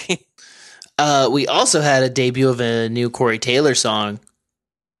scary. we also had a debut of a new Corey Taylor song.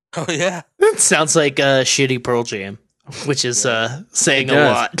 Oh yeah, It sounds like a shitty Pearl Jam, which is saying It a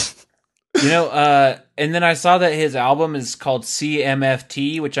does. lot. You know, and then I saw that his album is called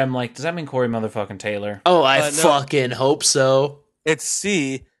CMFT, which I'm like, does that mean Corey motherfucking Taylor? Oh, I No. fucking hope so. it's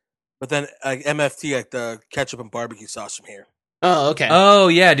C, but then like MFT, like the ketchup and barbecue sauce from here. Oh, okay. Oh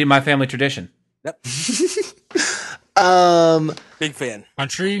yeah, dude, my family tradition. Yep, big fan.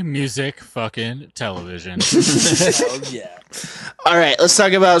 Country music, fucking television. Oh yeah. All right, let's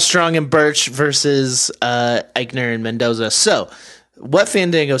talk about Strong and Birch versus Eichner and Mendoza. So, what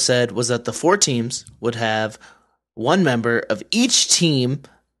Fandango said was that the four teams would have one member of each team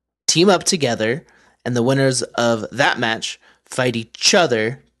up together, and the winners of that match fight each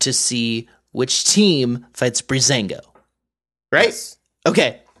other to see which team fights Breezango. Right? Yes.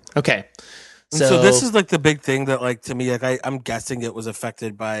 Okay. And so this is like the big thing that like to me like I'm guessing it was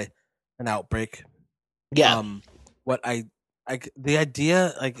affected by an outbreak. yeah. What I the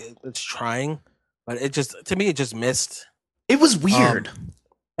idea like it's trying, but it just to me it just missed. It was weird.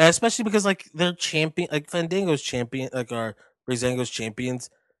 And especially because like they're champion, like Fandango's champion, like our Breezango's champions,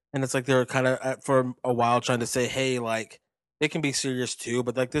 and it's like they were kind of for a while trying to say, hey, like they can be serious too,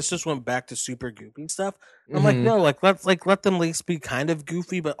 but like this just went back to super goofy stuff. I'm like, Mhm. no, like let them at least be kind of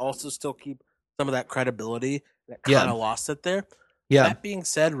goofy, but also still keep some of that credibility that kind of Yeah. lost it there. Yeah. That being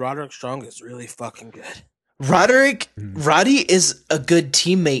said, Roderick Strong is really fucking good. Roddy is a good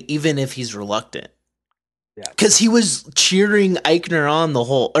teammate even if he's reluctant. Yeah. Because he was cheering Eichner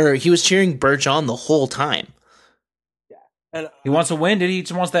on he was cheering Birch on the whole time. And He wants to win, dude. He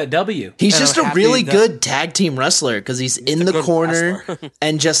just wants that W. He's And just I'm a happy really that- good tag team wrestler because he's in a the good corner wrestler.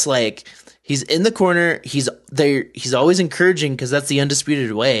 and just like he's in the corner. He's there. He's always encouraging because that's the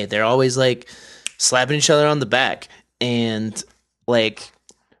undisputed way. They're always like slapping each other on the back and like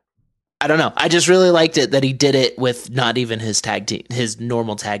I don't know. I just really liked it that he did it with not even his tag team, his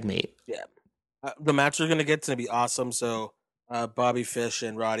normal tag mate. The match we're gonna get's gonna be awesome. So Bobby Fish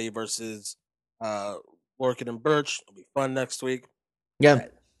and Roddy versus Lorcan and Birch. It'll be fun next week. Yeah.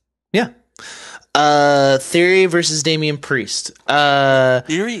 Yeah. Theory versus Damian Priest.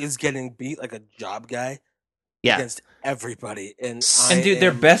 Theory is getting beat like a job guy Yeah. against everybody. And And dude,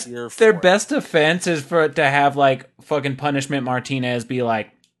 their best defense is for it to have like fucking Punishment Martinez be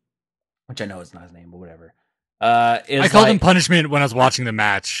like, which I know is not his name, but whatever. I called him punishment when I was watching the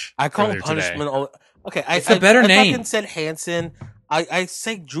match. I call him earlier today. punishment. Okay, It's a better name. I fucking said Hanson. I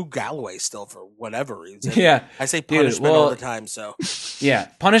say Drew Galloway still for whatever reason. Yeah. I say Dude, Punishment well, all the time. So Yeah,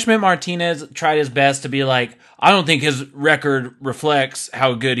 Punishment Martinez tried his best to be like, I don't think his record reflects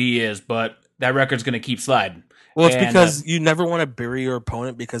how good he is, but that record's going to keep sliding. well, it's And, because you never want to bury your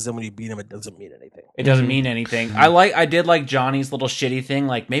opponent because then when you beat him, it doesn't mean anything. it doesn't mean anything. I did like Johnny's little shitty thing.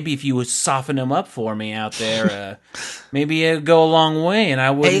 Like maybe if you would soften him up for me out there, maybe it'd go a long way, and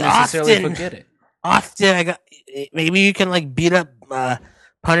I wouldn't Hey, necessarily Austin. forget it. Austin, maybe you can like beat up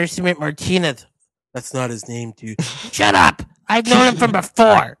Punishment Martinez. That's not his name, dude. Shut up! I've known him from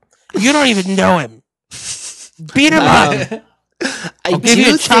before. You don't even know him. Beat him up. I Give you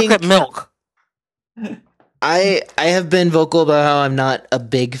do chocolate think milk. I have been vocal about how I'm not a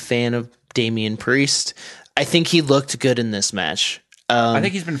big fan of Damian Priest. I think he looked good in this match. I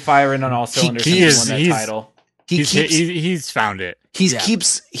think he's been firing on all cylinders he since is- he won that he's- title. He's found it. He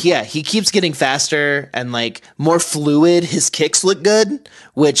Yeah. keeps getting faster and like more fluid. His kicks look good,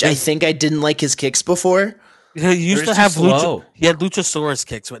 which I think I didn't like his kicks before. He used They're to have just slow. he had Luchasaurus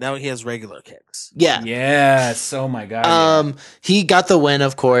kicks, but now he has regular kicks. Yeah. Yes, oh my god. Yeah. He got the win,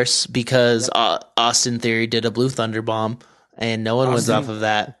 of course, because Austin Theory did a Blue Thunder Bomb, and no one wins Austin- off of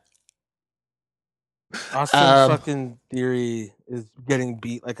that. Austin Um, fucking Theory is getting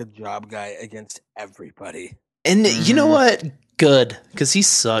beat like a job guy against everybody. And you know what? Good, because he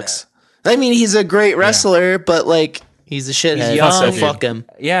sucks. I mean, he's a great wrestler, but like he's a shithead. young, So dude. fuck him.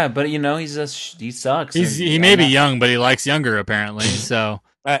 Yeah, but you know he sucks. He may be young, but he likes younger apparently. So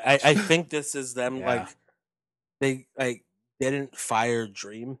I think this is them Yeah. like they like didn't fire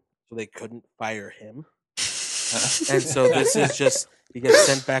Dream, so they couldn't fire him. And so this is just he gets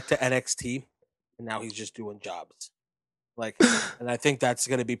sent back to NXT, and now he's just doing jobs. Like, and I think that's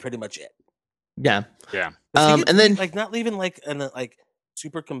going to be pretty much it. Yeah. yeah, And then like not even like in like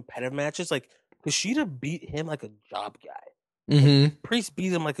super competitive matches. Like Kushida beat him like a job guy. mhm. Priest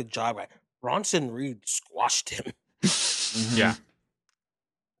beat him like a job guy. Bronson Reed squashed him. yeah.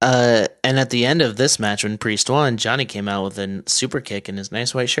 And at the end of this match, when Priest won, Johnny came out with a super kick in his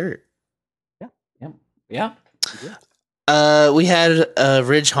nice white shirt. Yeah. We had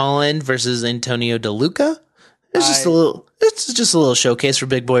Ridge Holland versus Antonio DeLuca. It's just a little showcase for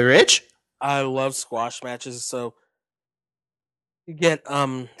Big Boy Ridge. I love squash matches, so you get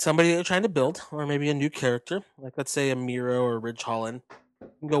somebody you're trying to build, or maybe a new character, like let's say a Miro or Ridge Holland. You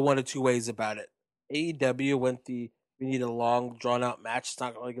can go one of two ways about it. AEW went we need a long, drawn out match. It's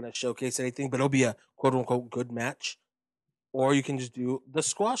not really going to showcase anything, but it'll be a quote unquote good match. Or you can just do the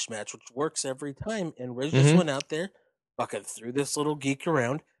squash match, which works every time. And Ridge just went out there, fucking threw this little geek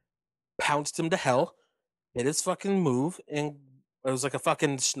around, pounced him to hell, hit his fucking move, and it was like a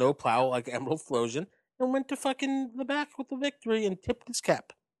fucking snowplow, like Emerald Flosion, and went to fucking the back with the victory and tipped his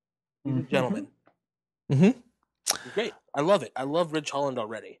cap. He's a gentleman. Mhm. Great. I love it. I love Ridge Holland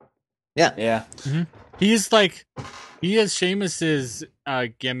already. Yeah. He has Sheamus's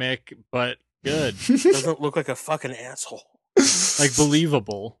gimmick, but good, Doesn't look like a fucking asshole. like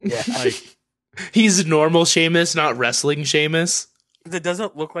believable. Yeah. Like He's normal Sheamus, not wrestling Sheamus. It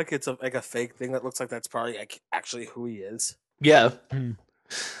doesn't look like it's like a fake thing. That looks like that's probably like actually who he is. Yeah. Hmm.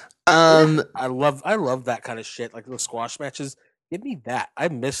 I love that kind of shit. Like the squash matches. Give me that. I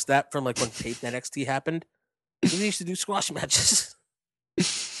missed that from like when taped NXT happened. We used to do squash matches.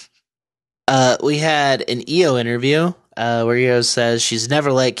 We had an EO interview where EO says she's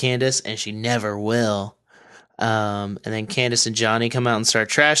never liked Candace and she never will. And then Candace and Johnny come out and start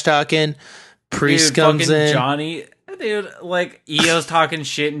trash talking. Priest Dude, comes fucking in. Johnny, dude, like EO's talking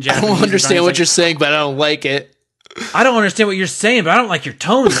shit in I Japanese. don't understand Johnny's what like, you're saying, but I don't like it. I don't understand what you're saying, but I don't like your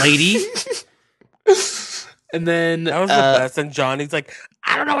tone, lady. And then That was the best. And Johnny's like,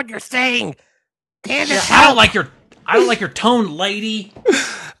 I don't know what you're saying. Candace, I don't like your tone, lady.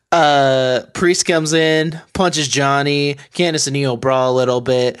 Priest comes in, punches Johnny. Candace and EO brawl a little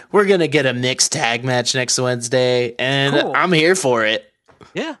bit. We're gonna get a mixed tag match next Wednesday, and Cool. I'm here for it.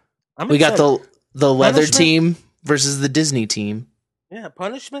 Yeah. We got the leather Punishment. team versus the Disney team. Yeah,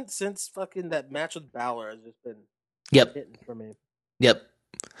 punishment since fucking that match with Balor has just been Yep, hitting for me. yep.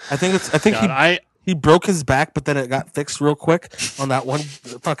 I think God, he broke his back, but then it got fixed real quick on that one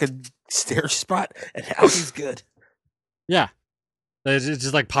fucking stair spot, and now he's good. yeah, it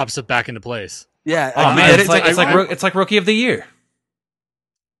just like pops it back into place. Yeah. Oh I man, get it's it. like rookie of the year.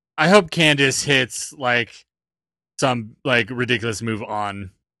 I hope Candace hits like some like ridiculous move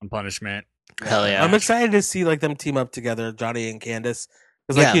on punishment. Hell yeah. I'm excited to see like them team up together, Johnny and Candace,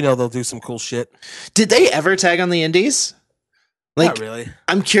 because like Yeah. they'll do some cool shit. Did they ever tag on the Indies? Like, Not really.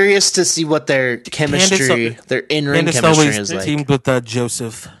 I'm curious to see what their chemistry, their in-ring Candace chemistry always is like. teamed with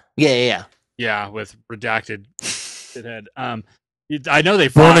Joseph. Yeah. Yeah, with redacted shithead. I know they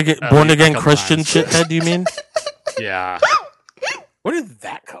born fought again, at born least a again couple Christian times. shithead. Do you mean? Yeah, Where did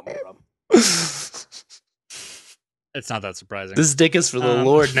that come from? it's not that surprising. This dick is for the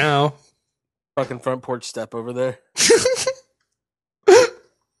Lord now. Fucking front porch step over there.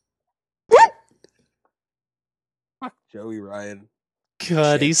 Fuck Joey Ryan.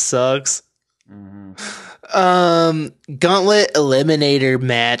 God, Shit. he sucks. Mhm. Gauntlet eliminator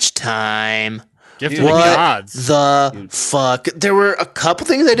match time. Gift Dude, of the What gods. the Dude. fuck? There were a couple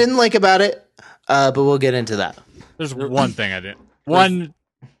things I didn't like about it, but we'll get into that. There's one thing I didn't.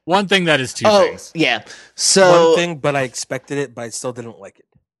 One thing that is two Oh, things. yeah. So, One thing, but I expected it, but I still didn't like it.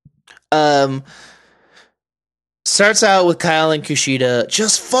 starts out with Kyle and Kushida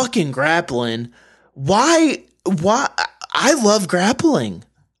just fucking grappling. Why? I love grappling.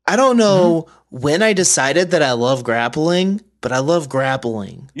 I don't know when I decided that I love grappling, but I love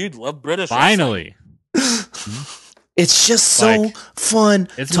grappling. You'd love British. Finally, It's just so Like, fun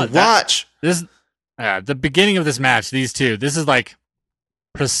it's to not- watch. this the beginning of this match. These two. This is like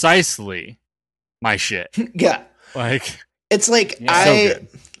precisely my shit. Yeah. Like It's like Yeah. So good.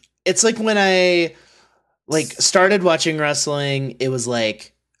 it's like when I started watching wrestling, it was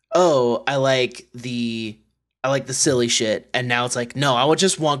like, oh, I like the silly shit, and now it's like, no, I would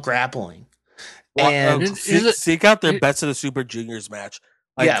just want grappling. And Seek out their Best of the Super Juniors match.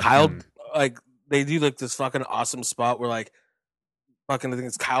 Like Yeah. Kyle, like they do like this fucking awesome spot where like fucking I think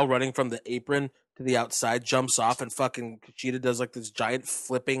it's Kyle running from the apron to the outside, jumps off, and fucking Kushida does like this giant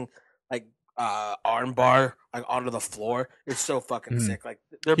flipping like arm bar like onto the floor. It's so fucking Mhm. sick. Like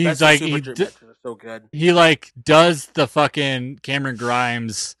their He's Best like- of Super he Juniors d- matches are so good. he like does the fucking Cameron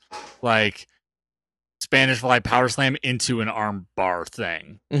Grimes like Spanish Fly power slam into an arm bar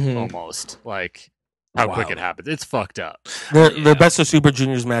thing Mhm. almost like how quick Wow. it happens. It's fucked up. Their Best of Super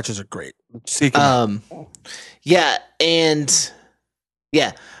Juniors matches are great. Seek 'em out. Yeah, and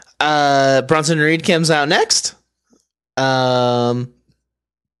yeah, Bronson Reed comes out next.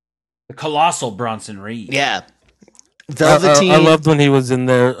 The colossal Bronson Reed. Yeah, Velveteen. I loved when he was in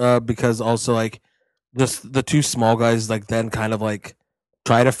there because also like just the two small guys like then kind of like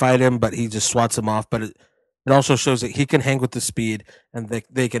try to fight him, but he just swats him off. But it also shows that he can hang with the speed and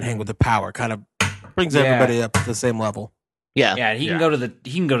they can hang with the power. Kind of brings Yeah. everybody up to the same level. Yeah, Yeah, he Yeah.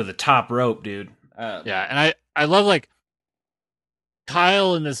 can go to the top rope, dude. Yeah, and I love like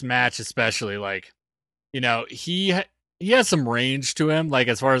Kyle in this match especially, like, you know, he has some range to him, like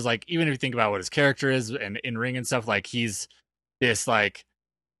as far as like even if you think about what his character is and in ring and stuff, like he's this like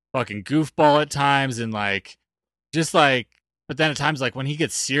fucking goofball at times and like just like, but then at times like when he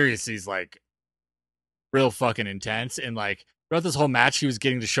gets serious, he's like real fucking intense, and like throughout this whole match he was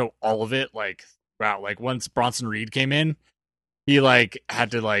getting to show all of it. Like throughout, like once Bronson Reed came in, he like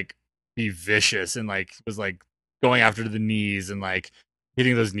had to like be vicious and like was like going after the knees and like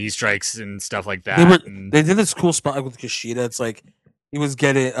hitting those knee strikes and stuff like that. And They did this cool spot with Kushida. It's like he was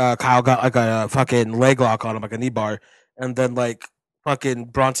getting Kyle got like a fucking leg lock on him, like a knee bar, and then like fucking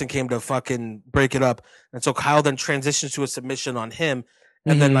Bronson came to fucking break it up, and so Kyle then transitions to a submission on him,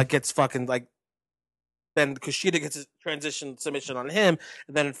 and then Mhm. like gets fucking like. Then Kushida gets a transition submission on him,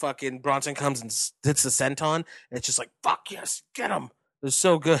 and then fucking Bronson comes and hits the senton. And it's just like, fuck yes, get him. It was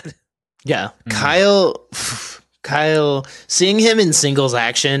so good. yeah. Kyle, seeing him in singles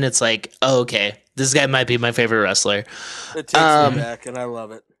action, it's like, oh, okay, this guy might be my favorite wrestler. It takes Um, me back, and I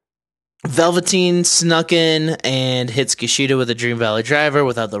love it. Velveteen snuck in and hits Kushida with a Dream Valley Driver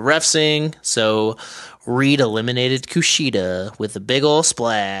without the ref sing, so Reed eliminated Kushida with a big ol'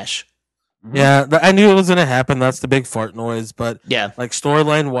 splash. Yeah, I knew it was gonna happen. That's the big fart noise, but Yeah, like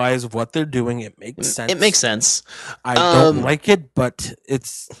storyline wise, of what they're doing, it makes sense. it makes sense. I don't Um, like it, but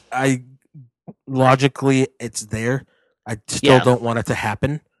logically it's there. I still Yeah. don't want it to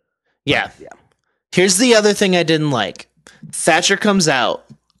happen. Yeah. Yeah. Here's the other thing I didn't like. Thatcher comes out,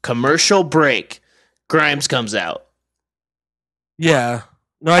 commercial break, Grimes comes out. Yeah,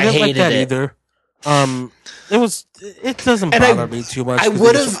 no, I I didn't like hated that it. either. It doesn't And I- bother me too much. I 'cause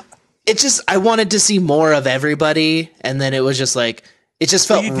would they just- have. It just. I wanted to see more of everybody, and then it was just like it just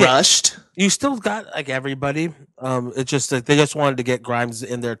Well, felt you did. rushed. You still got like everybody. It's just like they just wanted to get Grimes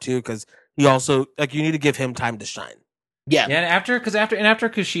in there too because he also like you need to give him time to shine. Yeah, Yeah, and after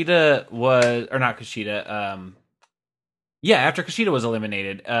Kushida was or not Kushida, after Kushida was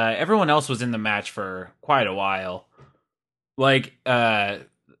eliminated, everyone else was in the match for quite a while. Like I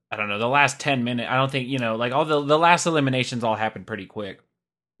don't know, the last 10 minutes. I don't think like all the last eliminations all happened pretty quick.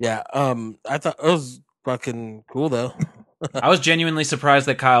 Yeah. I thought it was fucking cool though. I was genuinely surprised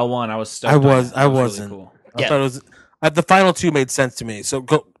that Kyle won. I was stoked. I on was. it. I It really wasn't. cool. I Yeah. thought it was. The final two made sense to me. So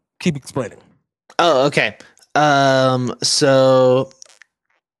go keep explaining. Oh, okay. So,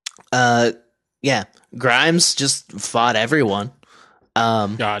 yeah, Grimes just fought everyone.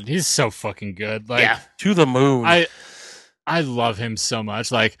 God, he's so fucking good. Like, Yeah. To the moon. I love him so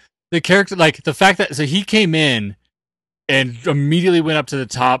much. Like the character, like the fact that so he came in and immediately went up to the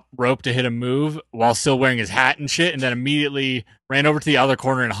top rope to hit a move while still wearing his hat and shit, and then immediately ran over to the other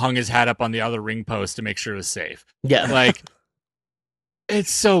corner and hung his hat up on the other ring post to make sure it was safe. Yeah. Like,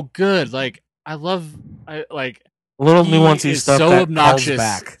 it's so good. Like, I like little he nuancy is stuff so that obnoxious.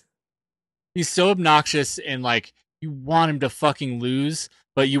 calls back. He's so obnoxious and like you want him to fucking lose,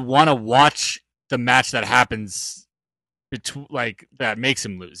 but you want to watch the match that happens like that makes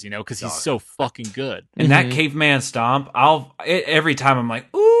him lose, you know, because he's so fucking good. And that caveman stomp, every time I'm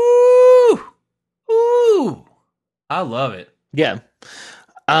like, ooh, ooh, I love it. Yeah.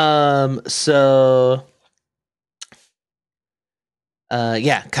 So,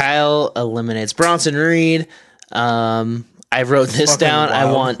 yeah, Kyle eliminates Bronson Reed. I wrote this Fucking down.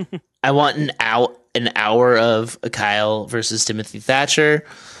 wild. I want an hour of Kyle versus Timothy Thatcher.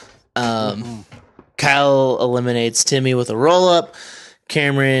 Kyle eliminates Timmy with a roll up.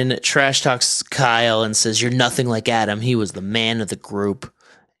 Cameron trash talks Kyle and says, "You're nothing like Adam. He was the man of the group."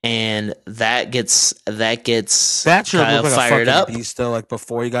 And that gets Thatcher Kyle looked like fired a up. fucking beast though. Like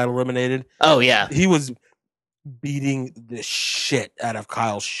before he got eliminated, Oh yeah. he was beating the shit out of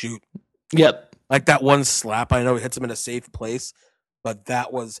Kyle's shoot. Yep. Like that one slap, I know he hits him in a safe place, but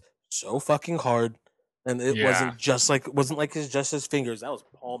that was so fucking hard, and it wasn't like his fingers. That was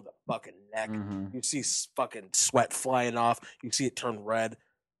palm to fucking neck. Mhm. You see fucking sweat flying off. You see it turn red.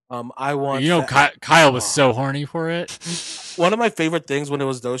 I want You know, that- Kyle was so horny for it. One of my favorite things when it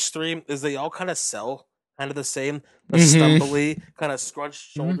was those three is they all kind of sell kind of the same, the Mhm. stumbly, kind of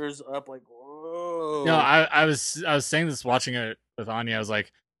scrunched shoulders up, like whoa. No, I was saying this watching it with Anya. I was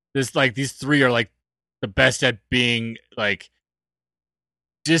like, these three are like the best at being like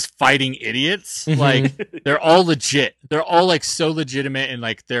just fighting idiots. Mhm. Like they're all legit. They're all like so legitimate in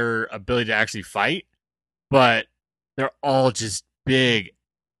like their ability to actually fight, but they're all just big,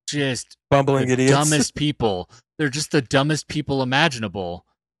 just bumbling the idiots. dumbest people. They're just the dumbest people imaginable.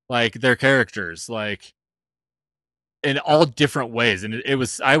 Like their characters, like in all different ways. And it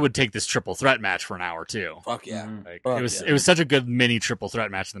was I would take this triple threat match for an hour too. Fuck yeah. Mhm. Like Fuck it was such a good mini triple threat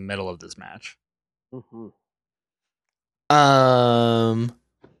match in the middle of this match. Mm-hmm.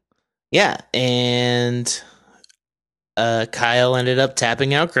 Yeah, and Kyle ended up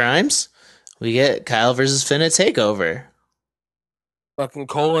tapping out Grimes. We get Kyle versus Finn at TakeOver. Fucking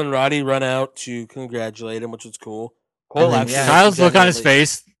Cole and Roddy run out to congratulate him, which was cool. Cole And then, actually yeah. Kyle's look on his genuinely-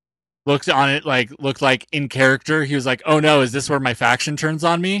 face looked like in character. He was like, "Oh no, is this where my faction turns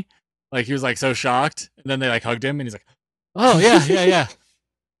on me?" Like he was like so shocked, and then they like hugged him, and he's like, "Oh yeah, yeah, yeah."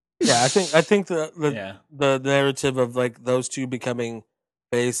 Yeah, I think the Yeah. the narrative of like those two becoming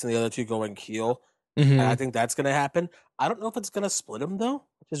face and the other two going heel, I think that's gonna happen. I don't know if it's gonna split them though,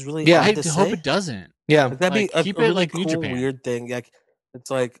 which is really Yeah, I hard to hope say. it doesn't. Yeah, Like, that'd Like, be a, keep a it really like New cool, Japan. weird thing. Like it's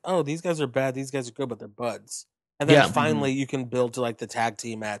like, oh, these guys are bad, these guys are good, but they're buds. And then Yeah. finally, you can build to like the tag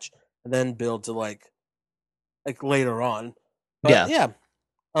team match, and then build to like later on. But, Yeah. yeah.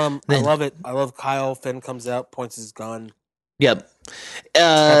 I Then- love it. I love Kyle. Finn comes out, points his gun. yep.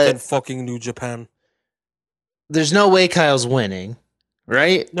 Captain fucking New Japan. There's no way Kyle's winning,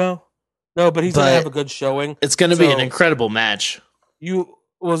 right? No, but he's gonna But- have a good showing. It's going to be an So- incredible match. You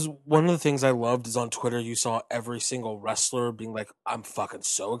was one of the things I loved is on Twitter you saw every single wrestler being like, I'm fucking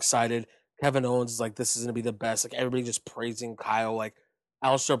so excited. Kevin Owens is like, this is gonna be the best. Like everybody just praising Kyle. Like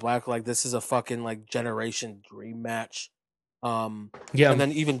Aleister Black, like this is a fucking like generation dream match. Yeah. And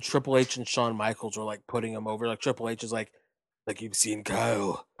then even Triple H and Shawn Michaels were like putting him over. Like Triple H is like you've seen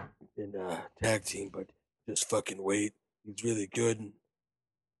Kyle in tag team, but just fucking wait. He's really good. And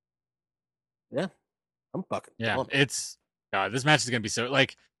yeah, I'm fucking Yeah, pumped. it's God. This match is gonna be so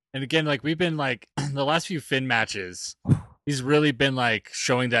like, and again, like we've been like the last few Finn matches, he's really been like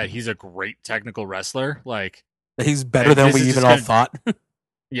showing that he's a great technical wrestler. Like, He's better Like, than this we is even just all gonna- thought.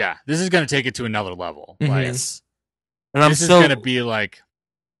 yeah, this is gonna take it to another level. Mhm. Like, Yes. And I'm this so is gonna be like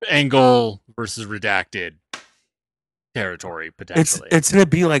Angle versus Redacted territory it's potentially. gonna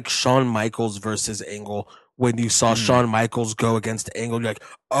be like Shawn Michaels versus Angle. When you saw Mhm. Shawn Michaels go against Angle, you're like,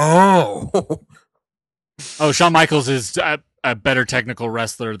 oh, Oh, Shawn Michaels is a better technical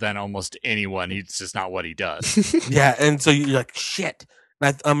wrestler than almost anyone. He's just not what he does. yeah. And so you're like, shit.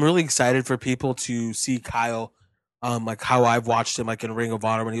 And I'm really excited for people to see Kyle, like how I've watched him, like in Ring of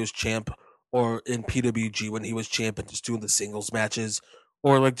Honor when he was champ, or in PWG when he was champ, and just doing the singles matches,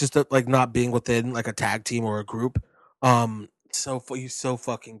 or like just like not being within like a tag team or a group. He's so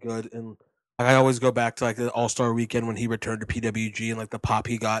fucking good, and I always go back to like the All-Star weekend when he returned to PWG and like the pop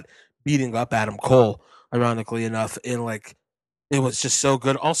he got beating up Adam Cole, ironically enough, and like it was just so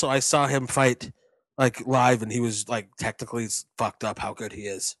good. Also, I saw him fight like live and he was like technically fucked up how good he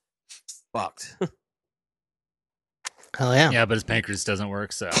is. Fucked. Hell yeah. Yeah, but his pancreas doesn't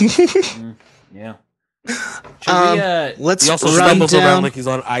work, so. Yeah. Should let's He also run stumbles down. around like he's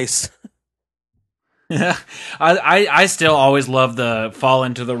on ice. I still always love the fall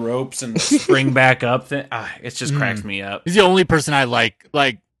into the ropes and spring back up thing. It just cracks me up. He's the only person I like.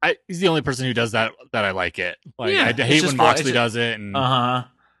 He's the only person who does that I like it. Like, Yeah, I it's hate just when fun. Moxley does it. And Uh-huh.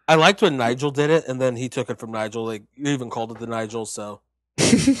 I liked when Nigel did it, and then he took it from Nigel. Like you even called it the Nigel. So,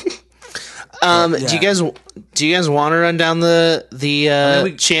 Do you guys want to run down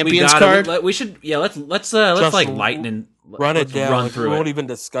the champions card? We should. Yeah, let's like lighten and run it let's down. Run Like, through we won't it. even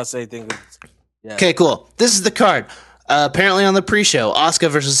discuss anything. Yeah. Okay, cool. This is the card. Apparently on the pre-show,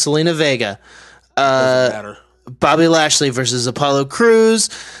 Asuka versus Selena Vega, Doesn't matter. Bobby Lashley versus Apollo Crews,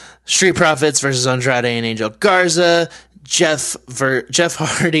 Street Profits versus Andrade and Angel Garza, Jeff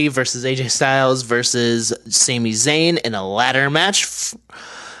Hardy versus AJ Styles versus Sami Zayn in a ladder match.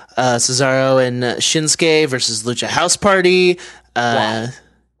 Cesaro and Shinsuke versus Lucha House Party.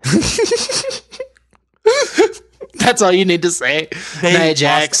 That's all you need to say. They Nia lost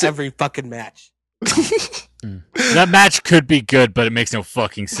Jax. every fucking match. that match could be good, but it makes no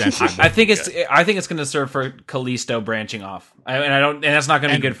fucking sense. I think it's going to serve for Kalisto branching off, and that's not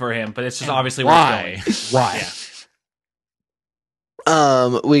going to be good for him. But it's just obviously why. Why?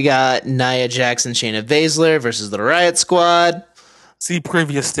 We got Nia Jax and Shayna Baszler versus the Riot Squad. See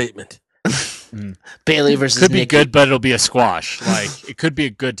previous statement. Bailey versus Could be Nikki. good, but it'll be a squash. Like, it could be a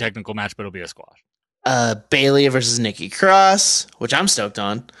good technical match, but it'll be a squash. Bailey versus Nikki Cross, which I'm stoked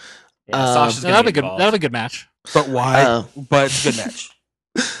on. Sasha's That'll be good. involved. That'll be a good match. But why? But it's a good match.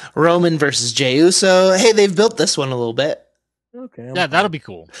 Roman versus Jey Uso. Hey, they've built this one a little bit. Okay. Yeah, that'll be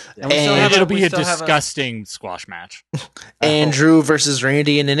cool. And It'll be we a still have disgusting squash match. Andrew versus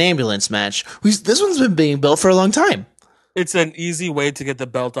Randy in an ambulance match. This one's been being built for a long time. It's an easy way to get the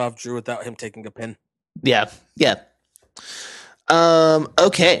belt off Drew without him taking a pin. Yeah.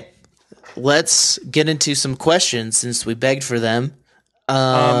 Okay. Let's get into some questions since we begged for them.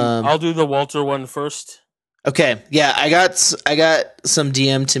 I'll do the Walter one first. Okay. Yeah, I got some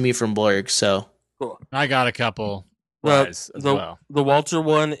DM to me from Blurg, so Cool. I got a couple The, as the, well. the Walter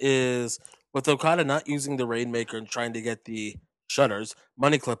one is with Okada not using the Rainmaker and trying to get the shutters.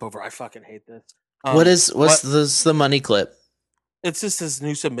 Money clip over. I fucking hate this. what's the money clip? It's just his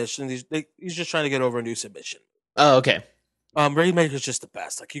new submission. He's just trying to get over a new submission. Oh, okay. Rainmaker's just the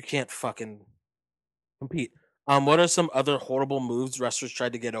best. Like you can't fucking compete. What are some other horrible moves wrestlers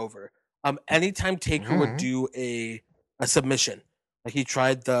tried to get over? Anytime Taker would do a submission, like he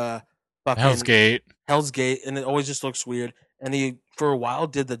tried the fucking Hell's Gate. and it always just looks weird. And he for a while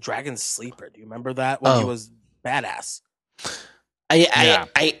did the Dragon Sleeper. Do you remember that when he was badass?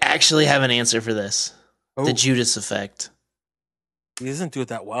 I actually have an answer for this. Oh, The Judas effect. he doesn't do it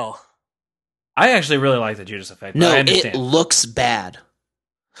that well. I actually really like the Judas effect. No, I understand. it looks bad.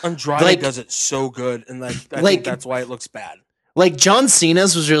 Andrade does it so good, and I think that's why it looks bad. Like John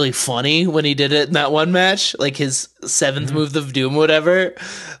Cena's was really funny when he did it in that one match, like his 7th move of doom, whatever.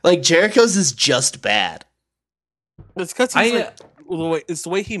 Like Jericho's is just bad. It's because it's the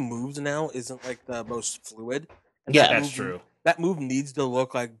way he moves now isn't like the most fluid. And Yeah, that's true. That move needs to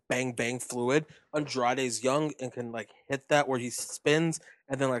look like bang bang fluid. Andrade's young and can like hit that where he spins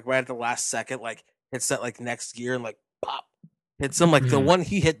and then like right at the last second like hits that like next gear and like pop hits him. Like the one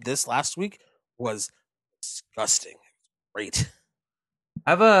he hit this last week was disgusting. Great.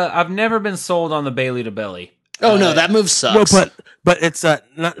 I've never been sold on the Bailey to belly. Oh no, that move sucks. Well, but it's not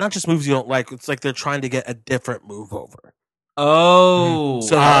just moves you don't like. It's like they're trying to get a different move over. Oh,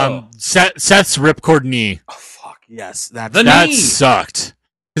 So Seth's ripcord knee. oh fuck yes, that That sucked.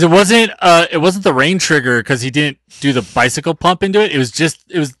 Because it wasn't the rain trigger because he didn't do the bicycle pump into it. It was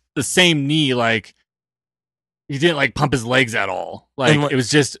the same knee. Like he didn't like pump his legs at all. Like it was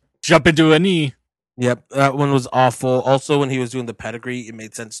just jump into a knee. Yep, that one was awful. Also, when he was doing the pedigree, it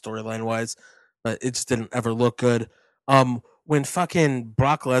made sense storyline wise, but it just didn't ever look good. When fucking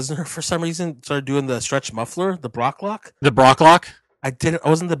Brock Lesnar for some reason started doing the stretch muffler, the Brock lock, I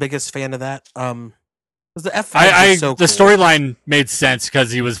wasn't the biggest fan of that. Because the F5 so the cool. storyline made sense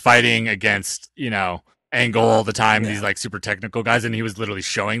because he was fighting against Angle all the time. Yeah. These like super technical guys, and he was literally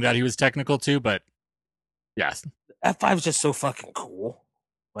showing that he was technical too. But yes, F5 is just so fucking cool.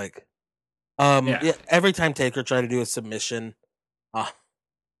 Like, yeah, every time Taker tried to do a submission,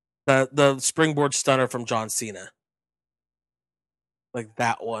 the springboard stunner from John Cena. Like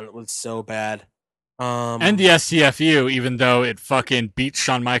that one was so bad. And the STFU, even though it fucking beat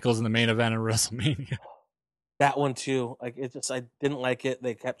Shawn Michaels in the main event of WrestleMania. That one too. Like I didn't like it.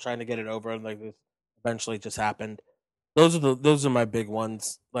 They kept trying to get it over, and like this eventually just happened. Those are my big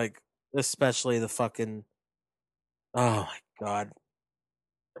ones. Like especially the fucking. Oh my god,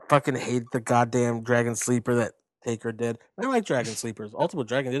 I fucking hate the goddamn Dragon Sleeper that Taker did. I like Dragon Sleepers. Ultimate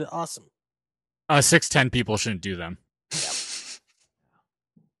Dragon did it awesome. 6'10" people shouldn't do them.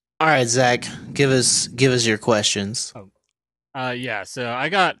 All right, Zach, give us your questions. Yeah, so I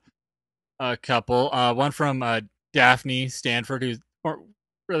got a couple. One from Daphne Stanford, who's a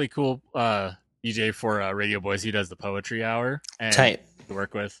really cool DJ for Radio Boys. He does the Poetry Hour. And Tight. to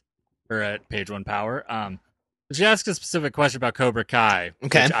work with her at Page One Power. She asked a specific question about Cobra Kai,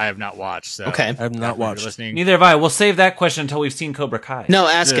 which I have not watched. So okay, I have not watched. Listening. Neither have I. We'll save that question until we've seen Cobra Kai. No,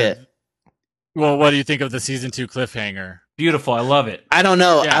 ask it. Well, what do you think of the season 2 cliffhanger? Beautiful. I love it. I don't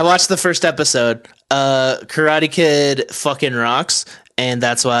know. Yeah. I watched the first episode. Karate Kid fucking rocks, and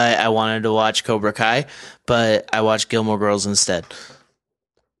that's why I wanted to watch Cobra Kai, but I watched Gilmore Girls instead.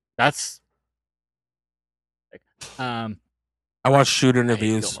 That's I watched Shoot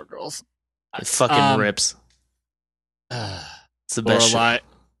interviews. Gilmore Girls. It fucking rips. It's the best show.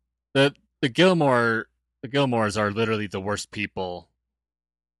 The Gilmores are literally the worst people.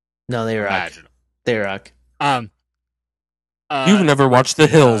 No, they rock. Imaginable. They rock. You've never watched The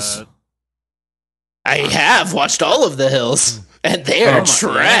Hills. I have watched all of The Hills, and they are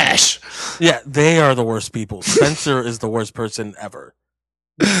trash. Yeah, they are the worst people. Spencer is the worst person ever.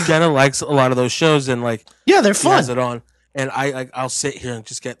 Jenna likes a lot of those shows, and like, yeah, they're she fun. has it on, and I'll sit here and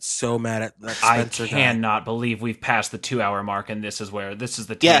just get so mad at that Spencer I cannot believe we've passed the 2-hour mark, and this is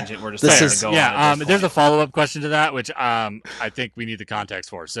the tangent we're just this going. Yeah, there's a follow-up question to that, which I think we need the context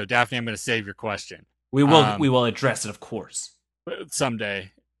for. So, Daphne, I'm going to save your question. We will address it, of course.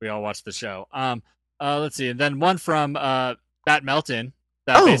 Someday we all watch the show. Let's see, and then one from Matt Melton,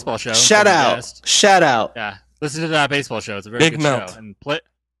 that baseball show. Shout out. Yeah, listen to that baseball show. It's a very good Melt. show, and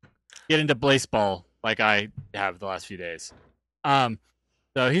get into baseball like I have the last few days.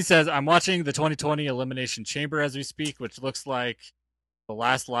 So he says, I'm watching the 2020 Elimination Chamber as we speak, which looks like the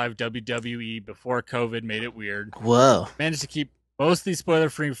last live WWE before COVID made it weird. Whoa. Managed to keep mostly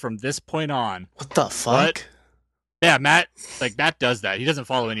spoiler-free from this point on. What the fuck? Yeah, Matt does that. He doesn't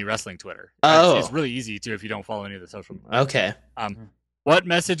follow any wrestling Twitter. Oh. It's really easy to if you don't follow any of the social media. Okay. What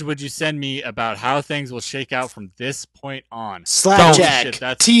message would you send me about how things will shake out from this point on?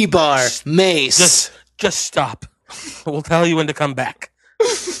 Slapjack, T-bar, mace. Just stop. We'll tell you when to come back.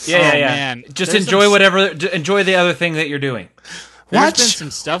 Yeah. Man. Just enjoy enjoy the other thing that you're doing. There's been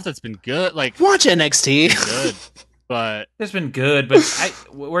some stuff that's been good. Like watch NXT. Good, but it's been good. But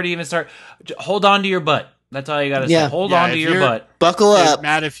where do you even start? Hold on to your butt. That's all you got to say. Hold on to your butt. Buckle up,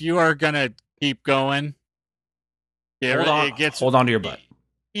 Matt. If you are gonna keep going, hold on to your butt.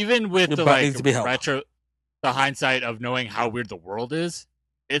 Even with the hindsight of knowing how weird the world is,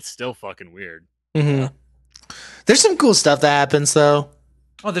 it's still fucking weird. Mm-hmm. There's some cool stuff that happens, though.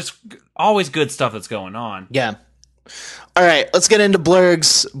 Oh, there's always good stuff that's going on. Yeah. All right, let's get into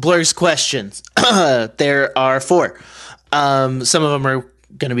Blurg's questions. There are 4. Some of them are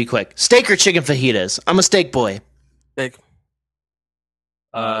going to be quick. Steak or chicken fajitas? I'm a steak boy. Steak.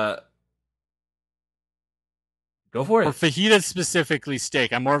 Go for it. For fajitas specifically,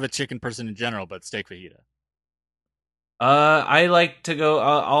 steak. I'm more of a chicken person in general, but steak fajita. I like to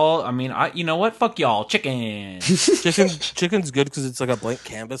go you know what? Fuck y'all. Chicken. Chicken's good because it's like a blank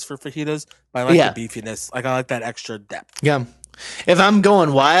canvas for fajitas. But I like the beefiness. Like I like that extra depth. Yeah. If I'm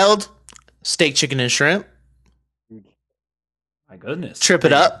going wild, steak, chicken, and shrimp. My goodness. Trip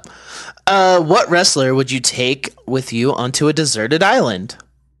it up. What wrestler would you take with you onto a deserted island?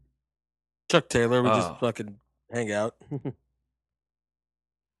 Chuck Taylor. We just fucking hang out.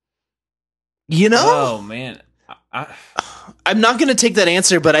 You know? Oh, man. I'm not going to take that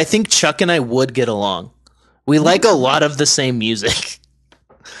answer, but I think Chuck and I would get along. We like a lot of the same music.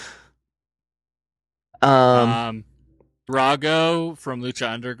 Drago from Lucha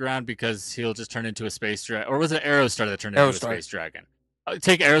Underground because he'll just turn into a space dragon. Or was it Aerostar that turned into a space dragon? I'll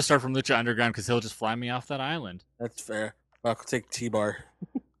take Aerostar from Lucha Underground because he'll just fly me off that island. That's fair. I'll take T-Bar.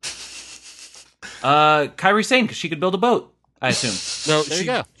 Kairi Sane because she could build a boat, I assume. No, there you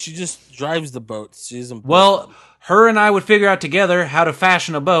go. She just drives the boats. She doesn't. Well, her and I would figure out together how to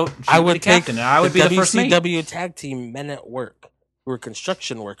fashion a boat. I would be the captain, and I would be the first mate. WCW tag team Men at Work, who are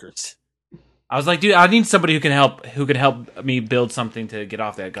construction workers. I was like, dude, I need somebody who can help me build something to get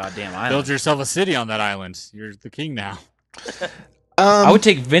off that goddamn island. Build yourself a city on that island. You're the king now. I would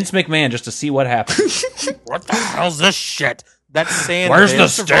take Vince McMahon just to see what happens. What the hell's this shit? that sand. Where's there- the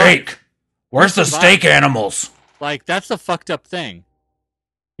steak? Where's the steak animals? Like, that's the fucked up thing.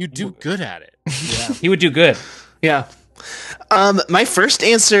 You do good at it. Yeah. He would do good. Yeah. My first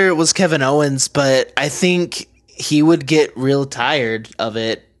answer was Kevin Owens, but I think he would get real tired of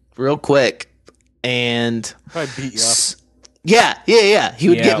it real quick. And Probably beat you up. yeah. He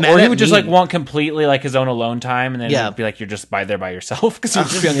would get mad or he at would just me. like want completely like his own alone time, and then Yeah. it'd be like you're just there by yourself because he'd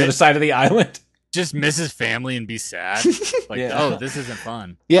just be on the other side of the island. Just miss his family and be sad. Like, Yeah. oh, this isn't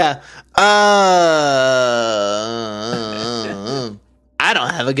fun. Yeah. I don't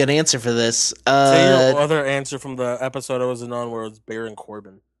have a good answer for this. Say your other answer from the episode I wasn't on where it was Baron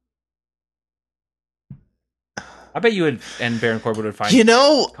Corbin. I bet you would, and Baron Corbin would find You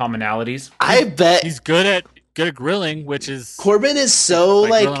know, commonalities. I bet He's good at grilling, which is Corbin is so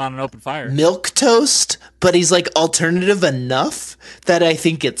like grilling on an open fire. milk toast, but he's like alternative enough that I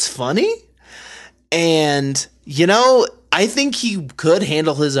think it's funny. And, you know, I think he could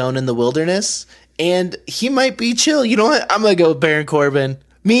handle his own in the wilderness, and he might be chill. You know what? I'm going to go with Baron Corbin.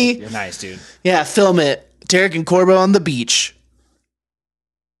 Me, You're nice, dude. yeah, film it. Derek and Corbo on the beach.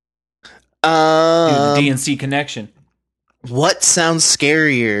 Dude, the DNC connection. What sounds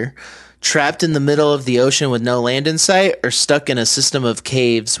scarier? Trapped in the middle of the ocean with no land in sight, or stuck in a system of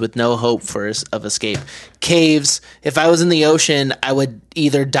caves with no hope of escape? Caves. If I was in the ocean, I would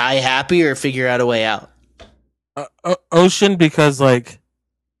either die happy or figure out a way out. Ocean, because like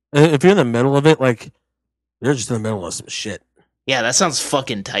if you're in the middle of it, like you're just in the middle of some shit. Yeah, that sounds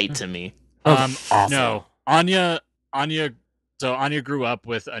fucking tight to me. Awful. No, Anya. So Anya grew up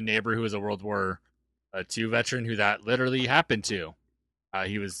with a neighbor who was a World War II veteran who that literally happened to.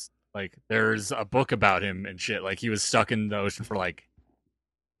 He was like, there's a book about him and shit. Like, he was stuck in the ocean for like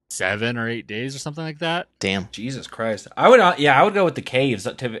 7 or 8 days or something like that. Damn. Jesus Christ. I would go with the caves,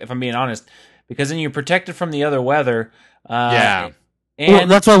 if I'm being honest, because then you're protected from the other weather. Yeah. And Well,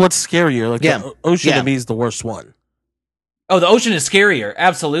 that's why what's scarier. Like Yeah. the ocean Yeah. to me is the worst one. the ocean is scarier.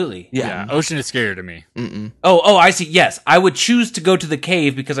 Absolutely. Yeah, ocean is scarier to me. Mm-mm. Oh, I see. Yes, I would choose to go to the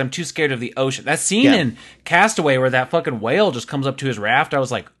cave because I'm too scared of the ocean. That scene Yeah. in Castaway where that fucking whale just comes up to his raft, I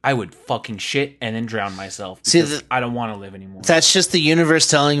was like, I would fucking shit and then drown myself See, because I don't want to live anymore. That's just the universe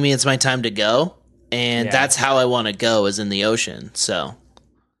telling me it's my time to go, and Yeah. that's how I want to go, is in the ocean. So,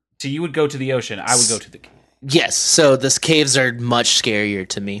 So you would go to the ocean. I would go to the cave. yes. So, this caves are much scarier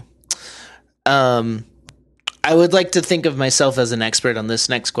to me. I would like to think of myself as an expert on this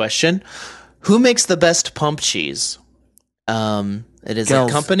next question. Who makes the best pump cheese? It is Gels.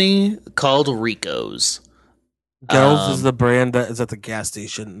 a company called Rico's. Gels is the brand that is at the gas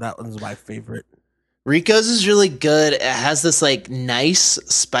station. That one's my favorite. Rico's is really good. It has this like nice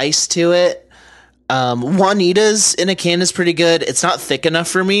spice to it. Juanita's in a can is pretty good. It's not thick enough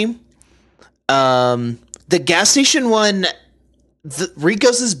for me. The gas station one,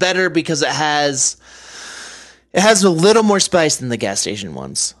 Rico's is better because it has a little more spice than the gas station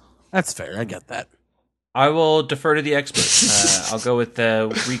ones. That's fair. I get that. I will defer to the expert. I'll go with the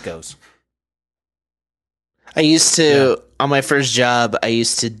Ricos. I used to, on my first job, I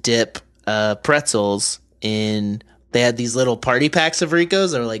used to dip pretzels in, they had these little party packs of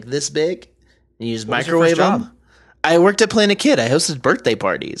Rico's that were like this big. And you just What was your microwave first them. job? I worked at Planet Kid. I hosted birthday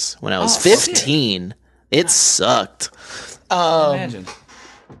parties when I was Oh, fuck 15. It sucked. Imagine.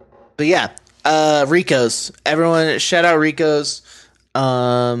 But yeah, Rico's. Everyone, shout out Rico's.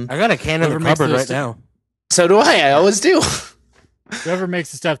 I got a can in Whoever the makes cupboard those right now. So do I. I always do. Whoever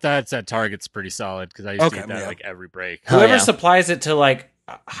makes the stuff that's at Target's pretty solid because I used Okay, to eat that yeah. like every break. Hell Whoever yeah. supplies it to like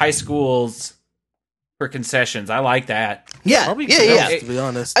high schools for concessions, I like that. Yeah, Probably yeah, Gels, yeah. to be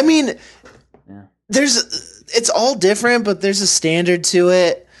honest. I mean, Yeah. it's all different, but there's a standard to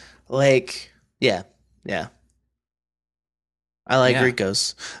it. Like, yeah. I like Yeah.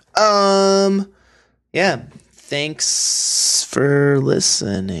 Rico's. Yeah. Thanks for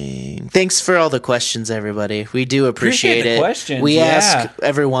listening. Thanks for all the questions, everybody. We do appreciate the it. questions, We yeah. ask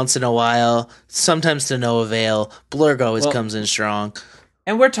every once in a while, sometimes to no avail. Blurg always Well- comes in strong.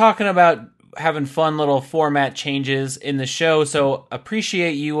 And we're talking about having fun little format changes in the show, so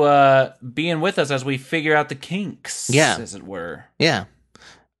appreciate you being with us as we figure out the kinks, Yeah. as it were. Yeah.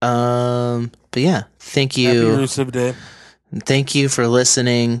 But yeah, thank Happy you. Rusev Day. Thank you for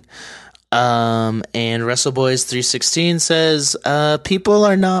listening. And WrestleBoys316 says, people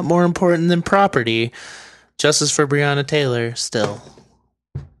are not more important than property. Justice for Breonna Taylor, still.